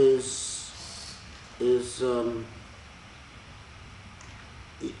is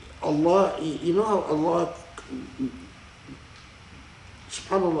Allah, you know how Allah,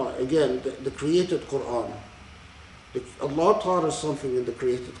 subhanAllah, again, the created Quran. Allah taught us something in the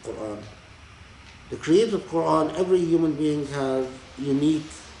created Quran. The created Quran, every human being has unique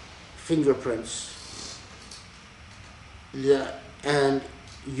fingerprints and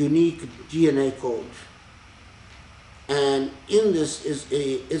unique DNA code. And in this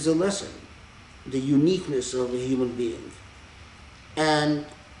is a lesson, the uniqueness of a human being. And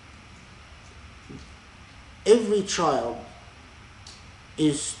every child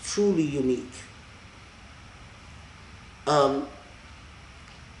is truly unique.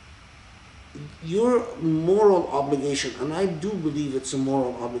 Your moral obligation, and I do believe it's a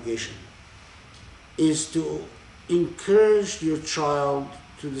moral obligation, is to encourage your child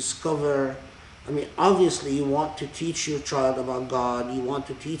to discover. I mean, obviously you want to teach your child about God, you want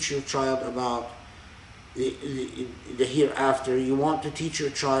to teach your child about the hereafter, you want to teach your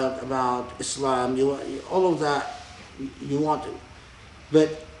child about Islam, all of that you want to.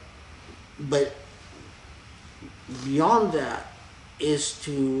 But beyond that is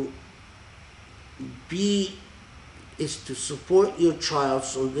to support your child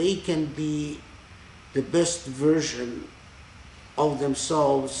so they can be the best version of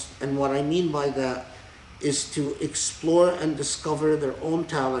themselves. And what I mean by that is to explore and discover their own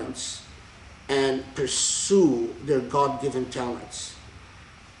talents and pursue their God-given talents.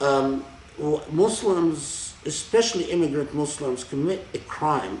 Muslims, especially immigrant Muslims, commit a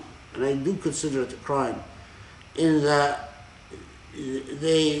crime, and I do consider it a crime, in that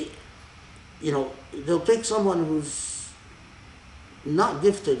they'll take someone who's not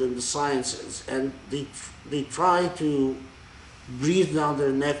gifted in the sciences and they try to breathe down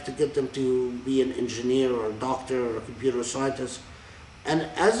their neck to get them to be an engineer or a doctor or a computer scientist. And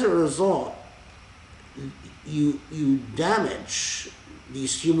as a result, you damage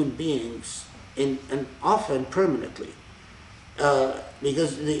these human beings and often permanently,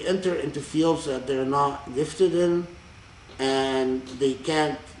 because they enter into fields that they're not gifted in, and they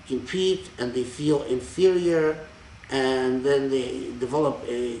can't compete, and they feel inferior, and then they develop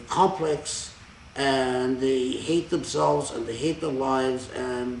a complex, and they hate themselves and they hate their lives,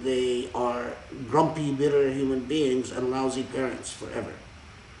 and they are grumpy, bitter human beings and lousy parents forever.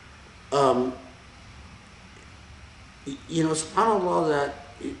 um, you know, subhanAllah, that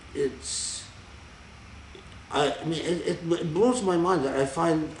it's, I mean, it blows my mind that I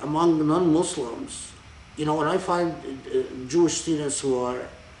find among non-Muslims, you know, when I find Jewish students who are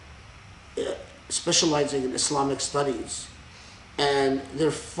specializing in Islamic studies, and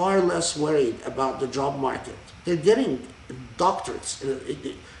they're far less worried about the job market. They're getting doctorates.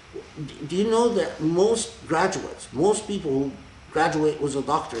 Do you know that most graduates, most people who graduate with a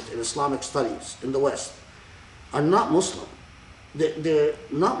doctorate in Islamic studies in the West are not Muslim? They're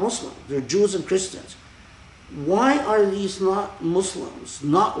not Muslim. They're Jews and Christians. Why are these not Muslims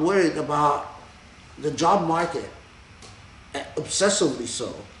not worried about the job market, obsessively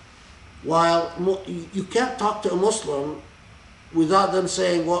so? While you can't talk to a Muslim without them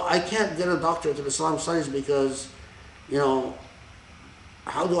saying, well, I can't get a doctorate in Islamic studies because, you know,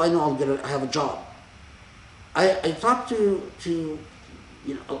 how do I know I'm going to have a job? I talk to you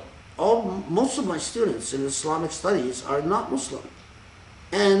know, most of my students in Islamic studies are not Muslim.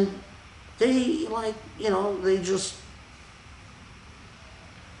 And they, like, you know, they just,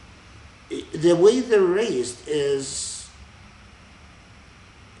 the way they're raised is,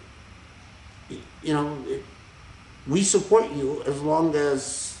 you know, we support you as long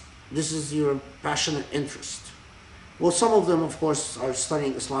as this is your passionate interest. Well, some of them, of course, are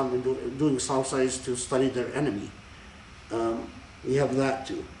studying Islam and doing Islam studies to study their enemy. We have that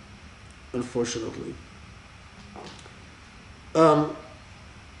too, unfortunately. What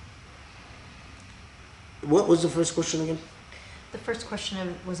was the first question again? The first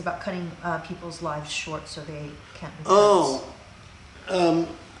question was about cutting people's lives short so they can't live Oh,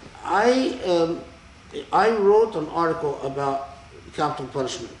 I wrote an article about capital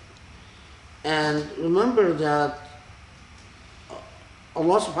punishment. And remember that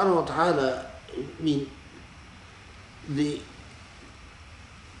Allah subhanahu wa ta'ala, I mean,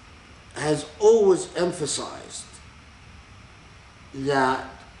 has always emphasized that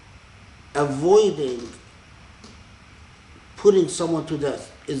avoiding putting someone to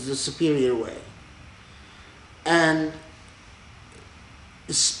death is the superior way. And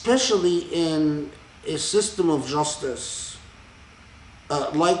especially in a system of justice,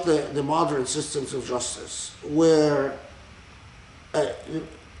 like the modern systems of justice, where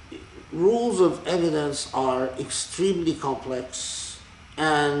rules of evidence are extremely complex,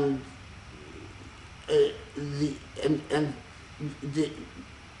 and the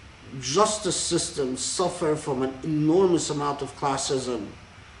justice systems suffer from an enormous amount of classism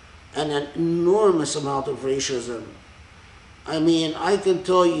and an enormous amount of racism. I mean, I can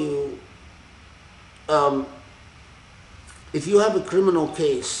tell you, if you have a criminal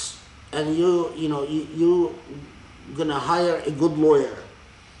case and you're gonna hire a good lawyer,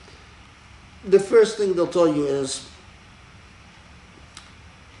 the first thing they'll tell you is,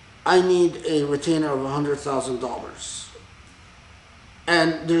 I need a retainer of $100,000.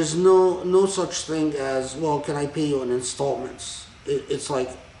 And there's no such thing as, well, can I pay you in installments? It's like,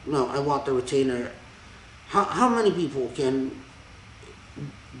 no, I want the retainer. How many people can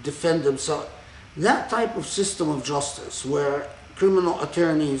defend themselves? That type of system of justice where criminal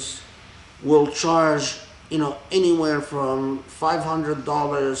attorneys will charge, anywhere from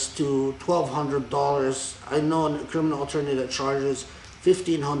 $500 to $1,200. I know a criminal attorney that charges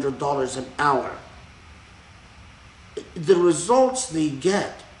 $1,500 an hour. The results they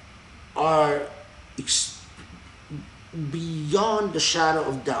get are beyond the shadow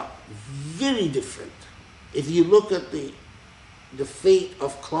of doubt, very different. If you look at the fate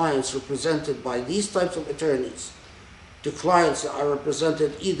of clients represented by these types of attorneys to clients that are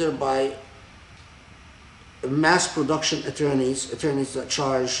represented either by mass production attorneys that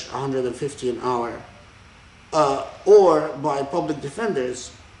charge $150 an hour, or by public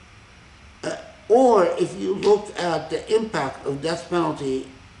defenders, or if you look at the impact of death penalty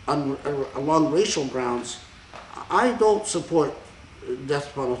along racial grounds, I don't support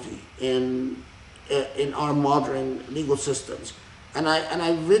death penalty in our modern legal systems. And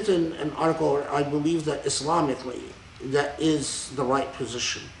I've written an article where I believe that Islamically that is the right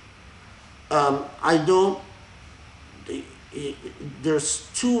position. There's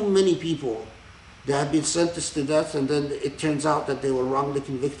too many people that have been sentenced to death and then it turns out that they were wrongly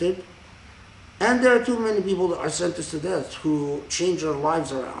convicted. And there are too many people that are sentenced to death who change their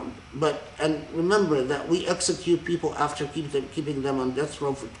lives around. And remember that we execute people after keeping them on death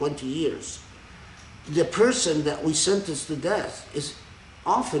row for 20 years. The person that we sentence to death is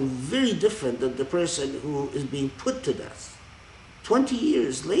often very different than the person who is being put to death. 20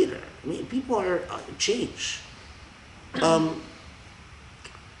 years later, I mean, people are change. And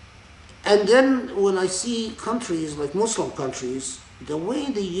then when I see countries like Muslim countries the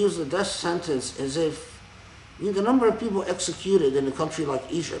way they use the death sentence as if, the number of people executed in a country like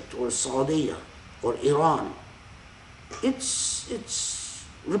Egypt or Saudi or Iran, it's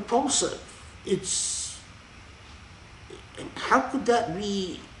repulsive. How could that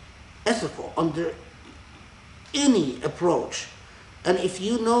be ethical under any approach? And if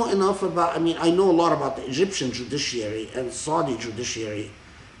you know enough about, I know a lot about the Egyptian judiciary and Saudi judiciary,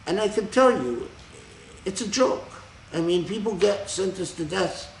 and I can tell you, it's a joke. People get sentenced to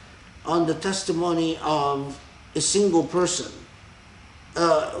death on the testimony of a single person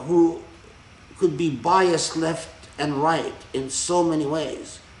who could be biased left and right in so many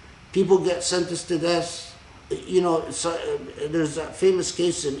ways. People get sentenced to death, there's a famous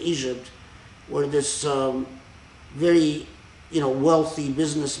case in Egypt where this very wealthy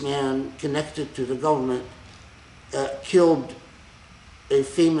businessman connected to the government killed a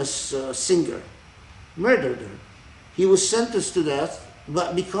famous singer, murdered her. He was sentenced to death,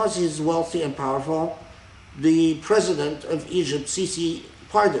 but because he's wealthy and powerful, the president of Egypt, Sisi,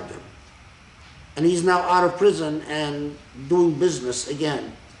 pardoned him. And he's now out of prison and doing business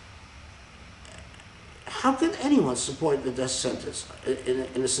again. How can anyone support the death sentence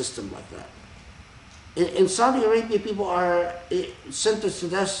in a system like that? In Saudi Arabia, people are sentenced to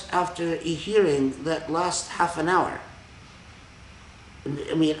death after a hearing that lasts half an hour.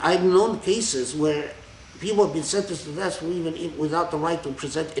 I've known cases where people have been sentenced to death even without the right to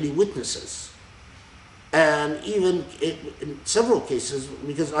present any witnesses. And even in several cases,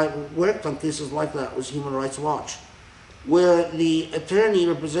 because I worked on cases like that with Human Rights Watch, where the attorney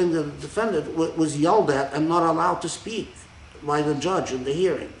representing the defendant was yelled at and not allowed to speak by the judge in the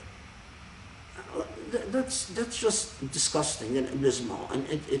hearing. That's just disgusting and abysmal, and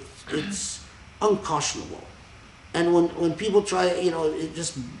it's unconscionable. And when people try,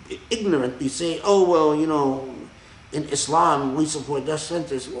 just ignorantly say, oh, well, in Islam we support death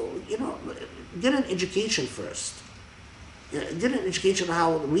sentence. Well, get an education first. Get an education on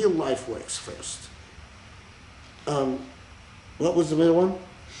how real life works first. What was the middle one?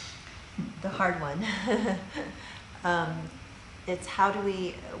 The hard one. It's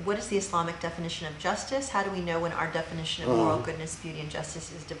what is the Islamic definition of justice? How do we know when our definition of moral goodness, beauty, and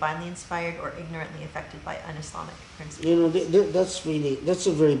justice is divinely inspired or ignorantly affected by un-Islamic principles? That's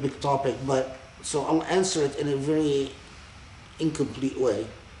a very big topic, so I'll answer it in a very incomplete way,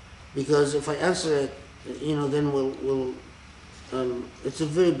 because if I answer it, then we'll it's a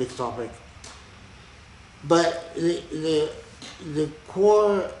very big topic. But the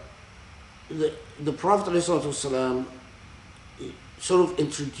core, the Prophet ﷺ sort of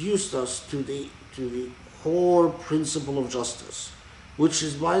introduced us to the core principle of justice, which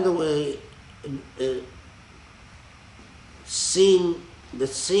is, by the way, the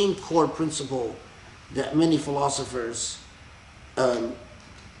same core principle that many philosophers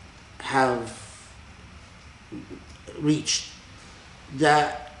have reached,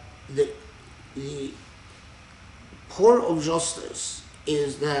 that the core of justice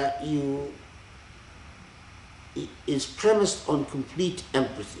is that is premised on complete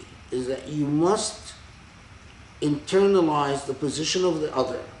empathy, is that you must internalize the position of the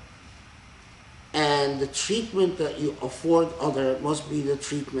other, and the treatment that you afford other must be the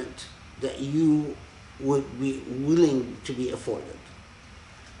treatment that you would be willing to be afforded.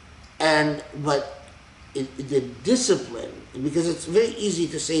 But the discipline, because it's very easy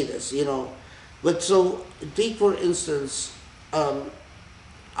to say this, but so take for instance,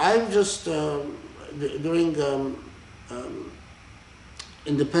 I've just during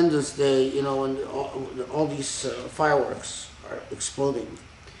Independence Day, when all these fireworks are exploding,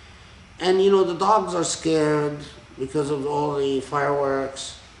 and the dogs are scared because of all the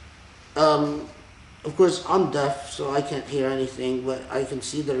fireworks. Of course, I'm deaf, so I can't hear anything, but I can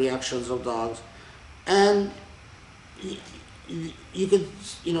see the reactions of dogs, and you could,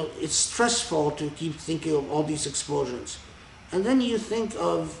 it's stressful to keep thinking of all these explosions, and then you think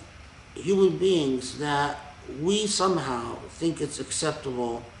of human beings that we somehow think it's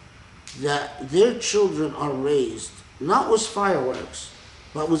acceptable that their children are raised not with fireworks,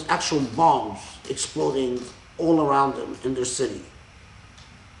 but with actual bombs exploding all around them in their city.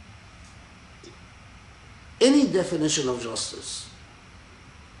 Any definition of justice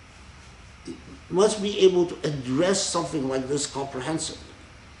must be able to address something like this comprehensively.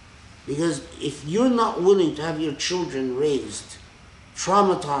 Because if you're not willing to have your children raised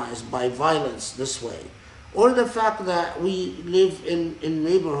traumatized by violence this way, or the fact that we live in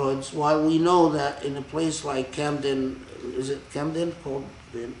neighborhoods, while we know that in a place like Camden, is it Camden called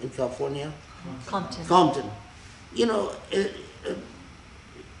in California? Compton. Compton. You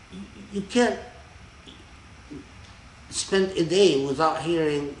can't, spent a day without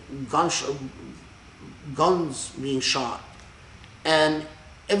hearing guns being shot, and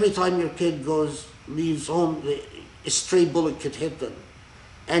every time your kid leaves home, a stray bullet could hit them,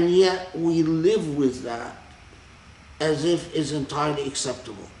 and yet we live with that as if is entirely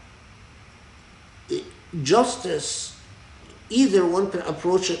acceptable. Justice, either one can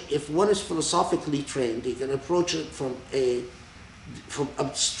approach it, if one is philosophically trained, he can approach it from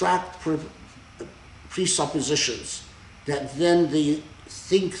abstract presuppositions that then they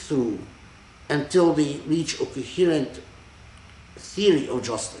think through until they reach a coherent theory of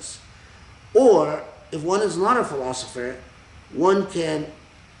justice. Or if one is not a philosopher, one can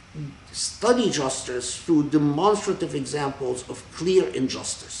study justice through demonstrative examples of clear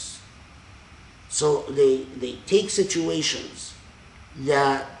injustice. So they take situations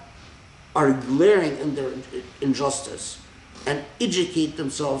that are glaring in their injustice and educate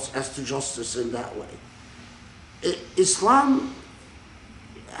themselves as to justice in that way. Islam,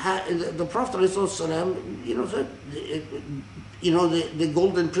 the Prophet ﷺ, said, the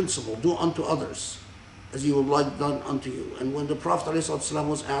golden principle, do unto others as you would like done unto you. And when the Prophet ﷺ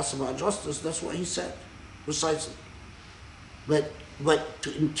was asked about justice, that's what he said, precisely. But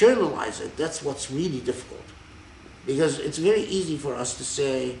to internalize it, that's what's really difficult. Because it's very easy for us to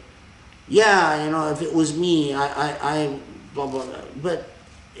say, yeah, if it was me, I blah, blah, blah. But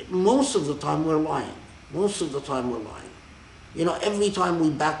most of the time we're lying. Most of the time we're lying. Every time we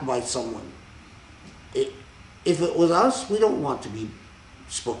backbite someone, if it was us, we don't want to be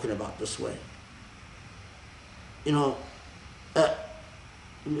spoken about this way.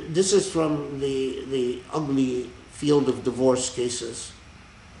 This is from the ugly field of divorce cases.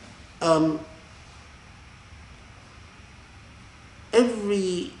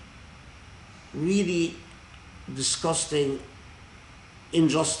 Every really disgusting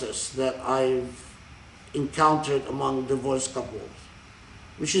injustice that I've encountered among divorced couples,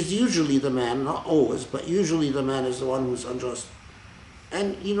 which is usually the man, not always, but usually the man is the one who's unjust.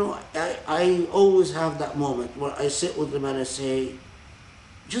 And I always have that moment where I sit with them and I say,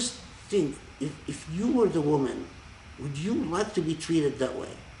 just think, if you were the woman, would you like to be treated that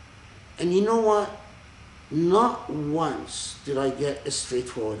way? And you know what? Not once did I get a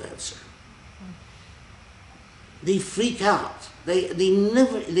straightforward answer. They freak out. They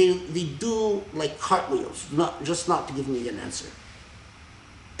do like cartwheels, not to give me an answer.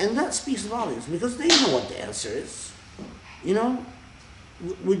 And that speaks volumes, because they know what the answer is.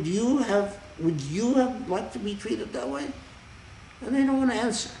 Would you have liked to be treated that way? And they don't want to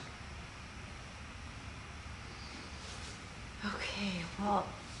answer. Okay, well,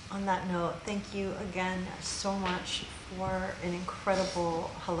 on that note, thank you again so much for an incredible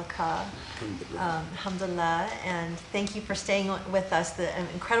halaqah. Alhamdulillah, and thank you for staying with us. The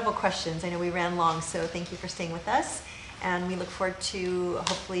incredible questions. I know we ran long, so thank you for staying with us. And we look forward to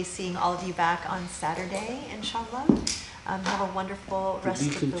hopefully seeing all of you back on Saturday, inshallah. Have a wonderful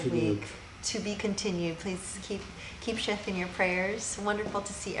rest of the week. To be continued. Please keep Sheikh in your prayers. Wonderful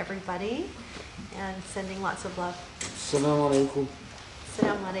to see everybody, and sending lots of love. Assalamu alaikum.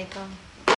 Assalamu alaikum.